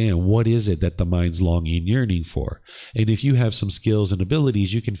understand what is it that the mind's longing and yearning for. And if you have some skills and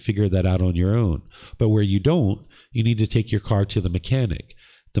abilities, you can figure that out on your own. But where you don't, you need to take your car to the mechanic.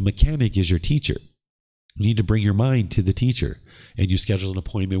 The mechanic is your teacher. You need to bring your mind to the teacher, and you schedule an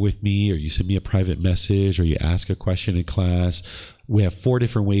appointment with me, or you send me a private message, or you ask a question in class. We have 4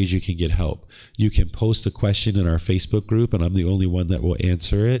 different ways you can get help. You can post a question in our Facebook group, and I'm the only one that will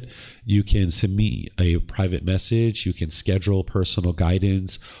answer it. You can send me a private message. You can schedule personal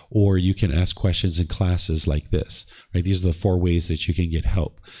guidance, or you can ask questions in classes like this. Right? These are the 4 ways that you can get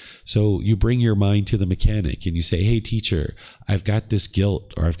help. So you bring your mind to the mechanic and you say, hey, teacher, I've got this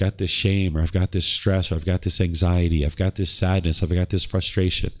guilt, or I've got this shame, or I've got this stress, or I've got this anxiety, I've got this sadness, I've got this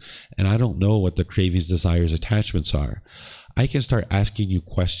frustration, and I don't know what the cravings, desires, attachments are. I can start asking you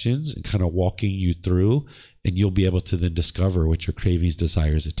questions and kind of walking you through, and you'll be able to then discover what your cravings,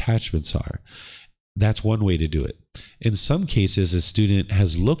 desires, attachments are. That's one way to do it. In some cases, a student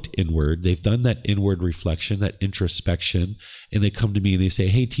has looked inward. They've done that inward reflection, that introspection, and they come to me and they say,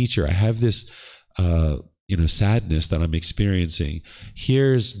 hey, teacher, I have this sadness that I'm experiencing.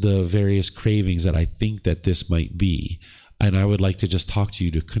 Here's the various cravings that I think that this might be. And I would like to just talk to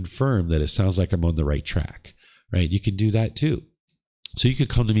you to confirm that it sounds like I'm on the right track. Right? You can do that too. So you could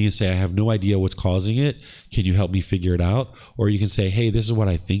come to me and say, I have no idea what's causing it. Can you help me figure it out? Or you can say, hey, this is what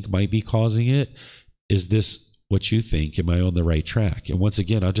I think might be causing it. Is this what you think? Am I on the right track? And once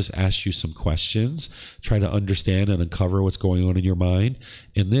again, I'll just ask you some questions, try to understand and uncover what's going on in your mind.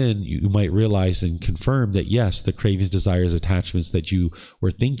 And then you might realize and confirm that, yes, the cravings, desires, attachments that you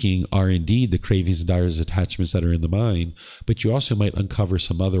were thinking are indeed the cravings, desires, attachments that are in the mind. But you also might uncover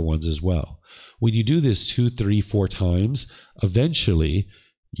some other ones as well. When you do this 2, 3, 4 times, eventually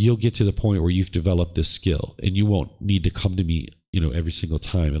you'll get to the point where you've developed this skill, and you won't need to come to me every single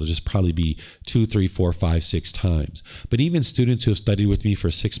time. It'll just probably be 2, 3, 4, 5, 6 times. But even students who have studied with me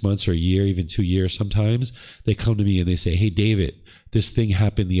for 6 months or a year, even 2 years sometimes, they come to me and they say, hey, David, this thing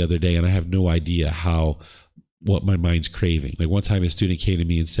happened the other day and I have no idea what my mind's craving. Like one time a student came to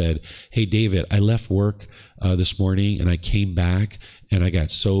me and said, hey, David, I left work this morning and I came back and I got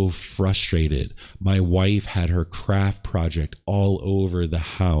so frustrated. My wife had her craft project all over the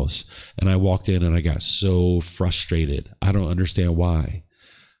house and I walked in and I got so frustrated. I don't understand why.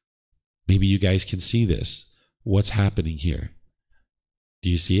 Maybe you guys can see this. What's happening here?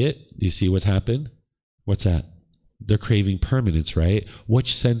 Do you see it? Do you see what's happened? What's that? They're craving permanence, right?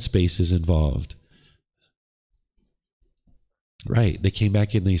 Which sense base is involved? Right. They came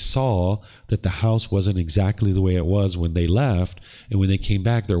back and they saw that the house wasn't exactly the way it was when they left. And when they came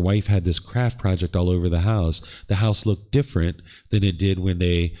back, their wife had this craft project all over the house. The house looked different than it did when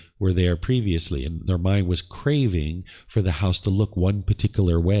they were there previously. And their mind was craving for the house to look one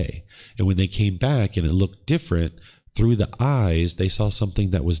particular way. And when they came back and it looked different, through the eyes, they saw something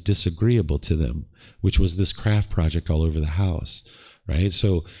that was disagreeable to them, which was this craft project all over the house. Right.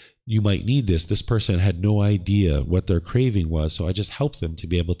 So you might need this. This person had no idea what their craving was. So I just helped them to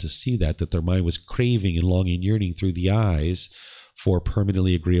be able to see that their mind was craving and longing, yearning through the eyes for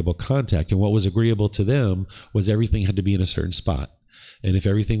permanently agreeable contact. And what was agreeable to them was everything had to be in a certain spot. And if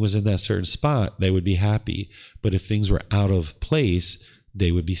everything was in that certain spot, they would be happy. But if things were out of place,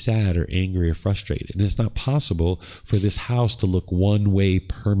 they would be sad or angry or frustrated. And it's not possible for this house to look one way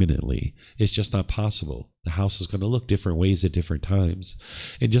permanently. It's just not possible. The house is going to look different ways at different times.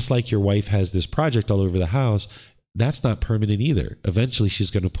 And just like your wife has this project all over the house, that's not permanent either. Eventually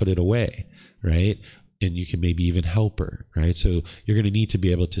she's going to put it away, right? And you can maybe even help her, right? So you're going to need to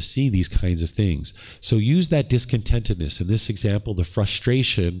be able to see these kinds of things. So use that discontentedness. In this example, the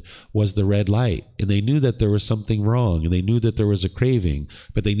frustration was the red light, and they knew that there was something wrong, and they knew that there was a craving,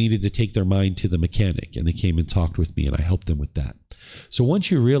 but they needed to take their mind to the mechanic, and they came and talked with me, and I helped them with that. So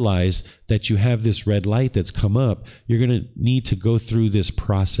once you realize that you have this red light that's come up, you're going to need to go through this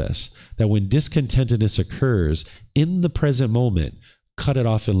process that when discontentedness occurs in the present moment, cut it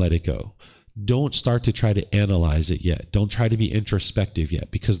off and let it go. Don't start to try to analyze it yet. Don't try to be introspective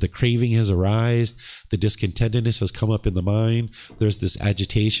yet, because the craving has arisen, the discontentedness has come up in the mind. There's this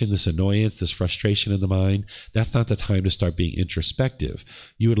agitation, this annoyance, this frustration in the mind. That's not the time to start being introspective.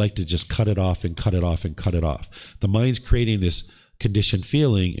 You would like to just cut it off and cut it off and cut it off. The mind's creating this conditioned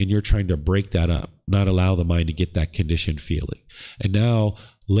feeling, and you're trying to break that up, not allow the mind to get that conditioned feeling. And now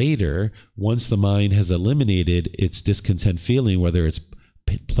later, once the mind has eliminated its discontent feeling, whether it's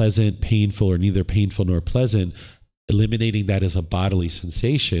pleasant, painful, or neither painful nor pleasant, eliminating that as a bodily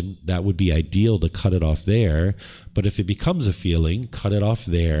sensation, that would be ideal to cut it off there. But if it becomes a feeling, cut it off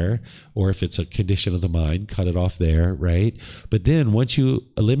there. Or if it's a condition of the mind, cut it off there, right? But then once you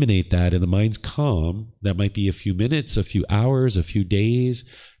eliminate that and the mind's calm, that might be a few minutes, a few hours, a few days.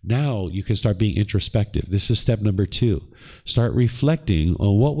 Now you can start being introspective. This is step number 2. Start reflecting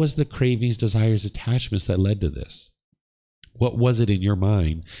on what was the cravings, desires, attachments that led to this. What was it in your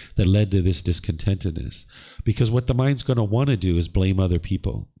mind that led to this discontentedness? Because what the mind's going to want to do is blame other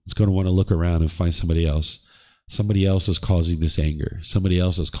people. It's going to want to look around and find somebody else. Somebody else is causing this anger. Somebody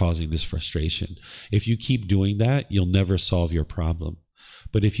else is causing this frustration. If you keep doing that, you'll never solve your problem.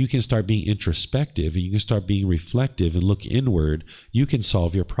 But if you can start being introspective and you can start being reflective and look inward, you can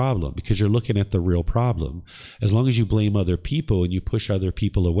solve your problem because you're looking at the real problem. As long as you blame other people and you push other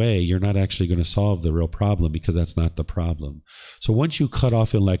people away, you're not actually going to solve the real problem because that's not the problem. So once you cut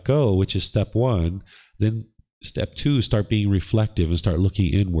off and let go, which is step 1, then step 2, start being reflective and start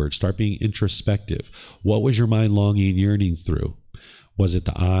looking inward, start being introspective. What was your mind longing and yearning through? Was it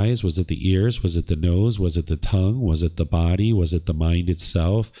the eyes? Was it the ears? Was it the nose? Was it the tongue? Was it the body? Was it the mind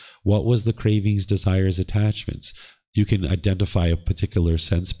itself? What was the cravings, desires, attachments? You can identify a particular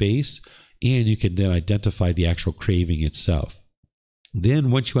sense base, and you can then identify the actual craving itself. Then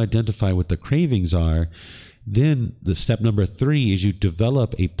once you identify what the cravings are, then the step number 3 is you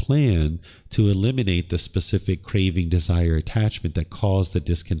develop a plan to eliminate the specific craving, desire, attachment that caused the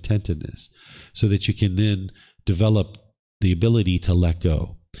discontentedness, so that you can then develop the ability to let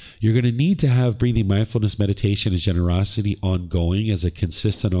go. You're going to need to have breathing mindfulness, meditation, and generosity ongoing as a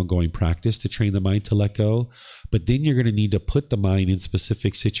consistent ongoing practice to train the mind to let go. But then you're going to need to put the mind in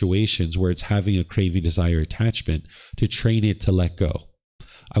specific situations where it's having a craving, desire, attachment to train it to let go.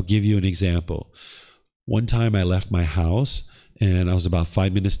 I'll give you an example. One time I left my house and I was about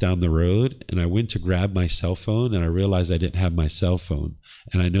 5 minutes down the road and I went to grab my cell phone and I realized I didn't have my cell phone.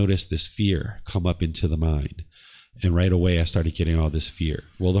 And I noticed this fear come up into the mind. And right away, I started getting all this fear.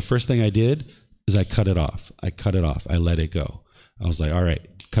 Well, the first thing I did is I cut it off. I let it go. I was like, all right,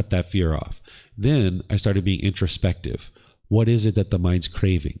 cut that fear off. Then I started being introspective. What is it that the mind's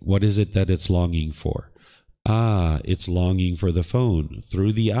craving? What is it that it's longing for? It's longing for the phone.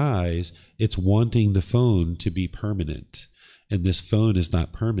 Through the eyes, it's wanting the phone to be permanent. And this phone is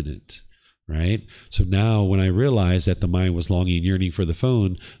not permanent. Right? So now when I realized that the mind was longing and yearning for the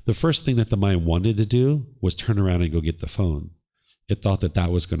phone, the first thing that the mind wanted to do was turn around and go get the phone. It thought that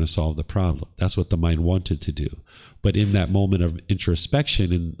that was going to solve the problem. That's what the mind wanted to do. But in that moment of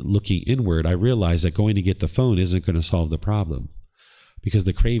introspection and looking inward, I realized that going to get the phone isn't going to solve the problem because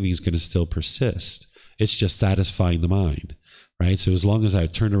the craving is going to still persist. It's just satisfying the mind. Right? So as long as I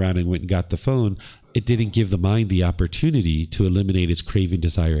turned around and went and got the phone, it didn't give the mind the opportunity to eliminate its craving,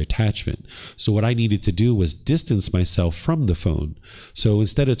 desire, attachment. So what I needed to do was distance myself from the phone. So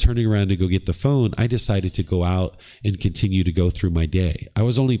instead of turning around to go get the phone, I decided to go out and continue to go through my day. I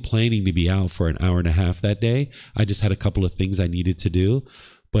was only planning to be out for an hour and a half that day. I just had a couple of things I needed to do.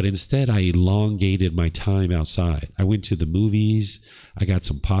 But instead, I elongated my time outside. I went to the movies. I got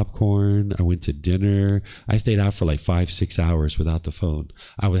some popcorn. I went to dinner. I stayed out for like 5-6 hours without the phone.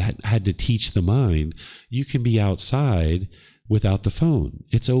 I had to teach the mind, you can be outside without the phone.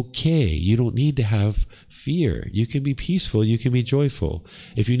 It's okay. You don't need to have fear. You can be peaceful. You can be joyful.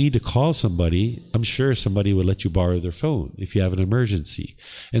 If you need to call somebody, I'm sure somebody would let you borrow their phone if you have an emergency.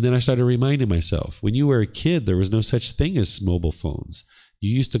 And then I started reminding myself, when you were a kid, there was no such thing as mobile phones.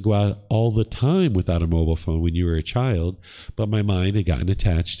 You used to go out all the time without a mobile phone when you were a child, but my mind had gotten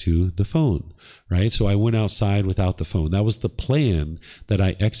attached to the phone, right? So I went outside without the phone. That was the plan that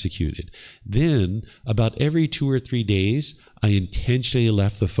I executed. Then, about every 2 or 3 days, I intentionally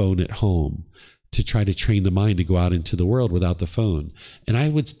left the phone at home to try to train the mind to go out into the world without the phone. And I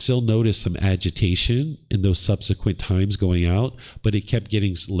would still notice some agitation in those subsequent times going out, but it kept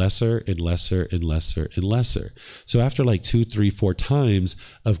getting lesser and lesser and lesser and lesser. So after like 2, 3, 4 times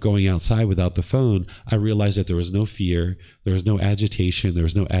of going outside without the phone, I realized that there was no fear, there was no agitation, there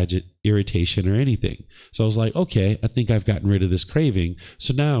was no irritation or anything. So I was like, okay, I think I've gotten rid of this craving.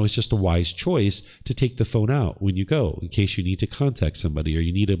 So now it's just a wise choice to take the phone out when you go, in case you need to contact somebody, or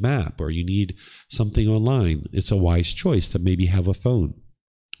you need a map, or you need something online. It's a wise choice to maybe have a phone.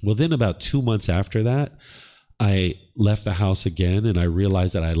 Well, then about 2 months after that, I left the house again, and I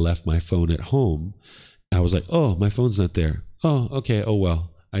realized that I left my phone at home. I was like, oh, my phone's not there. Oh, okay. Oh, well.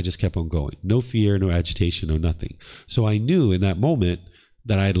 I just kept on going. No fear, no agitation, no nothing. So I knew in that moment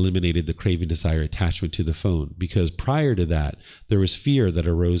that I had eliminated the craving, desire, attachment to the phone, because prior to that, there was fear that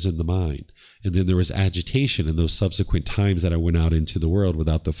arose in the mind. And then there was agitation in those subsequent times that I went out into the world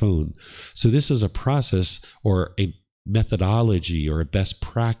without the phone. So this is a process or a methodology or a best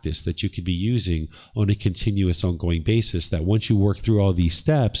practice that you could be using on a continuous ongoing basis, that once you work through all these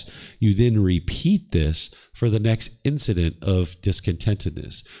steps, you then repeat this for the next incident of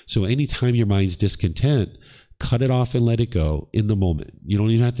discontentedness. So anytime your mind's discontent, cut it off and let it go in the moment. You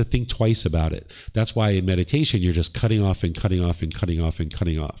don't even have to think twice about it. That's why in meditation, you're just cutting off and cutting off and cutting off and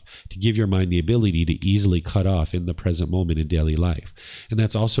cutting off, to give your mind the ability to easily cut off in the present moment in daily life. And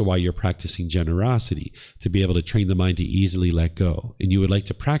that's also why you're practicing generosity, to be able to train the mind to easily let go. And you would like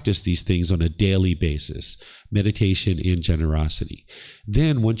to practice these things on a daily basis, meditation and generosity.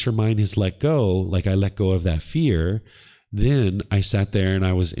 Then once your mind has let go, like I let go of that fear, then I sat there and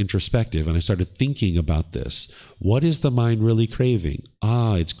I was introspective and I started thinking about this. What is the mind really craving?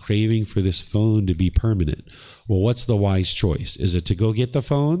 It's craving for this phone to be permanent. Well, what's the wise choice? Is it to go get the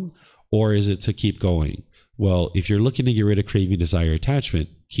phone, or is it to keep going? Well, if you're looking to get rid of craving, desire, attachment,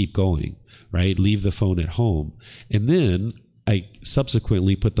 keep going, right? Leave the phone at home. And then I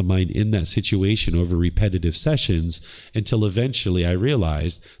subsequently put the mind in that situation over repetitive sessions until eventually I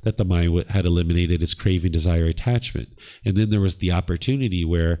realized that the mind had eliminated its craving, desire, attachment. And then there was the opportunity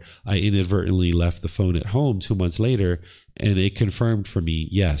where I inadvertently left the phone at home 2 months later, and it confirmed for me,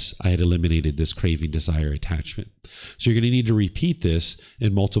 yes, I had eliminated this craving, desire, attachment. So you're going to need to repeat this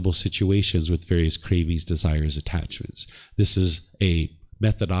in multiple situations with various cravings, desires, attachments. This is a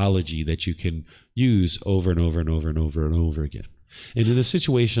methodology that you can use over and over and over and over and over again. And in a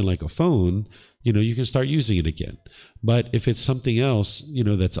situation like a phone, you can start using it again. But if it's something else,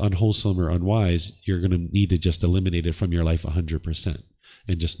 that's unwholesome or unwise, you're going to need to just eliminate it from your life 100%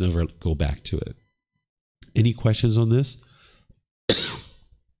 and just never go back to it. Any questions on this?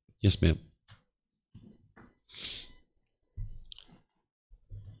 Yes, ma'am.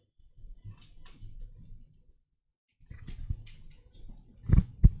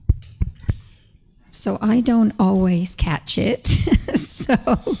 So I don't always catch it. So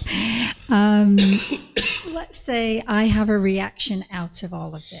let's say I have a reaction out of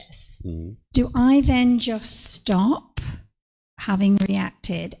all of this. Mm-hmm. Do I then just stop having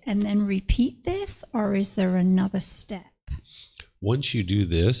reacted and then repeat this, or is there another step? Once you do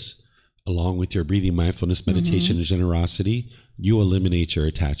this, along with your breathing, mindfulness, meditation, and generosity, you eliminate your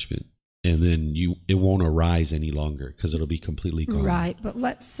attachment. And then it won't arise any longer because it'll be completely gone. Right. But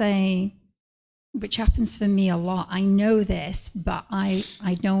let's say, which happens for me a lot, I know this, but I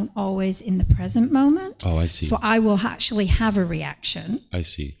don't always in the present moment. Oh, I see. So I will actually have a reaction. I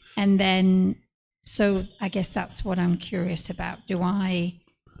see. And then, so I guess that's what I'm curious about. Do I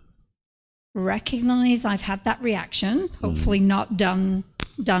recognize I've had that reaction, hopefully not done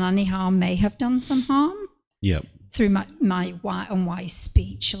any harm, may have done some harm? Yep. Through my unwise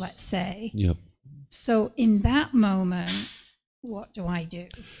speech, let's say. Yep. So in that moment, what do I do?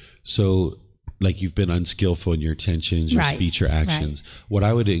 So, like, you've been unskillful in your intentions, your Right, speech, your actions. What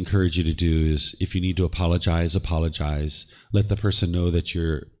I would encourage you to do is, if you need to apologize, apologize. Let the person know that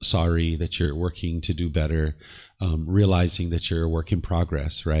you're sorry, that you're working to do better, realizing that you're a work in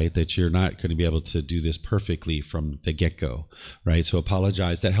progress, right? That you're not going to be able to do this perfectly from the get-go, right? So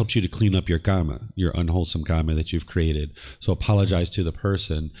apologize. That helps you to clean up your karma, your unwholesome karma that you've created. So apologize to the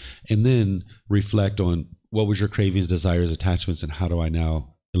person, and then reflect on what was your cravings, desires, attachments, and how do I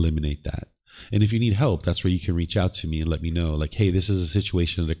now eliminate that? And if you need help, that's where you can reach out to me and let me know, like, hey, this is a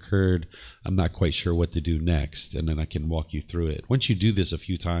situation that occurred. I'm not quite sure what to do next. And then I can walk you through it. Once you do this a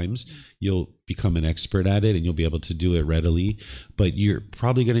few times, you'll become an expert at it and you'll be able to do it readily. But you're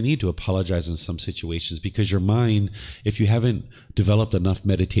probably going to need to apologize in some situations, because your mind, if you haven't developed enough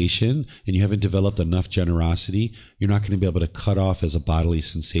meditation and you haven't developed enough generosity, you're not going to be able to cut off as a bodily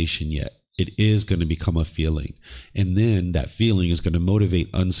sensation yet. It is going to become a feeling. And then that feeling is going to motivate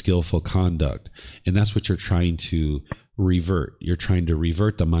unskillful conduct. And that's what you're trying to revert. You're trying to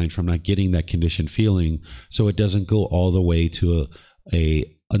revert the mind from not getting that conditioned feeling so it doesn't go all the way to a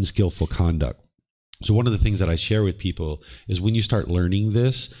unskillful conduct. So one of the things that I share with people is, when you start learning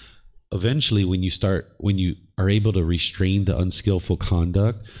this, eventually when you are able to restrain the unskillful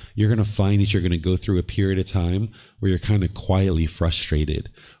conduct, you're going to find that you're going to go through a period of time where you're kind of quietly frustrated,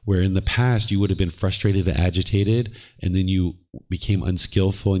 where in the past you would have been frustrated and agitated, and then you became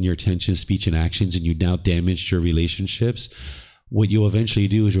unskillful in your attention, speech, and actions, and you now damaged your relationships. What you'll eventually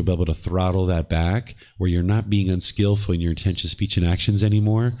do is you'll be able to throttle that back, where you're not being unskillful in your attention, speech, and actions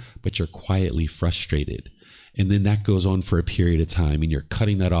anymore, but you're quietly frustrated. And then that goes on for a period of time, and you're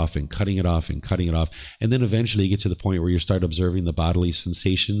cutting that off and cutting it off and cutting it off. And then eventually you get to the point where you start observing the bodily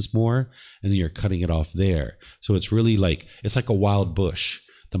sensations more, and then you're cutting it off there. So it's really like, it's like a wild bush.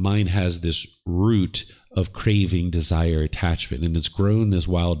 The mind has this root of craving, desire, attachment, and it's grown this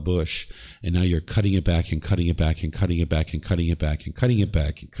wild bush. And now you're cutting it back and cutting it back and cutting it back and cutting it back and cutting it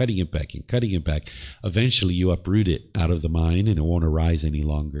back and cutting it back and cutting it back. Eventually you uproot it out of the mind and it won't arise any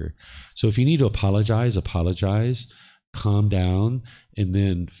longer. So if you need to apologize, calm down, and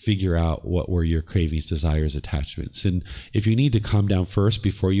then figure out what were your cravings, desires, attachments. And if you need to calm down first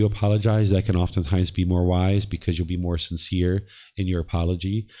before you apologize, that can oftentimes be more wise, because you'll be more sincere in your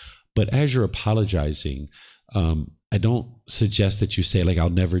apology. But as you're apologizing, I don't suggest that you say, like, I'll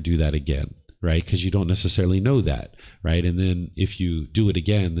never do that again, right? Because you don't necessarily know that, right? And then if you do it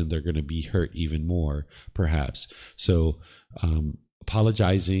again, then they're going to be hurt even more, perhaps. So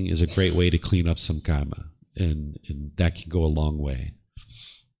apologizing is a great way to clean up some karma, and that can go a long way.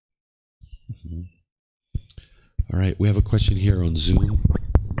 Mm-hmm. All right, we have a question here on Zoom.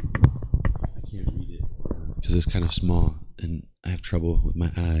 I can't read it because it's kind of small, and I have trouble with my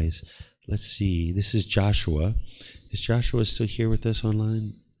eyes. Let's see. This is Joshua. Is Joshua still here with us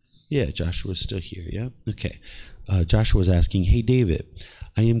online? Yeah, Joshua's still here. Yeah. Okay. Joshua's asking, hey, David,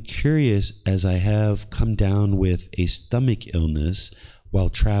 I am curious, as I have come down with a stomach illness while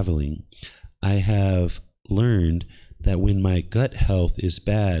traveling. I have learned that when my gut health is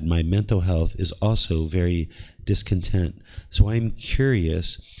bad, my mental health is also very discontent. So I'm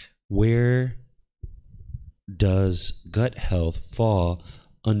curious, where does gut health fall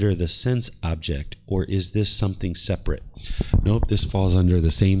under the sense object, or is this something separate? Nope, this falls under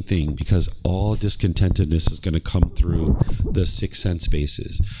the same thing, because all discontentedness is going to come through the 6 sense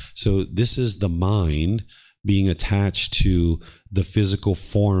bases. So this is the mind being attached to the physical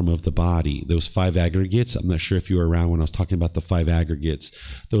form of the body. Those 5 aggregates, I'm not sure if you were around when I was talking about the 5 aggregates.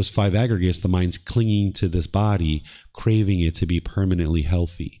 Those 5 aggregates, the mind's clinging to this body, craving it to be permanently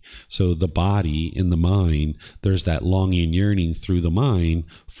healthy. So the body in the mind, there's that longing and yearning through the mind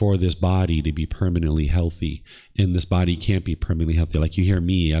for this body to be permanently healthy. And this body can't be permanently healthy. Like, you hear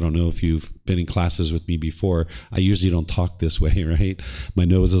me, I don't know if you've been in classes with me before, I usually don't talk this way, right? My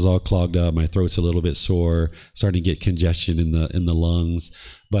nose is all clogged up, my throat's a little bit sore, starting to get congestion in the lungs.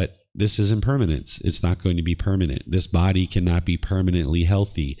 But this is impermanence. It's not going to be permanent. This body cannot be permanently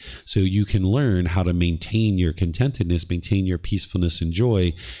healthy. So you can learn how to maintain your contentedness, maintain your peacefulness and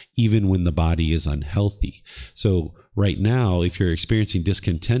joy, even when the body is unhealthy. So right now, if you're experiencing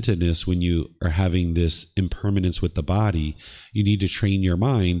discontentedness when you are having this impermanence with the body, you need to train your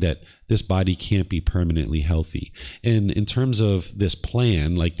mind that this body can't be permanently healthy. And in terms of this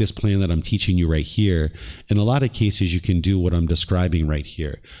plan, like this plan that I'm teaching you right here, in a lot of cases, you can do what I'm describing right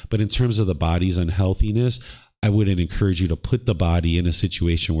here. But in terms of the body's unhealthiness, I wouldn't encourage you to put the body in a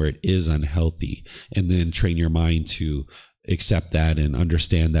situation where it is unhealthy, and then train your mind to accept that and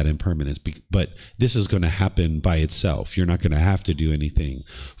understand that impermanence. But this is going to happen by itself. You're not going to have to do anything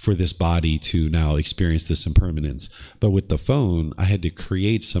for this body to now experience this impermanence. But with the phone, I had to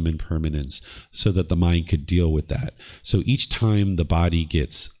create some impermanence so that the mind could deal with that. So each time the body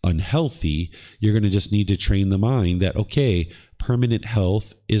gets unhealthy, you're going to just need to train the mind that, okay, permanent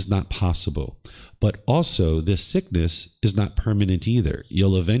health is not possible. But also, this sickness is not permanent either.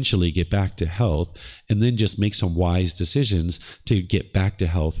 You'll eventually get back to health, and then just make some wise decisions to get back to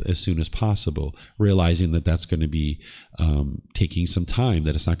health as soon as possible, realizing that that's going to be taking some time,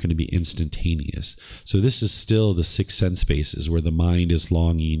 that it's not going to be instantaneous. So this is still the six sense spaces where the mind is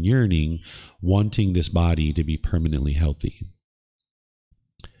longing and yearning, wanting this body to be permanently healthy.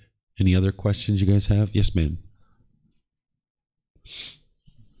 Any other questions you guys have? Yes, ma'am.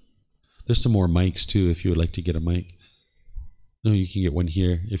 There's some more mics too if you would like to get a mic. No, you can get one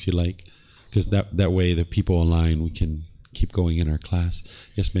here if you like, because that way the people online, we can keep going in our class.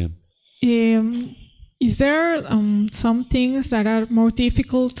 Yes, ma'am. Is there some things that are more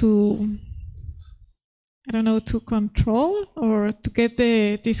difficult to, I don't know, to control or to get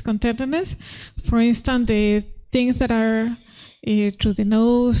the discontentedness? For instance, the things that are through the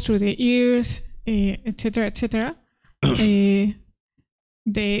nose, through the ears, etc., etc.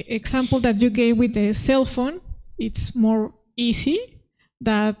 The example that you gave with the cell phone, it's more easy.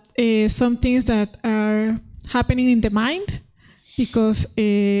 That some things that are happening in the mind, because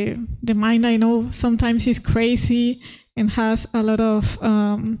the mind, I know, sometimes is crazy and has a lot of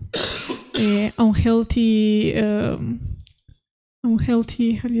unhealthy,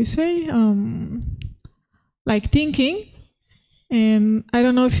 how do you say, like thinking. And I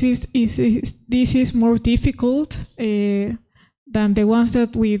don't know if this is more difficult than the ones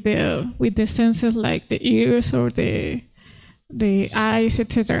that with the senses, like the ears or the eyes,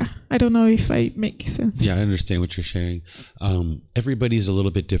 etc. I don't know if I make sense. Yeah, I understand what you're sharing. Everybody's a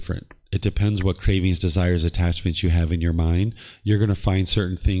little bit different. It depends what cravings, desires, attachments you have in your mind. You're going to find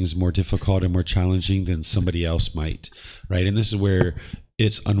certain things more difficult and more challenging than somebody else might, right? And this is where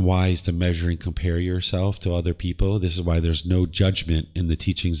it's unwise to measure and compare yourself to other people. This is why there's no judgment in the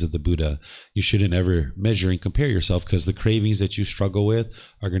teachings of the Buddha. You shouldn't ever measure and compare yourself, because the cravings that you struggle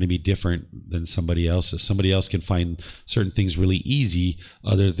with are going to be different than somebody else's. Somebody else can find certain things really easy.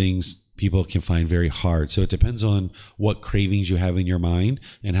 Other things people can find very hard. So it depends on what cravings you have in your mind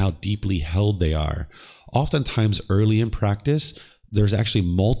and how deeply held they are. Oftentimes early in practice, there's actually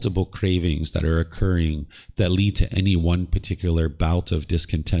multiple cravings that are occurring that lead to any one particular bout of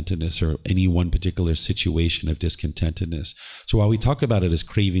discontentedness or any one particular situation of discontentedness. So while we talk about it as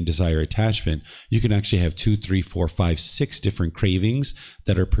craving, desire, attachment, you can actually have 2, 3, 4, 5, 6 different cravings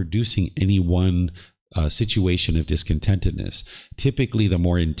that are producing any one situation of discontentedness. Typically, the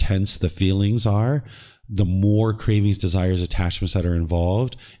more intense the feelings are, the more cravings, desires, attachments that are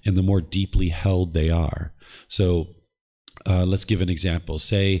involved, and the more deeply held they are. So let's give an example.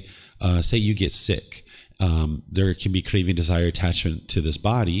 Say you get sick. There can be craving, desire, attachment to this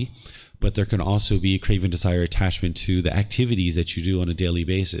body, but there can also be craving, desire, attachment to the activities that you do on a daily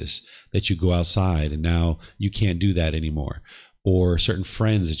basis, that you go outside and now you can't do that anymore. Or certain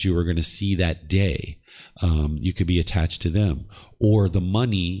friends that you were going to see that day, you could be attached to them. Or the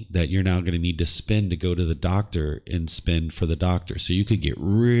money that you're now going to need to spend to go to the doctor and spend for the doctor. So you could get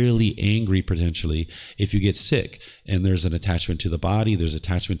really angry potentially if you get sick. And there's an attachment to the body, there's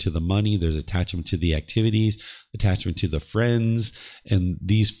attachment to the money, there's attachment to the activities, attachment to the friends. And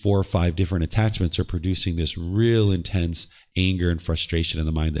these 4 or 5 different attachments are producing this real intense anger and frustration in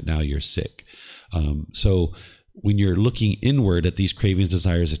the mind that now you're sick. So when you're looking inward at these cravings,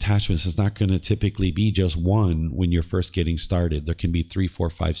 desires, attachments, it's not going to typically be just one when you're first getting started. There can be 3, 4,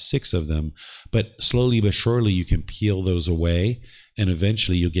 5, 6 of them, but slowly but surely you can peel those away, and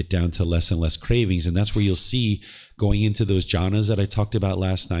eventually you'll get down to less and less cravings. And that's where you'll see going into those jhanas that I talked about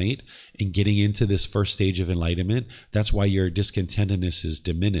last night and getting into this first stage of enlightenment. That's why your discontentedness is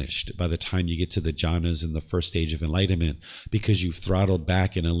diminished by the time you get to the jhanas in the first stage of enlightenment, because you've throttled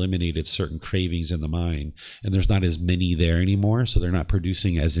back and eliminated certain cravings in the mind, and there's not as many there anymore. So they're not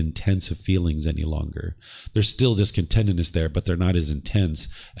producing as intense of feelings any longer. There's still discontentedness there, but they're not as intense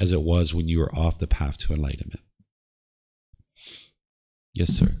as it was when you were off the path to enlightenment.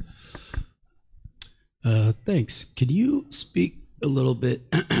 Yes, sir. Thanks. Could you speak a little bit,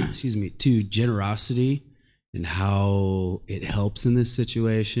 excuse me, to generosity and how it helps in this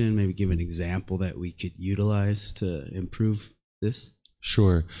situation? Maybe give an example that we could utilize to improve this.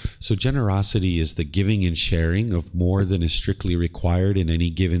 Sure. So generosity is the giving and sharing of more than is strictly required in any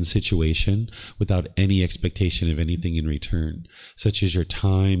given situation without any expectation of anything in return, such as your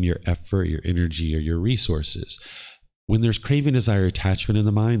time, your effort, your energy, or your resources. when there's craving, desire, attachment in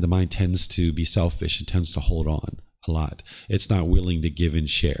the mind tends to be selfish and tends to hold on a lot. It's not willing to give and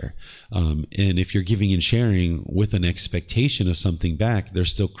share. And if you're giving and sharing with an expectation of something back, there's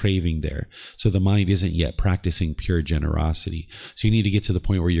still craving there. So the mind isn't yet practicing pure generosity. So you need to get to the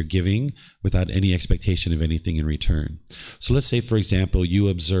point where you're giving without any expectation of anything in return. So let's say, for example, you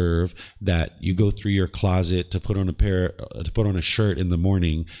observe that you go through your closet to put on a shirt in the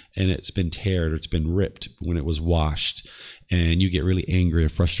morning, and it's been teared or it's been ripped when it was washed. And you get really angry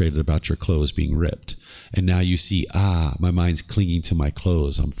and frustrated about your clothes being ripped. And now you see, my mind's clinging to my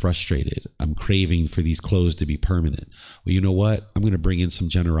clothes. I'm frustrated. I'm craving for these clothes to be permanent. Well, you know what? I'm going to bring in some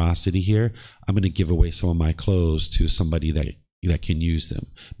generosity here. I'm going to give away some of my clothes to somebody that can use them.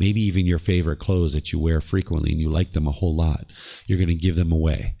 Maybe even your favorite clothes that you wear frequently and you like them a whole lot. You're going to give them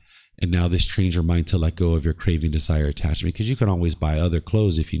away. And now this trains your mind to let go of your craving, desire, attachment, because you can always buy other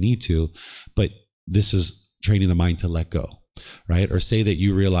clothes if you need to, but this is training the mind to let go. Right? Or say that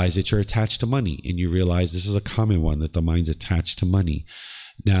you realize that you're attached to money, and you realize this is a common one, that the mind's attached to money.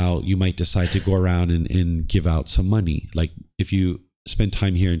 Now you might decide to go around and give out some money. Like if you spend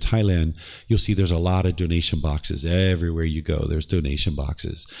time here in Thailand, you'll see there's a lot of donation boxes. Everywhere you go, there's donation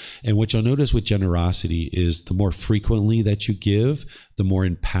boxes. And what you'll notice with generosity is the more frequently that you give, the more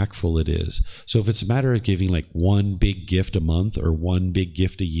impactful it is. So if it's a matter of giving like one big gift a month or one big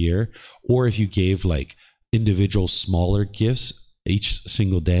gift a year, or if you gave like individual smaller gifts each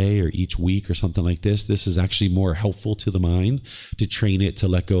single day or each week or something like this is actually more helpful to the mind to train it to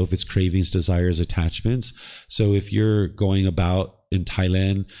let go of its cravings, desires, attachments. So if you're going about in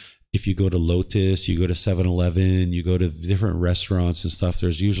Thailand, if you go to Lotus, you go to 7-Eleven, you go to different restaurants and stuff,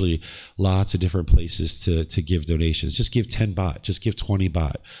 there's usually lots of different places to give donations. Just give 10 baht, just give 20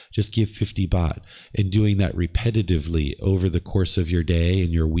 baht, just give 50 baht. And doing that repetitively over the course of your day and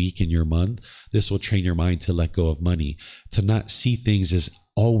your week and your month, this will train your mind to let go of money, to not see things as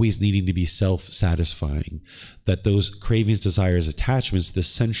always needing to be self-satisfying, that those cravings, desires, attachments, the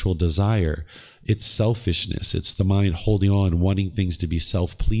sensual desire, it's selfishness. It's the mind holding on, wanting things to be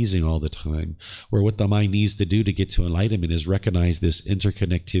self-pleasing all the time, where what the mind needs to do to get to enlightenment is recognize this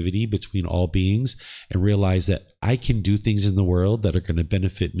interconnectivity between all beings and realize that I can do things in the world that are going to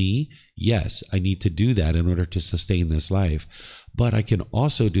benefit me. Yes, I need to do that in order to sustain this life. But I can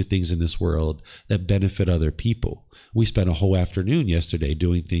also do things in this world that benefit other people. We spent a whole afternoon yesterday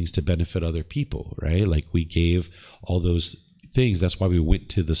doing things to benefit other people, right? Like we gave all those things. That's why we went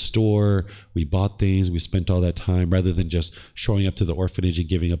to the store, we bought things, we spent all that time rather than just showing up to the orphanage and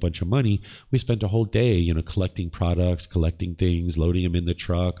giving a bunch of money. We spent a whole day, collecting products, collecting things, loading them in the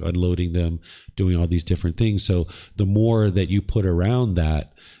truck, unloading them, doing all these different things. So the more that you put around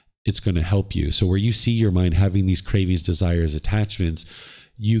that, it's going to help you. So where you see your mind having these cravings, desires, attachments,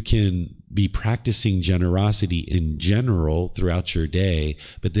 you can be practicing generosity in general throughout your day,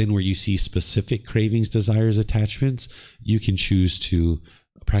 but then where you see specific cravings, desires, attachments, you can choose to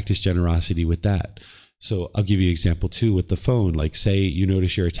practice generosity with that. So I'll give you an example too with the phone. Like say you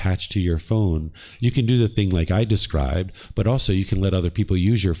notice you're attached to your phone, you can do the thing like I described, but also you can let other people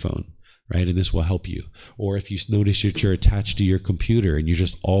use your phone. Right? And this will help you. Or if you notice that you're attached to your computer and you're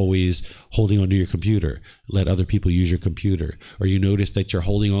just always holding onto your computer, let other people use your computer. Or you notice that you're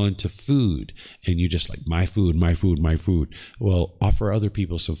holding on to food and you just like, my food, my food, my food. Well, offer other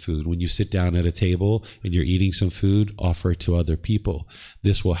people some food. When you sit down at a table and you're eating some food, offer it to other people.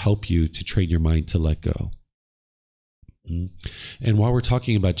 This will help you to train your mind to let go. And while we're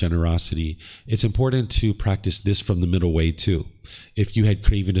talking about generosity, it's important to practice this from the middle way too. If you had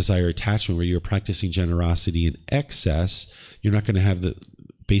craving, desire, attachment where you're practicing generosity in excess, you're not going to have the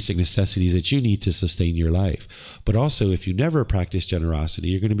basic necessities that you need to sustain your life. But also, if you never practice generosity,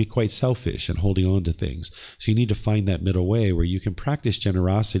 you're going to be quite selfish and holding on to things. So you need to find that middle way where you can practice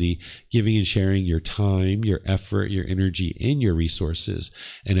generosity, giving and sharing your time, your effort, your energy, and your resources.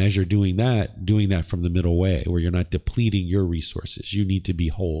 And as you're doing that from the middle way where you're not depleting your resources. You need to be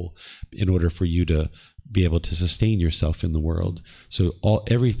whole in order for you to be able to sustain yourself in the world. So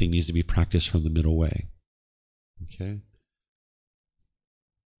everything needs to be practiced from the middle way. Okay.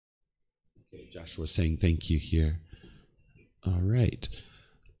 Joshua saying thank you here. All right.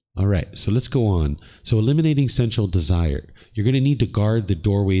 So let's go on. So eliminating sensual desire. You're going to need to guard the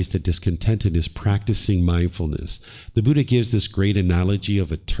doorways to discontentedness, practicing mindfulness. The Buddha gives this great analogy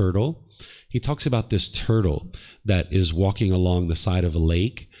of a turtle. He talks about this turtle that is walking along the side of a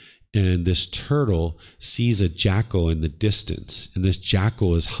lake. And this turtle sees a jackal in the distance, and this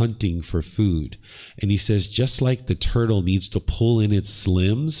jackal is hunting for food. And he says, just like the turtle needs to pull in its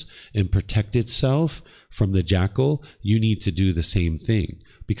limbs and protect itself from the jackal, you need to do the same thing.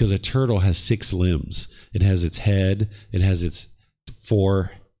 because a turtle has 6 limbs. It has its head, it has its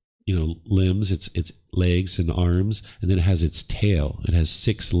 4 limbs, its legs and arms, and then it has its tail. It has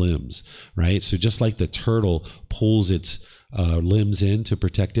 6 limbs, right? So just like the turtle pulls its limbs in to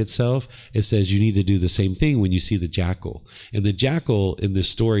protect itself, it says you need to do the same thing when you see the jackal. And the jackal in this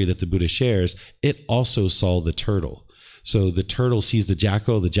story that the Buddha shares, it also saw the turtle. So the turtle sees the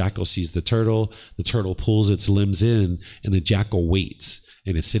jackal sees the turtle pulls its limbs in, and the jackal waits,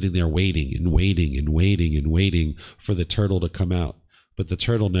 and it's sitting there waiting and waiting and waiting and waiting for the turtle to come out. But the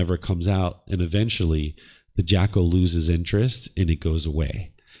turtle never comes out, and eventually the jackal loses interest and it goes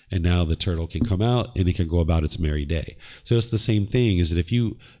away. And now the turtle can come out and it can go about its merry day. So it's the same thing, is that if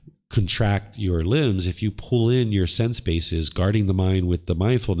you contract your limbs, if you pull in your sense bases, guarding the mind with the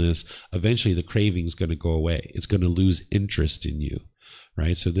mindfulness, eventually the craving is going to go away. It's going to lose interest in you,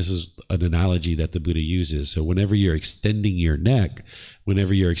 right? So this is an analogy that the Buddha uses. So whenever you're extending your neck,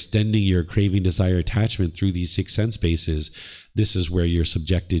 whenever you're extending your craving, desire, attachment through these 6 sense bases, this is where you're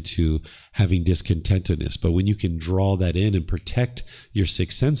subjected to having discontentedness. But when you can draw that in and protect your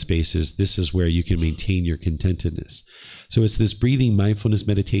 6 sense bases, this is where you can maintain your contentedness. So it's this breathing, mindfulness,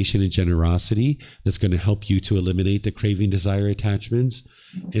 meditation, and generosity that's going to help you to eliminate the craving, desire, attachments.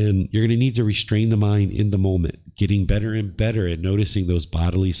 And you're going to need to restrain the mind in the moment, getting better and better at noticing those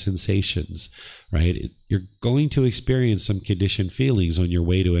bodily sensations, right? You're going to experience some conditioned feelings on your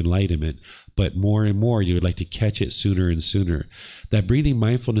way to enlightenment, but more and more, you would like to catch it sooner and sooner. That breathing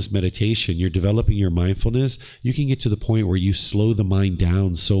mindfulness meditation, you're developing your mindfulness. You can get to the point where you slow the mind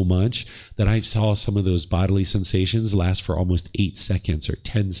down so much that I saw some of those bodily sensations last for almost 8 seconds or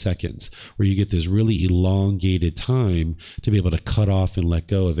 10 seconds, where you get this really elongated time to be able to cut off and let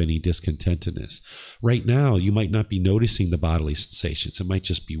go of any discontentedness. Right now, you might not be noticing the bodily sensations. It might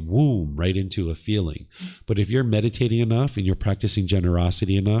just be womb right into a feeling. But if you're meditating enough and you're practicing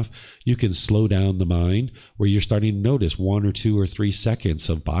generosity enough, you can slow down the mind where you're starting to notice 1 or 2 or 3 seconds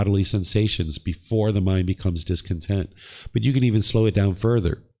of bodily sensations before the mind becomes discontent. But you can even slow it down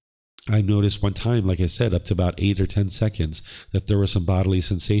further. I noticed one time, like I said, up to about 8 or 10 seconds, that there were some bodily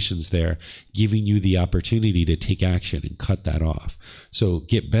sensations there, giving you the opportunity to take action and cut that off. So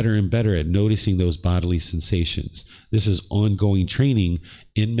get better and better at noticing those bodily sensations. This is ongoing training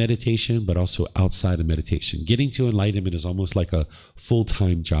in meditation, but also outside of meditation. Getting to enlightenment is almost like a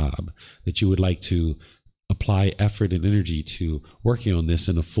full-time job that you would like to apply effort and energy to working on this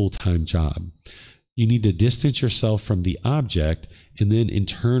in a full-time job. You need to distance yourself from the object and then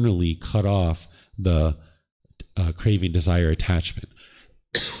internally cut off the craving, desire, attachment.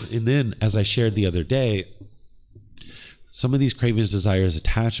 And then, as I shared the other day, some of these cravings, desires,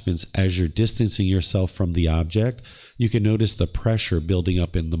 attachments, as you're distancing yourself from the object, you can notice the pressure building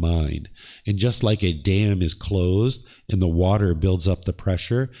up in the mind. And just like a dam is closed and the water builds up the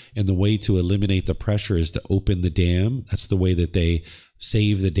pressure, and the way to eliminate the pressure is to open the dam. That's the way that they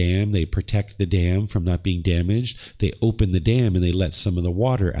save the dam. They protect the dam from not being damaged. They open the dam and they let some of the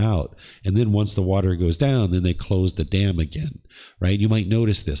water out. And then once the water goes down, then they close the dam again, right? You might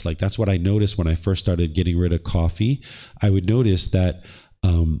notice this. Like, that's what I noticed when I first started getting rid of coffee. I would notice that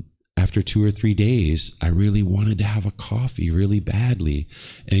after 2 or 3 days, I really wanted to have a coffee really badly.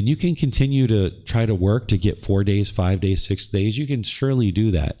 And you can continue to try to work to get 4 days, 5 days, 6 days. You can surely do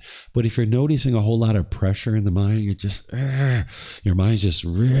that. But if you're noticing a whole lot of pressure in the mind, you're just, your mind's just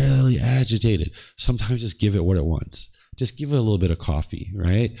really agitated. Sometimes just give it what it wants. Just give it a little bit of coffee,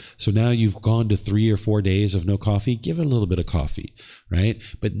 right? So now you've gone to 3 or 4 days of no coffee, give it a little bit of coffee, right?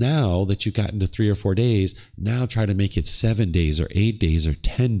 But now that you've gotten to 3 or 4 days, now try to make it 7 days or 8 days or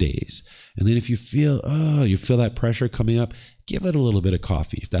 10 days. And then if you feel, you feel that pressure coming up, give it a little bit of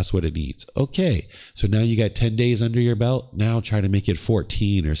coffee if that's what it needs. Okay, so now you got 10 days under your belt. Now try to make it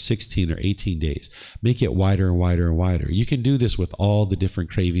 14 or 16 or 18 days. Make it wider and wider and wider. You can do this with all the different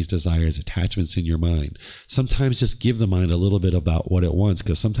cravings, desires, attachments in your mind. Sometimes just give the mind a little bit about what it wants,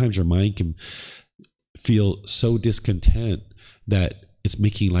 because sometimes your mind can feel so discontent that it's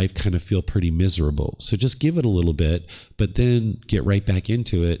making life kind of feel pretty miserable. So just give it a little bit, but then get right back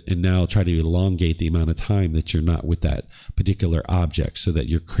into it, and now try to elongate the amount of time that you're not with that particular object so that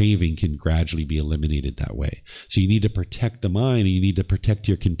your craving can gradually be eliminated that way. So you need to protect the mind, and you need to protect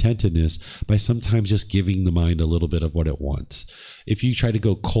your contentedness by sometimes just giving the mind a little bit of what it wants. If you try to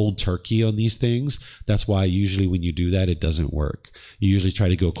go cold turkey on these things, that's why usually when you do that, it doesn't work. You usually try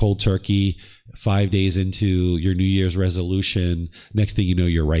to go cold turkey 5 days into your New Year's resolution. Next thing you know,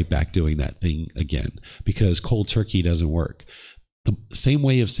 you're right back doing that thing again, because cold turkey doesn't work. The same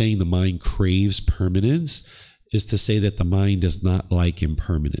way of saying the mind craves permanence is to say that the mind does not like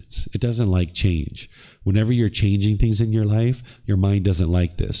impermanence. It doesn't like change. whenever you're changing things in your life, your mind doesn't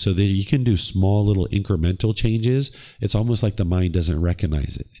like this. So that you can do small little incremental changes. It's almost like the mind doesn't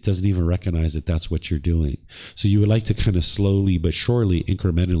recognize it. It doesn't even recognize that that's what you're doing. So you would like to kind of slowly but surely,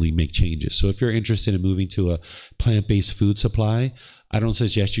 incrementally make changes. So if you're interested in moving to a plant-based food supply, I don't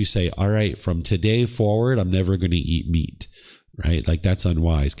suggest you say, all right, from today forward, I'm never going to eat meat. Right? Like that's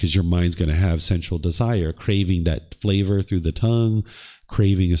unwise, because your mind's going to have sensual desire, craving that flavor through the tongue,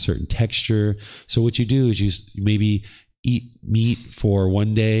 craving a certain texture. So what you do is you maybe eat meat for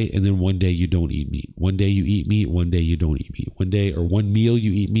one day, and then one day you don't eat meat. One day you eat meat, one day you don't eat meat. One day or one meal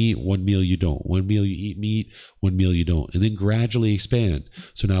you eat meat, one meal you don't. One meal you eat meat, one meal you don't. And then gradually expand.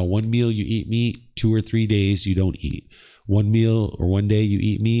 So now one meal you eat meat, 2 or 3 days you don't eat. One meal or one day you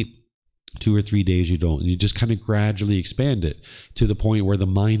eat meat, 2 or 3 days you don't. You just kind of gradually expand it to the point where the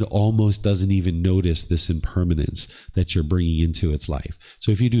mind almost doesn't even notice this impermanence that you're bringing into its life.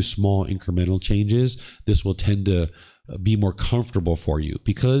 So if you do small incremental changes, this will tend to be more comfortable for you,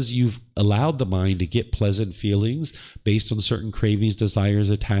 because you've allowed the mind to get pleasant feelings based on certain cravings, desires,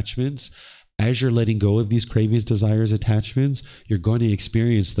 attachments. As you're letting go of these cravings, desires, attachments, you're going to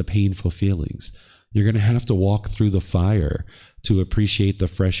experience the painful feelings. You're going to have to walk through the fire to appreciate the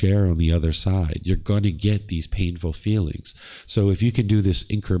fresh air on the other side. You're going to get these painful feelings. So if you can do this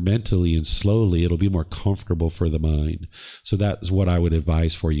incrementally and slowly, it'll be more comfortable for the mind. So that's what I would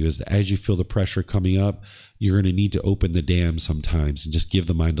advise for you, is that as you feel the pressure coming up, you're going to need to open the dam sometimes and just give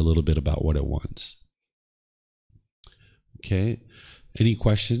the mind a little bit about what it wants. Okay. Any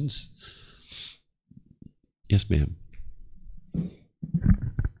questions? Yes, ma'am.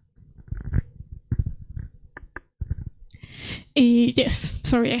 Yes,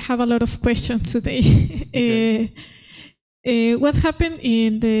 sorry, I have a lot of questions today. What happened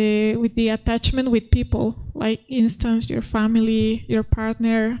with the attachment with people? Like, instance, your family, your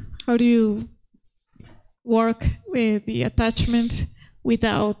partner. How do you work with the attachment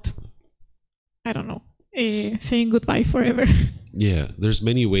without, I don't know, saying goodbye forever? Yeah, there's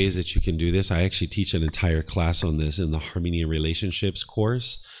many ways that you can do this. I actually teach an entire class on this in the Harmony and Relationships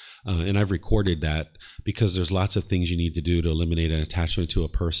course. And I've recorded that, because there's lots of things you need to do to eliminate an attachment to a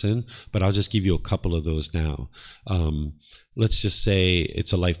person. But I'll just give you a couple of those now. Let's just say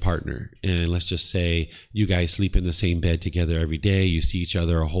it's a life partner. And let's just say you guys sleep in the same bed together every day. You see each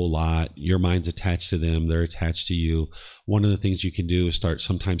other a whole lot. Your mind's attached to them. They're attached to you. One of the things you can do is start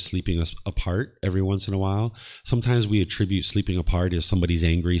sometimes sleeping apart every once in a while. Sometimes we attribute sleeping apart as somebody's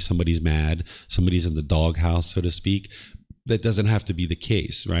angry, somebody's mad, somebody's in the doghouse, so to speak. That doesn't have to be the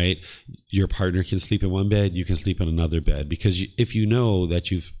case, right? Your partner can sleep in one bed, you can sleep in another bed. Because if you know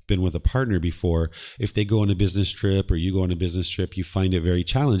that you've been with a partner before, if they go on a business trip or you go on a business trip, you find it very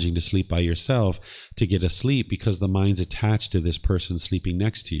challenging to sleep by yourself, to get a sleep, because the mind's attached to this person sleeping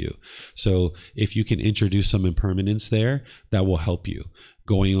next to you. So if you can introduce some impermanence there, that will help you.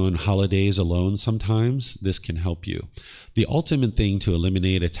 Going on holidays alone sometimes, this can help you. The ultimate thing to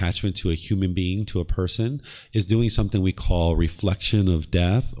eliminate attachment to a human being, to a person, is doing something we call reflection of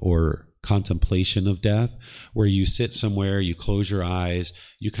death, or contemplation of death, where you sit somewhere, you close your eyes,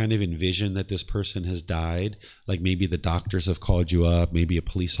 you kind of envision that this person has died. Like maybe the doctors have called you up, maybe a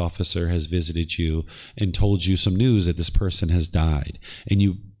police officer has visited you and told you some news that this person has died. And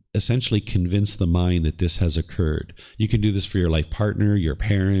you essentially convince the mind that this has occurred. You can do this for your life partner, your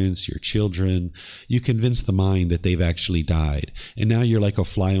parents, your children. You convince the mind that they've actually died. And now you're like a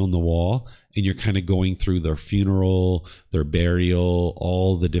fly on the wall, and you're kind of going through their funeral, their burial,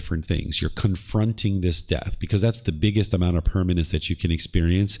 all the different things. You're confronting this death, because that's the biggest amount of permanence that you can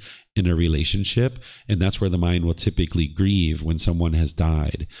experience in a relationship. And that's where the mind will typically grieve when someone has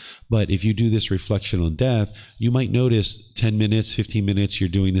died. But if you do this reflection on death, you might notice 10 minutes, 15 minutes, you're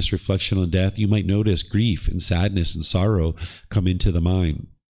doing this reflection on death. You might notice grief and sadness and sorrow come into the mind.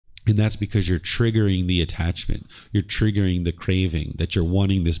 And that's because you're triggering the attachment. You're triggering the craving that you're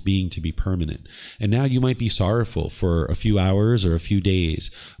wanting this being to be permanent. And now you might be sorrowful for a few hours or a few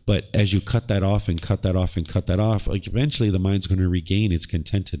days. But as you cut that off and cut that off and cut that off, like eventually the mind's going to regain its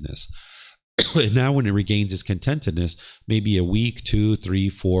contentedness. And now when it regains its contentedness, maybe a week, 2, 3,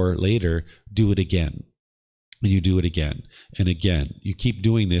 4 later, do it again. And you do it again and again. You keep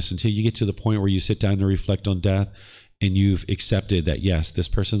doing this until you get to the point where you sit down to reflect on death. and you've accepted that, yes, this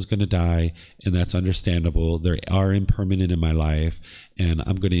person's going to die, and that's understandable. They are impermanent in my life, and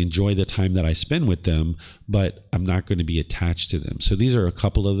I'm going to enjoy the time that I spend with them, but I'm not going to be attached to them. So these are a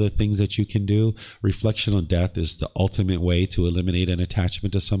couple of the things that you can do. Reflection on death is the ultimate way to eliminate an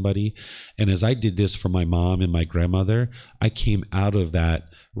attachment to somebody. And as I did this for my mom and my grandmother, I came out of that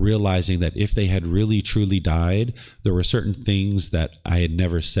realizing that if they had really truly died, there were certain things that I had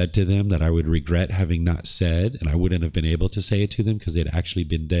never said to them that I would regret having not said, and I wouldn't have been able to say it to them because they'd actually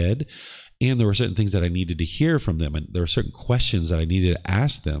been dead. And there were certain things that I needed to hear from them, and there were certain questions that I needed to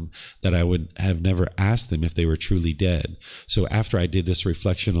ask them that I would have never asked them if they were truly dead. So after I did this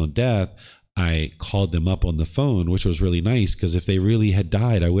reflection on death, I called them up on the phone, which was really nice, because if they really had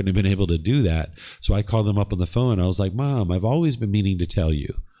died, I wouldn't have been able to do that. So I called them up on the phone. I was like, Mom, I've always been meaning to tell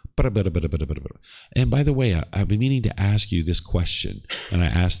you. And by the way, I've been meaning to ask you this question. And I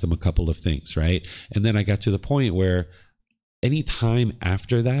asked them a couple of things, right? And then I got to the point where any time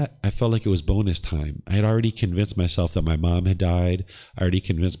after that, I felt like it was bonus time. I had already convinced myself that my mom had died. I already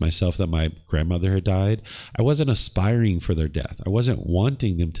convinced myself that my grandmother had died. I wasn't aspiring for their death. I wasn't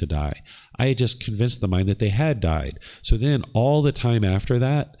wanting them to die. I had just convinced the mind that they had died. So then all the time after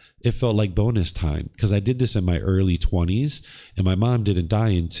that, it felt like bonus time, because I did this in my early 20s, and my mom didn't die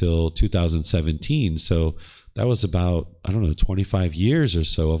until 2017. So that was about, 25 years or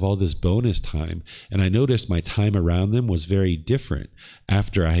so of all this bonus time. And I noticed my time around them was very different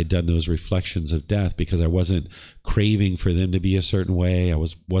after I had done those reflections of death, because I wasn't craving for them to be a certain way. I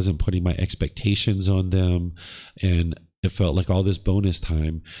wasn't putting my expectations on them. And it felt like all this bonus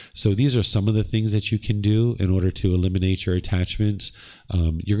time. So these are some of the things that you can do in order to eliminate your attachments.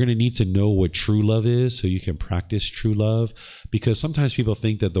 You're going to need to know what true love is so you can practice true love, because sometimes people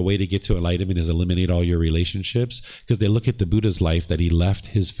think that the way to get to enlightenment is eliminate all your relationships, because they look at the Buddha's life that he left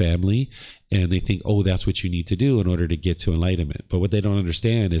his family and they think, oh, that's what you need to do in order to get to enlightenment. But what they don't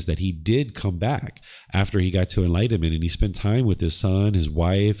understand is that he did come back after he got to enlightenment, and he spent time with his son, his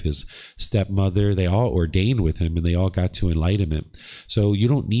wife, his stepmother. They all ordained with him, and they all got to enlightenment. So you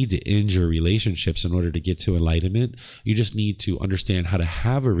don't need to end your relationships in order to get to enlightenment. You just need to understand how to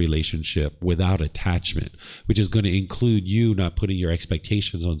have a relationship without attachment, which is going to include you not putting your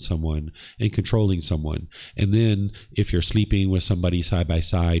expectations on someone and controlling someone. And then if you're sleeping with somebody side by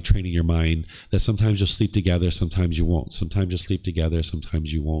side, training your mind that sometimes you'll sleep together, sometimes you won't. Sometimes you'll sleep together,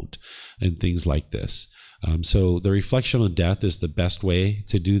 sometimes you won't, and things like this. So the reflection on death is the best way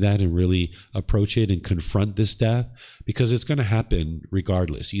to do that and really approach it and confront this death, because it's going to happen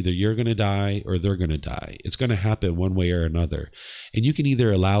regardless. Either you're going to die or they're going to die. It's going to happen one way or another. And you can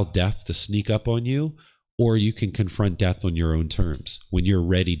either allow death to sneak up on you, or you can confront death on your own terms when you're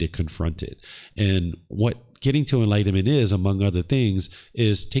ready to confront it. And what getting to enlightenment is, among other things,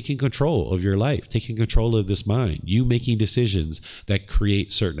 is taking control of your life, taking control of this mind, you making decisions that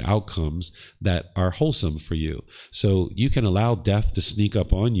create certain outcomes that are wholesome for you. So you can allow death to sneak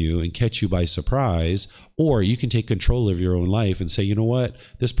up on you and catch you by surprise, or you can take control of your own life and say, you know what,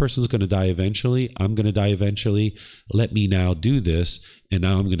 this person's going to die eventually. I'm going to die eventually. Let me now do this. And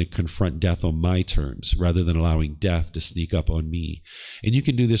now I'm going to confront death on my terms rather than allowing death to sneak up on me. And you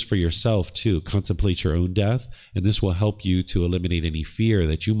can do this for yourself too. Contemplate your own death. And this will help you to eliminate any fear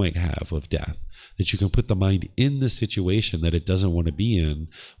that you might have of death. That you can put the mind in the situation that it doesn't want to be in,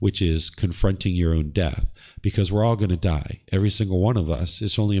 which is confronting your own death. Because we're all going to die. Every single one of us.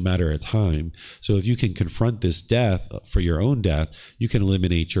 It's only a matter of time. So if you can confront this death for your own death, you can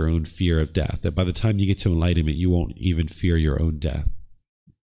eliminate your own fear of death. That by the time you get to enlightenment, you won't even fear your own death.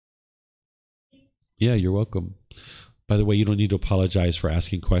 Yeah, you're welcome. By the way, you don't need to apologize for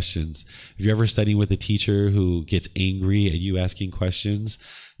asking questions. If you're ever studying with a teacher who gets angry at you asking questions,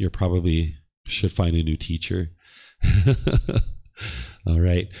 you probably should find a new teacher. All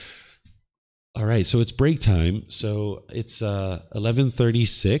right. All right, so it's break time. So it's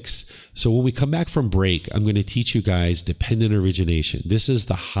 11:36. So when we come back from break, I'm going to teach you guys dependent origination. This is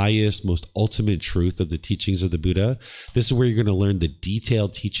the highest, most ultimate truth of the teachings of the Buddha. This is where you're going to learn the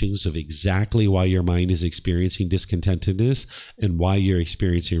detailed teachings of exactly why your mind is experiencing discontentedness and why you're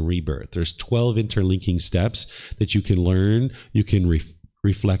experiencing rebirth. There's 12 interlinking steps that you can learn, you can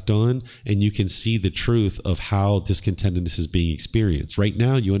reflect on, and you can see the truth of how discontentedness is being experienced. Right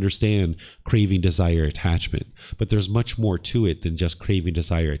now, you understand craving, desire, attachment, but there's much more to it than just craving,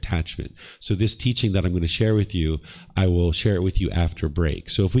 desire, attachment. So this teaching that I'm going to share with you, I will share it with you after break.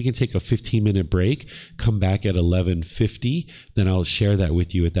 So if we can take a 15-minute break, come back at 11:50, then I'll share that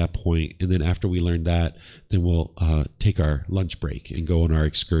with you at that point. And then after we learn that, then we'll take our lunch break and go on our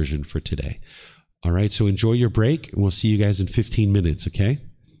excursion for today. All right, so enjoy your break, and we'll see you guys in 15 minutes, okay?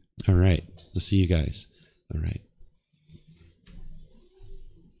 All right, we'll see you guys. All right.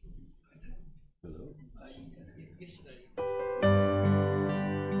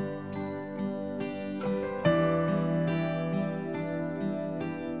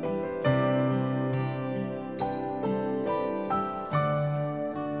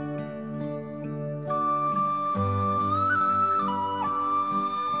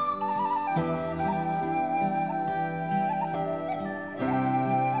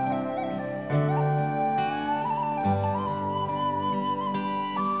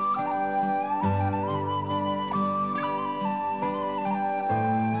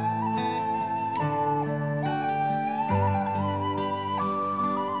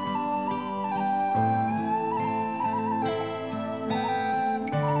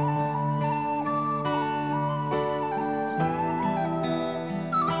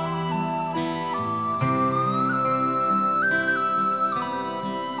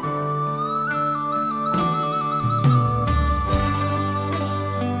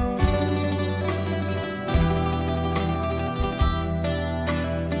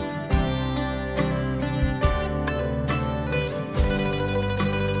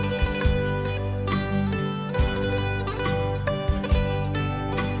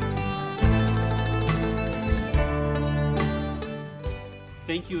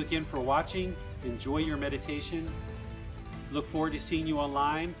 Thank you again for watching. Enjoy your meditation. Look forward to seeing you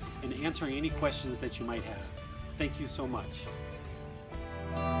online and answering any questions that you might have. Thank you so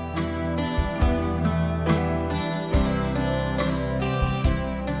much.